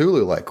of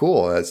Cthulhu-like.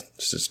 Cool. That's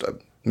just a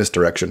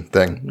misdirection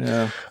thing.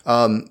 Yeah.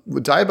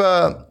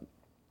 Daiba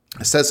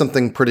says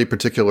something pretty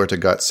particular to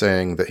Gut,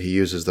 saying that he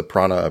uses the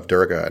prana of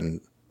Durga,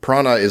 and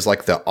prana is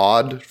like the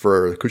odd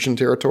for Kushan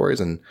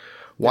territories. And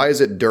why is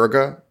it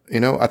Durga?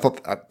 I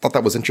thought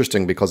that was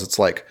interesting because it's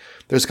like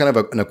there's kind of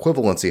an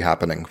equivalency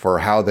happening for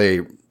how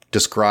they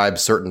describe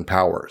certain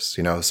powers.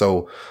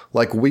 So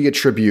like we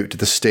attribute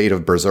the state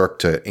of Berserk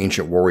to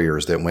ancient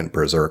warriors that went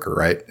berserker,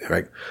 right?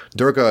 Right.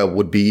 Durga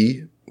would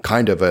be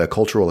kind of a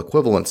cultural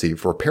equivalency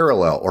for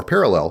parallel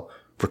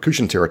for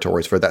Kushan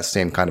territories for that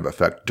same kind of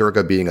effect.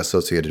 Durga being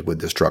associated with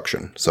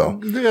destruction. So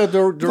yeah,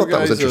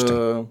 Durga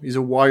is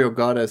a warrior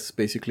goddess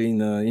basically in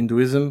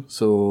Hinduism.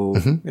 So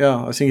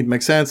I think it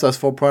makes sense. As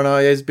for prana,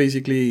 it's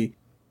basically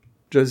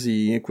just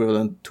the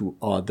equivalent to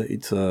odd.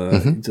 It's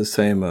the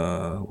same.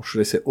 Or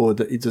should I say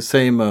odd? It's the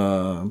same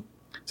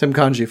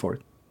kanji for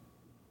it.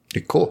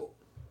 Okay, cool.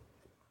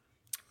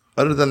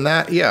 Other than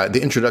that,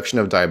 the introduction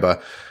of Daiba.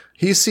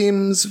 He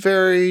seems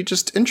very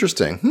just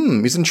interesting.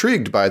 He's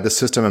intrigued by this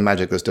system of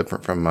magic that's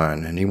different from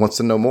mine, and he wants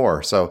to know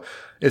more. So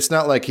it's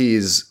not like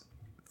he's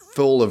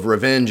full of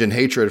revenge and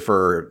hatred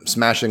for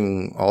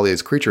smashing all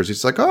these creatures.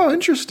 He's like, oh,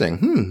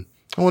 interesting.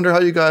 I wonder how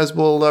you guys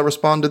will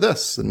respond to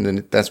this. And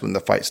then that's when the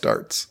fight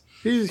starts.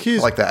 I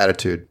like that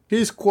attitude.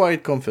 He's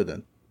quite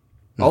confident.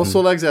 I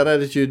also like that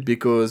attitude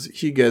because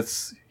he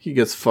gets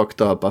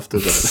fucked up after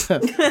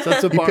that.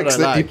 That's the part I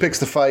like. He picks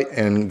the fight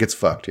and gets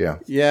fucked, yeah.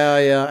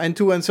 Yeah. And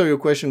to answer your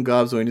question,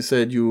 Gabs, when you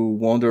said you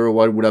wonder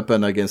what would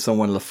happen against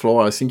someone like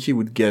Flora, I think he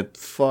would get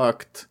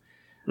fucked.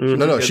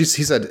 No, he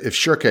said if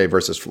Schierke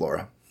versus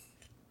Flora.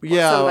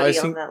 Yeah, I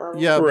think.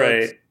 Yeah,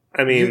 right.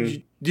 I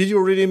mean, did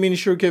you really mean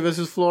Schierke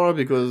versus Flora?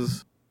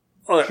 Because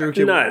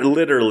not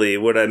literally.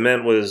 What I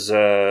meant was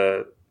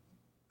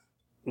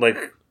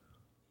like.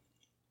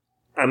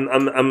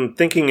 I'm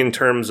thinking in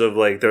terms of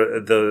like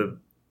the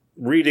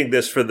reading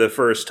this for the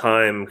first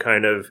time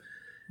kind of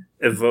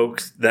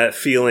evoked that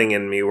feeling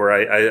in me where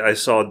I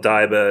saw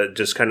Daiba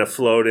just kind of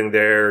floating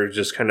there,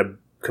 just kind of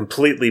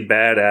completely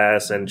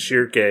badass, and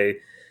Schierke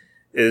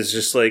is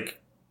just like,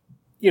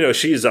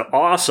 she's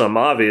awesome,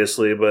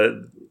 obviously, but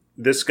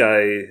this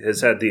guy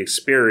has had the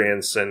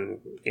experience and,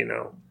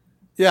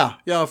 Yeah,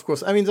 of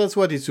course. I mean, that's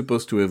what it's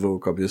supposed to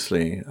evoke,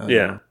 obviously.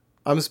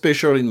 I'm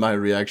special in my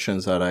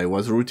reactions that I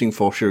was rooting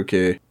for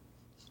Schierke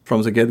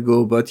from the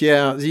get-go. But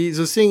yeah,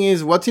 the thing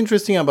is, what's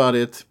interesting about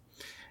it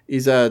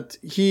is that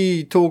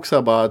he talks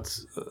about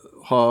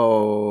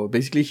how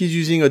basically he's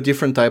using a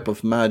different type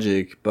of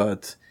magic.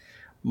 But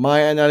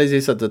my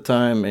analysis at the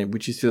time,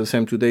 which is still the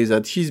same today, is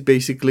that he's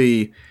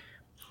basically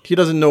he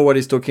doesn't know what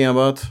he's talking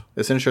about,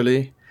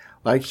 essentially.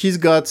 Like, he's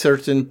got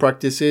certain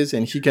practices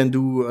and he can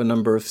do a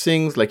number of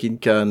things, like he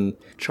can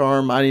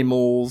charm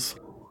animals.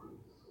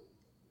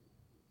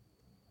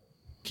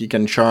 He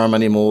can charm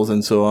animals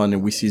and so on,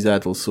 and we see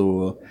that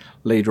also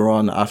later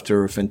on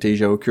after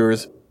Fantasia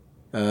occurs.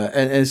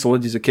 And it's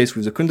already the case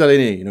with the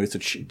Kundalini. You know,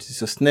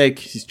 it's a snake.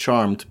 He's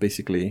charmed,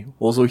 basically.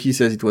 Also, he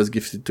says it was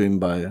gifted to him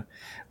by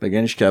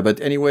Ganishka.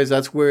 But anyways,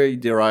 that's where he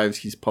derives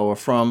his power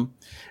from.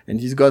 And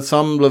he's got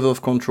some level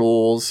of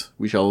controls,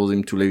 which allows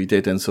him to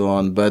levitate and so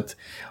on. But,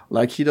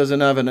 like, he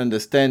doesn't have an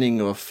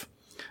understanding of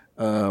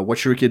what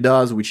Schierke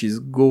does, which is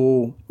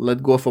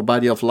let go of a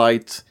body of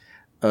light,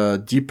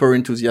 deeper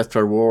into the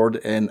astral world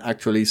and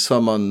actually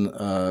summon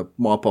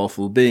more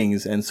powerful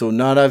beings. And so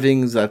not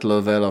having that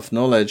level of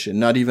knowledge and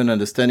not even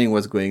understanding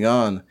what's going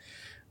on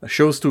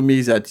shows to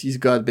me that he's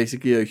got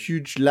basically a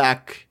huge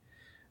lack.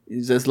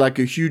 There's like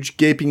a huge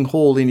gaping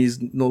hole in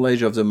his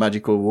knowledge of the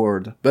magical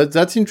world. But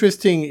that's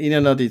interesting in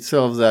and of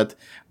itself, that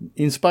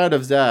in spite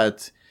of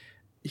that,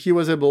 he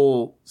was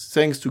able,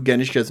 thanks to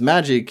Ganishka's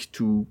magic,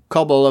 to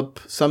cobble up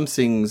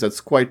something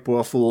that's quite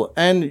powerful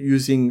and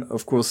using,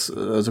 of course,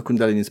 the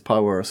Kundalini's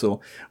power.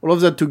 So all of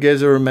that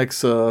together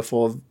makes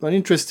for an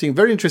interesting,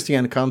 very interesting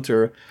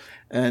encounter.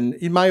 And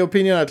in my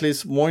opinion, at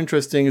least more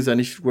interesting than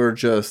if it were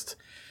just,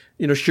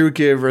 you know,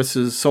 Schierke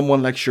versus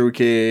someone like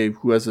Schierke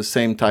who has the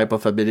same type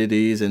of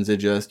abilities and they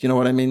just, you know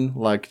what I mean?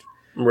 Like,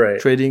 right,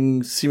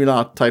 trading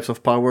similar types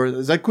of power.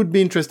 That could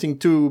be interesting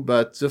too,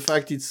 but the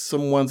fact it's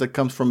someone that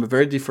comes from a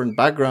very different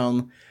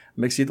background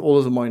makes it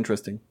all the more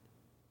interesting.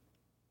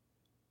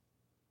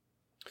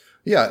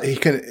 Yeah, he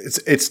can.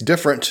 It's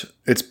different.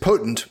 It's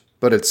potent,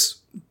 but it's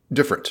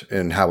different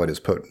in how it is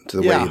potent.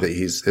 The way that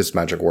his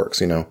magic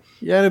works, you know.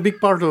 Yeah, and a big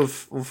part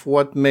of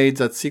what made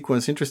that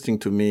sequence interesting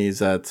to me is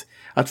that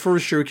at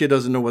first Schierke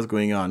doesn't know what's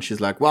going on.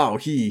 She's like, "Wow,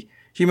 he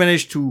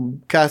managed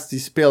to cast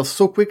this spell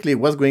so quickly.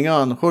 What's going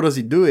on? How does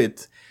he do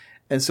it?"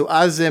 And so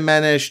as they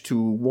manage to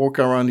work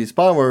around his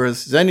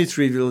powers, then it's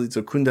revealed it's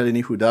a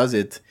Kundalini who does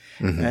it.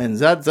 Mm-hmm. And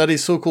that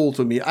is so cool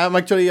to me. So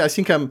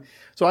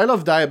I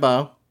love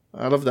Daiba.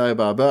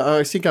 But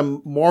I think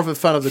I'm more of a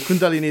fan of the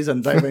Kundalinis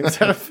than Daiba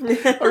himself.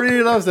 I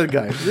really love that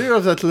guy. I really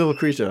love that little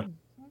creature.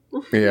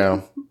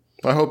 Yeah.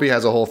 I hope he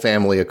has a whole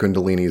family of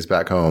Kundalinis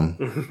back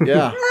home.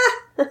 Yeah.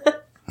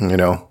 You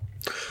know.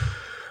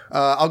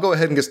 I'll go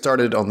ahead and get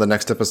started on the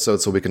next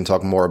episode so we can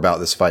talk more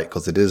about this fight,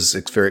 because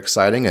it's very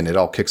exciting and it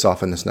all kicks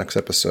off in this next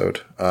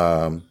episode.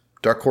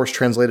 Dark Horse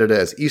translated it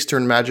as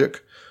Eastern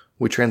magic.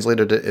 We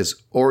translated it as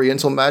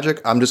Oriental magic.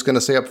 I'm just going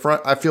to say up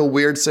front, I feel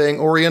weird saying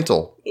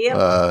Oriental.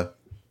 Yep.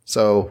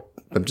 So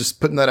I'm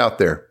just putting that out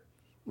there.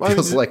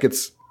 Feels like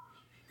it's...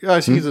 Yeah,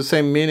 I think it's the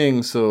same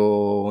meaning,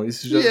 so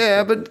it's just...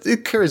 Yeah, but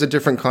it carries a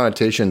different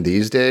connotation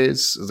these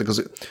days, because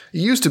it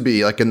used to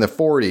be, like, in the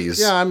 40s.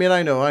 Yeah, I mean,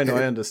 I know, I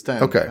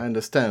understand. Okay. I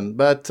understand.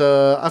 But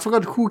I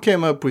forgot who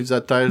came up with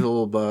that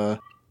title, but...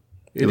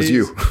 It was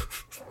you.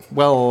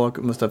 Well, I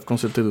must have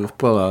consulted with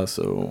Paula,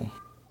 so...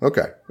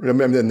 Okay.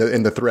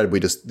 In the thread,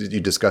 you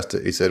discussed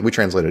it. He said, we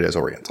translated it as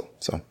Oriental,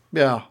 so...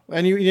 Yeah,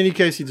 and in any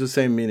case, it's the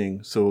same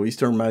meaning, so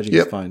Eastern magic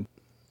is fine.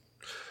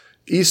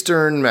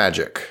 Eastern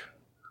magic.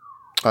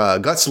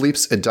 Guts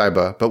leaps at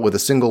Daiba, but with a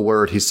single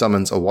word, he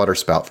summons a water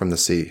spout from the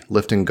sea,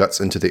 lifting Guts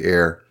into the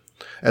air.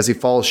 As he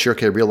falls,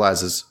 Schierke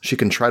realizes she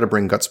can try to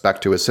bring Guts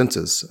back to his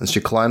senses, and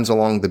she climbs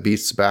along the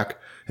beast's back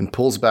and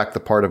pulls back the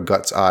part of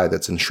Guts' eye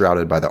that's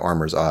enshrouded by the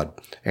armor's odd,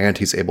 and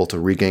he's able to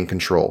regain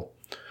control.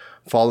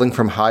 Falling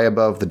from high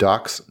above the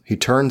docks, he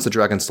turns the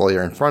Dragon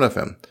Slayer in front of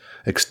him,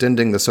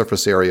 extending the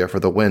surface area for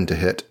the wind to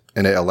hit,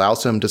 and it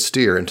allows him to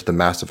steer into the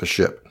mast of a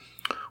ship,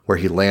 where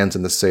he lands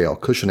in the sail,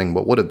 cushioning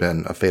what would have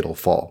been a fatal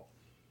fall.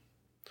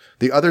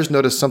 The others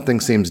notice something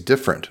seems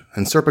different,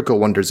 and Serpico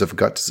wonders if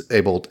Guts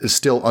is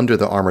still under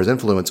the armor's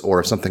influence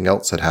or if something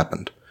else had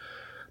happened.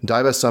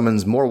 Daiba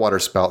summons more water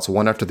spouts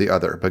one after the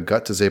other, but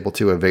Guts is able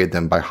to evade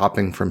them by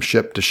hopping from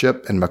ship to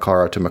ship and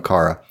Makara to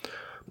Makara.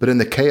 But in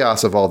the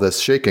chaos of all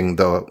this shaking,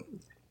 the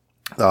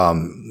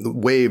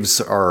waves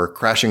are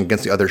crashing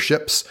against the other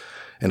ships,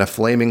 and a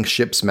flaming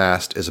ship's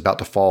mast is about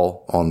to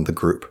fall on the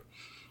group.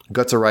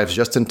 Guts arrives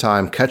just in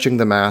time, catching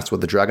the mast with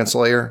the Dragon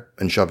Slayer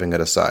and shoving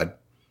it aside.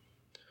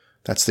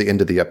 That's the end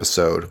of the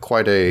episode.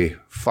 Quite a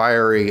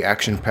fiery,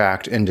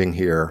 action-packed ending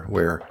here,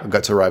 where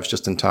Guts arrives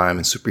just in time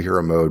in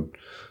superhero mode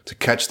to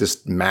catch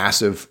this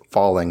massive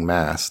falling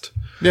mast.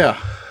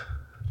 Yeah.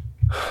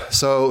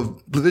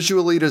 So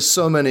visually, there's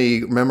so many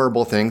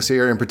memorable things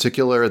here. In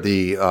particular,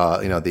 the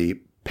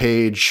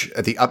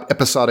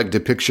episodic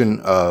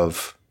depiction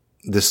of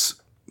this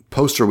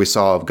poster we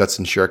saw of Guts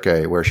and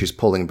Schierke, where she's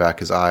pulling back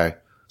his eye.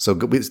 So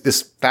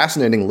this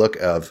fascinating look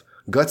of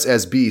Guts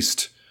as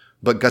Beast,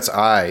 but Guts'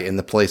 eye in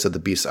the place of the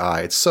beast's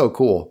eye. It's so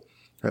cool.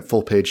 That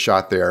full page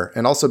shot there.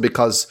 And also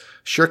because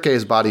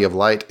Schierke's body of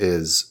light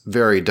is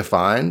very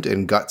defined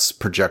and Guts'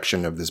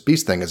 projection of this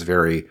beast thing is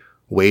very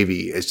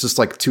wavy. It's just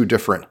like two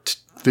different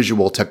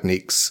visual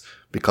techniques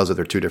because of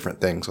their two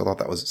different things. I thought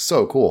that was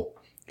so cool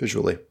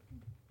visually.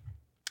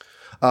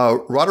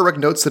 Roderick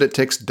notes that it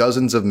takes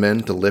dozens of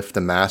men to lift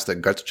the mass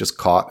that Guts just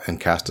caught and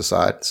cast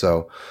aside.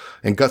 So,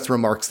 and Guts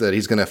remarks that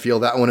he's going to feel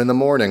that one in the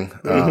morning.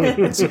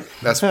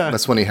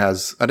 That's when he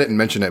has, I didn't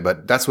mention it,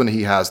 but that's when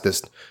he has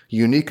this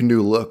unique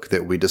new look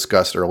that we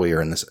discussed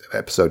earlier in this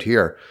episode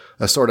here,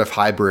 a sort of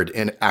hybrid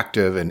in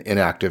active and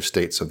inactive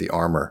states of the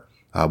armor,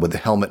 with the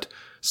helmet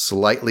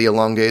slightly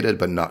elongated,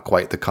 but not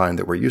quite the kind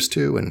that we're used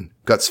to, and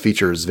Guts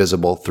features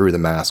visible through the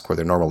mask where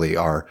they normally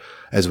are,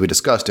 as we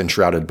discussed,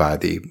 enshrouded by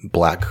the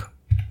black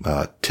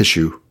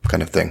tissue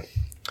kind of thing.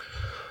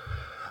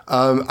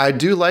 I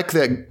do like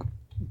that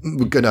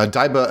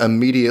Daiba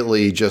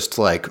immediately just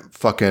like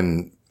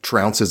fucking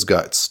trounces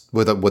Guts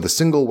with a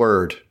single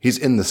word. He's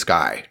in the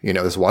sky.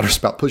 This water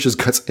spout pushes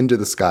Guts into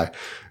the sky.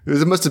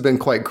 It must have been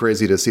quite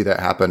crazy to see that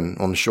happen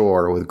on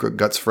shore with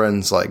Guts'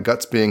 friends, like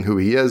Guts being who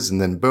he is,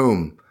 and then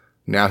boom,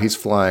 now he's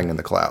flying in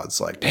the clouds.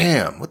 Like,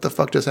 damn, what the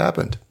fuck just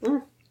happened?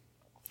 Mm.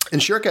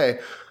 And Schierke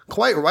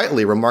quite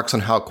rightly remarks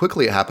on how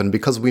quickly it happened,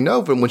 because we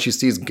know from when she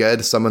sees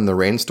Ged summon the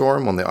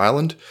rainstorm on the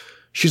island,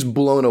 she's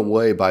blown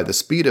away by the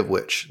speed at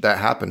which that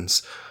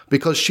happens,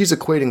 because she's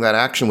equating that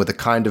action with the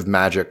kind of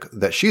magic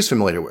that she's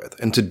familiar with.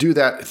 And to do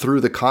that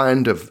through the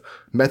kind of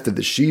method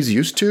that she's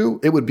used to,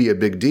 it would be a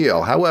big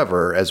deal.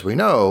 However, as we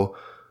know,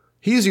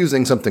 he's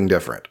using something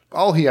different.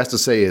 All he has to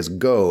say is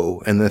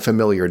go, and the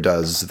familiar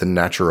does the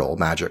natural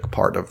magic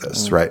part of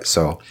this, right?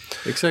 So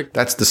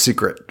that's the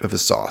secret of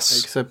his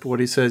sauce. Except what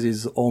he says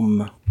is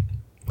Om.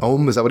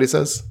 Om, is that what he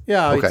says?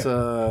 Yeah, okay. It's,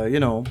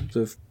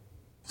 the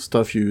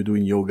stuff you do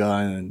in yoga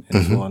and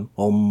so on.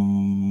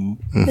 Om.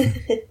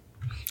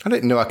 I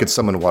didn't know I could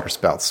summon water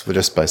spouts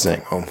just by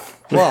saying Om.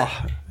 Well,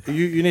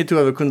 you need to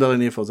have a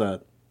Kundalini for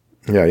that.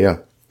 Yeah.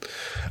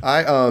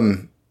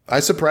 I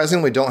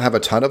surprisingly don't have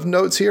a ton of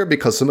notes here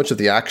because so much of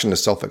the action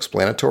is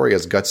self-explanatory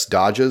as Guts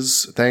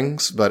dodges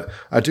things, but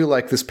I do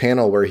like this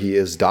panel where he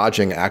is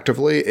dodging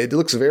actively. It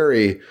looks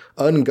very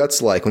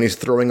un-Guts-like when he's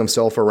throwing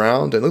himself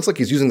around. It looks like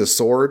he's using the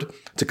sword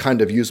to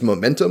kind of use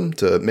momentum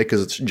to make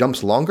his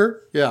jumps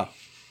longer. Yeah,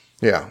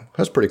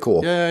 that's pretty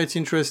cool. Yeah, it's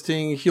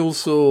interesting. He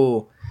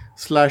also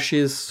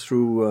slashes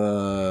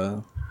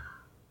through,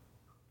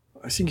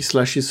 I think he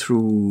slashes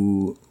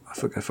through,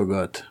 I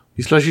forgot.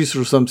 He slashes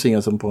through something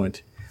at some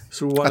point.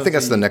 I think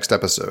that's the next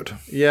episode.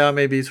 Yeah,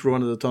 maybe through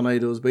one of the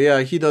tornadoes. But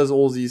yeah, he does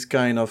all these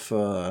kind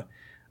of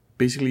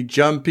basically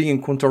jumping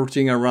and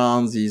contorting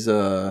around these.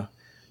 I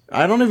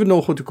don't even know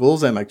how to call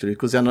them actually,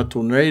 because they're not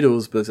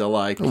tornadoes, but they're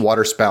like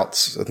water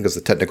spouts. I think is the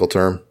technical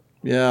term.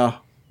 Yeah,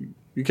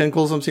 you can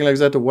call something like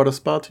that a water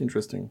spout.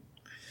 Interesting.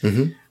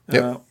 Mm-hmm.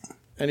 Yep.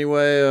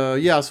 Anyway,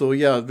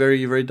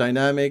 very, very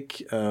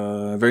dynamic,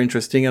 very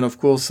interesting, and of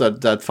course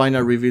that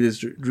final reveal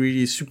is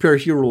really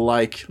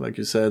superhero-like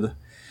you said.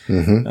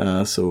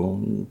 Mm-hmm.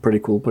 So pretty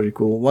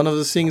cool. One of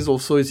the things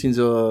also is in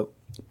the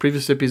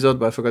previous episode,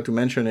 but I forgot to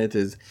mention it,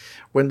 is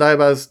when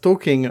Daiba's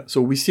talking, so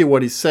we see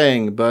what he's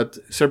saying, but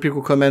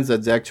Serpico comments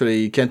that they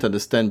actually can't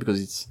understand because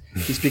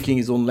he's speaking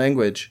his own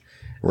language.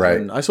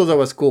 Right. And I thought that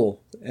was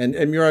cool. And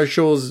Miura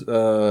shows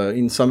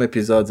in some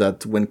episodes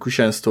that when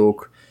Kushans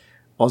talk,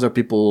 other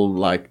people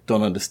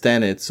don't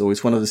understand it. So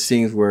it's one of the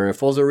things where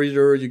for the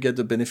reader, you get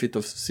the benefit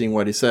of seeing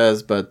what he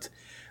says, but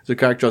the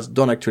characters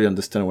don't actually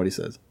understand what he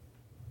says.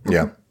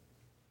 Yeah.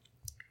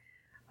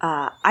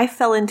 I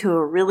fell into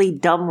a really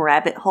dumb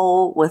rabbit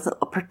hole with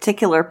a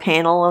particular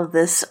panel of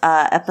this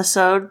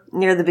episode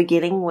near the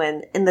beginning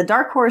when, in the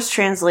Dark Horse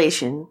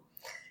translation,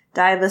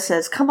 Daiba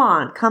says, "Come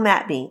on, come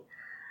at me."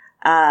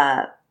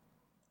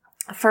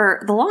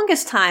 For the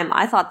longest time,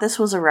 I thought this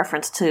was a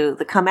reference to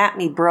the "Come at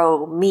me,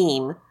 bro"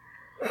 meme.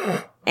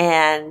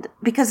 And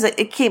because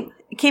it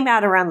came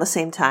out around the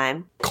same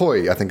time.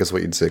 Koi, I think is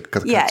what you'd say.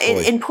 Yeah,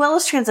 in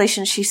Puella's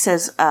translation, she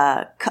says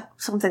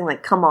something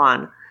like, "Come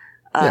on."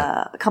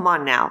 Come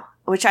on now,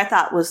 which I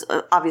thought was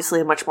obviously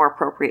a much more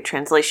appropriate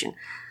translation.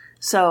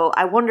 So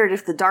I wondered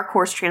if the Dark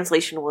Horse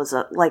translation was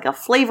a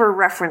flavor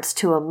reference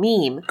to a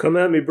meme. Come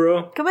at me,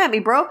 bro. Come at me,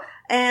 bro.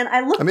 And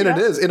I looked it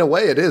is. In a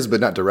way it is, but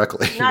not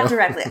directly. Not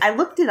directly. I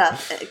looked it up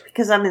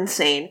because I'm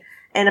insane.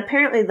 And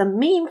apparently the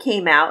meme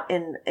came out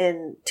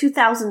in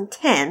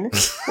 2010,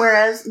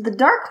 whereas the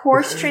Dark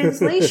Horse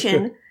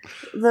translation,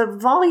 the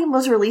volume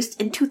was released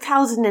in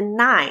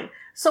 2009.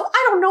 So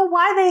I don't know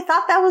why they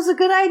thought that was a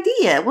good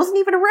idea. It wasn't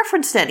even a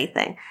reference to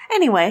anything.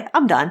 Anyway,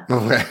 I'm done.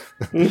 Okay.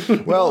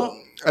 Well,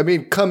 I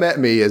mean, "come at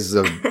me" is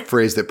a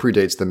phrase that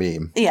predates the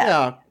meme.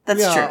 Yeah,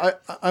 that's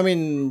true. I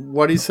mean,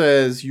 what he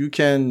says, you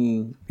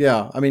can,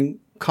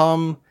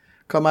 come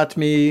at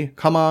me,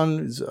 come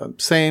on,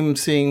 same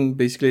thing,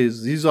 basically.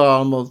 These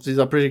are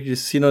practically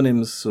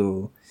synonyms,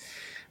 so,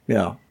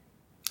 yeah.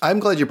 I'm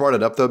glad you brought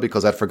it up, though,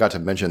 because I forgot to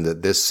mention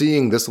that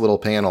seeing this little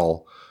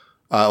panel,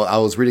 I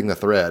was reading the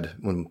thread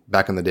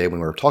back in the day when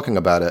we were talking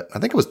about it. I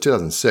think it was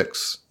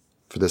 2006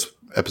 for this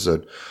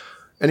episode.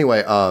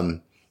 Anyway,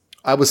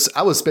 I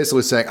was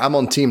basically saying, I'm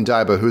on Team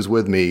Daiba, who's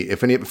with me?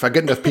 If I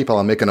get enough people,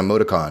 I'll make an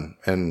emoticon.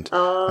 And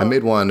I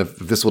made one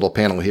of this little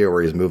panel here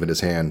where he's moving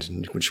his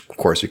hand, which, of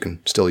course, you can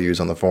still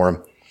use on the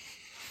forum.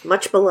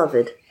 Much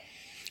beloved.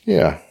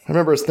 Yeah, I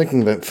remember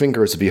thinking that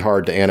fingers would be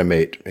hard to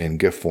animate in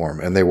GIF form,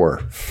 and they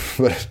were.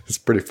 But it's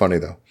pretty funny,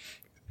 though.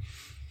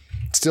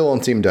 Still on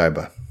Team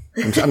Daiba.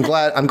 I'm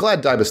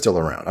glad Daiba's still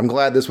around. I'm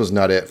glad this was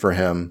not it for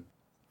him.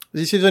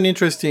 This is an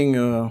interesting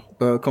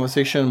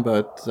conversation,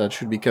 but that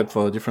should be kept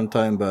for a different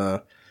time.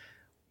 But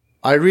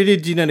I really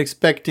didn't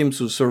expect him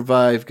to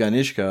survive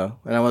Ganishka,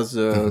 and I was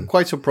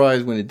quite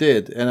surprised when he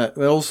did. And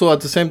also,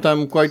 at the same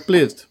time, quite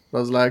pleased. I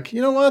was like,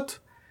 you know what?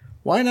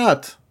 Why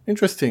not?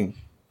 Interesting.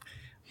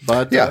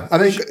 But yeah, I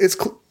think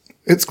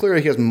it's clear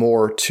he has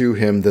more to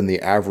him than the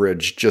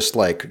average, just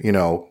like,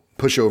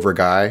 pushover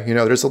guy.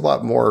 There's a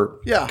lot more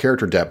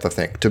character depth, I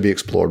think, to be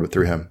explored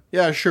through him.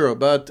 Yeah, sure.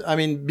 But I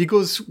mean,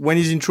 because when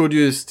he's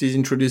introduced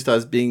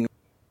as being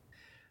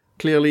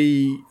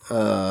clearly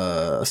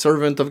a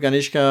servant of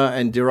Ganishka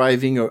and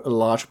deriving a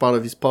large part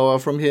of his power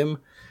from him.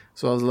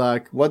 So I was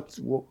like, what's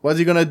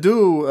he gonna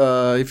do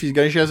if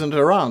Ganishka isn't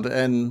around?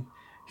 And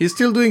he's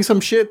still doing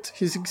some shit.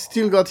 He's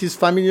still got his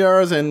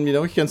familiars, and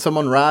he can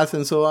summon wrath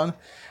and so on.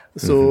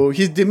 So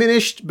he's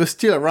diminished, but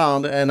still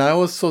around. And I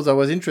always thought that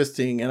was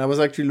interesting. And I was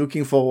actually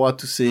looking forward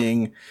to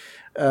seeing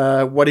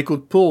what he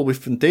could pull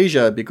with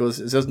Fantasia, because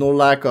there's no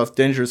lack of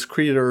dangerous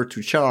creature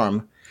to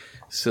charm.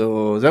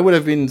 So that would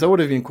have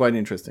been quite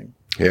interesting.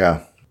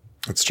 Yeah,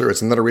 that's true.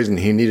 It's another reason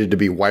he needed to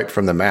be wiped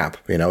from the map.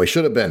 He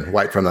should have been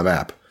wiped from the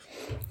map.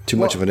 Too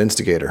much of an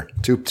instigator.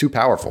 Too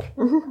powerful.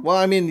 Well,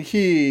 I mean,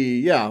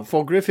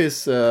 for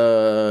Griffiths,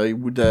 he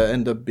would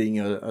end up being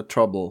a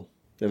trouble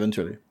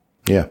eventually.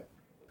 Yeah.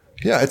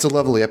 Yeah, it's a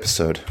lovely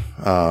episode.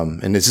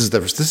 And this is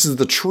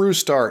the true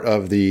start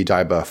of the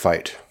Daiba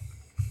fight.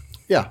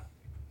 Yeah.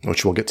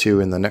 Which we'll get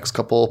to in the next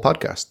couple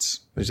podcasts.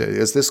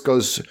 As this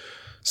goes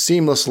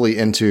seamlessly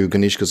into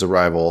Ganishka's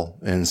arrival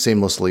and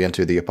seamlessly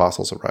into the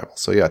Apostles' arrival.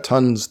 So yeah,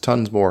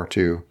 tons more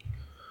to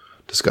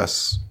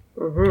discuss.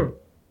 Mm-hmm.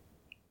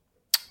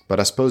 But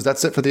I suppose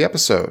that's it for the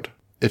episode.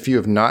 If you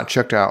have not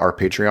checked out our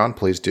Patreon,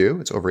 please do.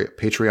 It's over at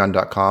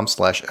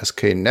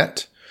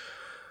patreon.com/sknet.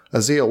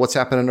 Azil, what's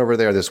happening over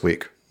there this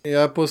week?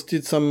 Yeah, I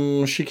posted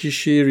some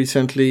shikishi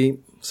recently,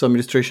 some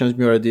illustrations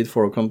Miura did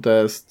for a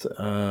contest.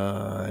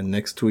 And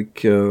next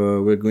week,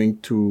 we're going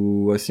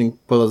to, I think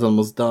Paul is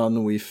almost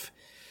done with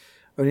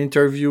an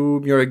interview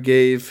Miura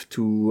gave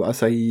to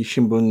Asahi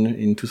Shimbun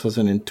in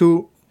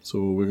 2002.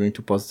 So we're going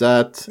to post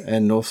that.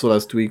 And also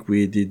last week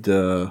we did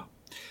a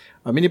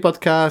mini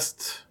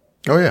podcast.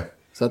 Oh, yeah.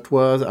 That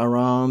was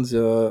around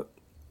the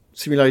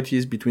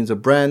similarities between the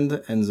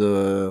brand and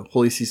the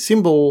Holy See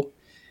symbol,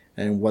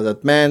 and what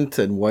that meant,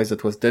 and why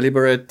that was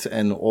deliberate,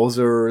 and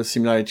other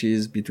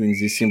similarities between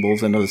these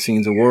symbols and other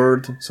things in the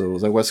world. So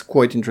that was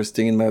quite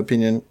interesting, in my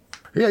opinion.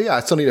 Yeah.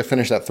 I still need to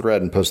finish that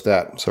thread and post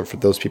that. So for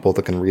those people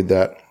that can read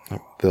that,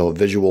 the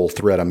visual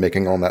thread I'm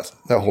making on that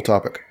whole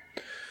topic.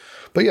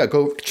 But yeah,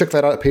 go check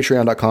that out at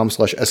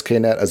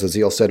patreon.com/sknet. As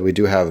Azil said, we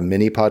do have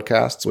mini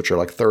podcasts, which are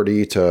like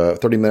 30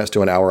 minutes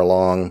to an hour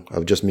long,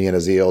 of just me and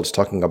Azil just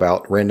talking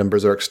about random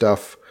Berserk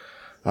stuff.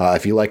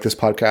 If you like this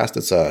podcast,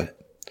 it's a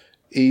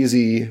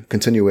easy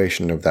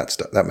continuation of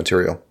that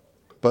material.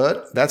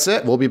 But that's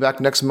it. We'll be back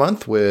next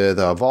month with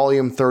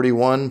Volume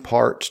 31,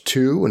 Part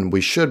 2, and we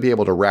should be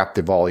able to wrap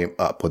the volume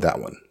up with that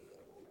one.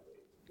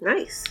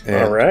 Nice.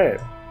 And all right.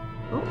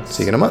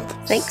 See you in a month.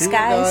 Thanks,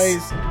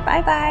 guys.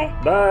 Bye-bye.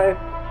 Bye.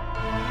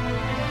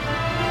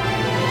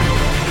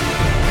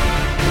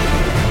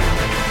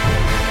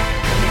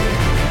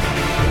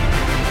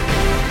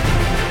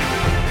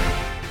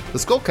 The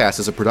Skullcast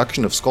is a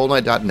production of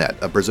SkullKnight.net,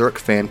 a Berserk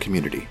fan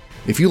community.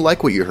 If you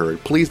like what you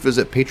heard, please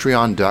visit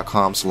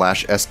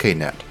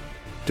patreon.com/sknet.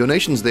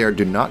 Donations there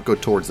do not go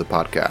towards the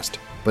podcast,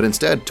 but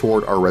instead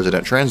toward our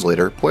resident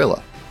translator,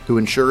 Puela, who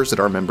ensures that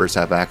our members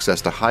have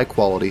access to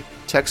high-quality,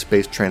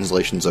 text-based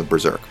translations of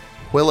Berserk.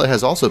 Puela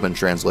has also been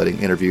translating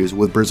interviews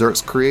with Berserk's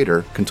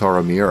creator,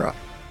 Kentaro Miura.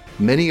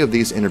 Many of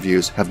these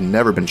interviews have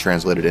never been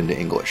translated into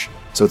English,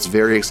 so it's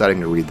very exciting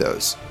to read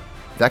those.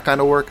 That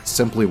kind of work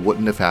simply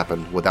wouldn't have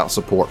happened without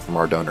support from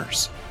our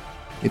donors.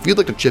 If you'd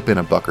like to chip in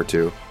a buck or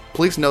two,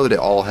 please know that it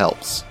all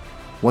helps.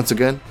 Once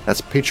again,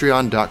 that's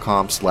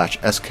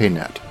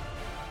patreon.com/sknet.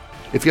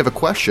 If you have a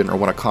question or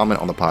want to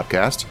comment on the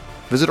podcast,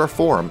 visit our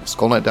forum,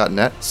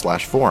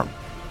 skullknight.net/forum.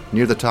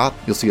 Near the top,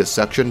 you'll see a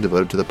section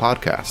devoted to the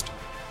podcast.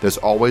 There's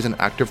always an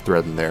active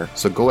thread in there,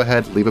 so go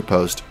ahead, leave a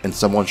post, and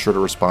someone's sure to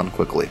respond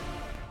quickly.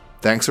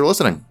 Thanks for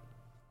listening.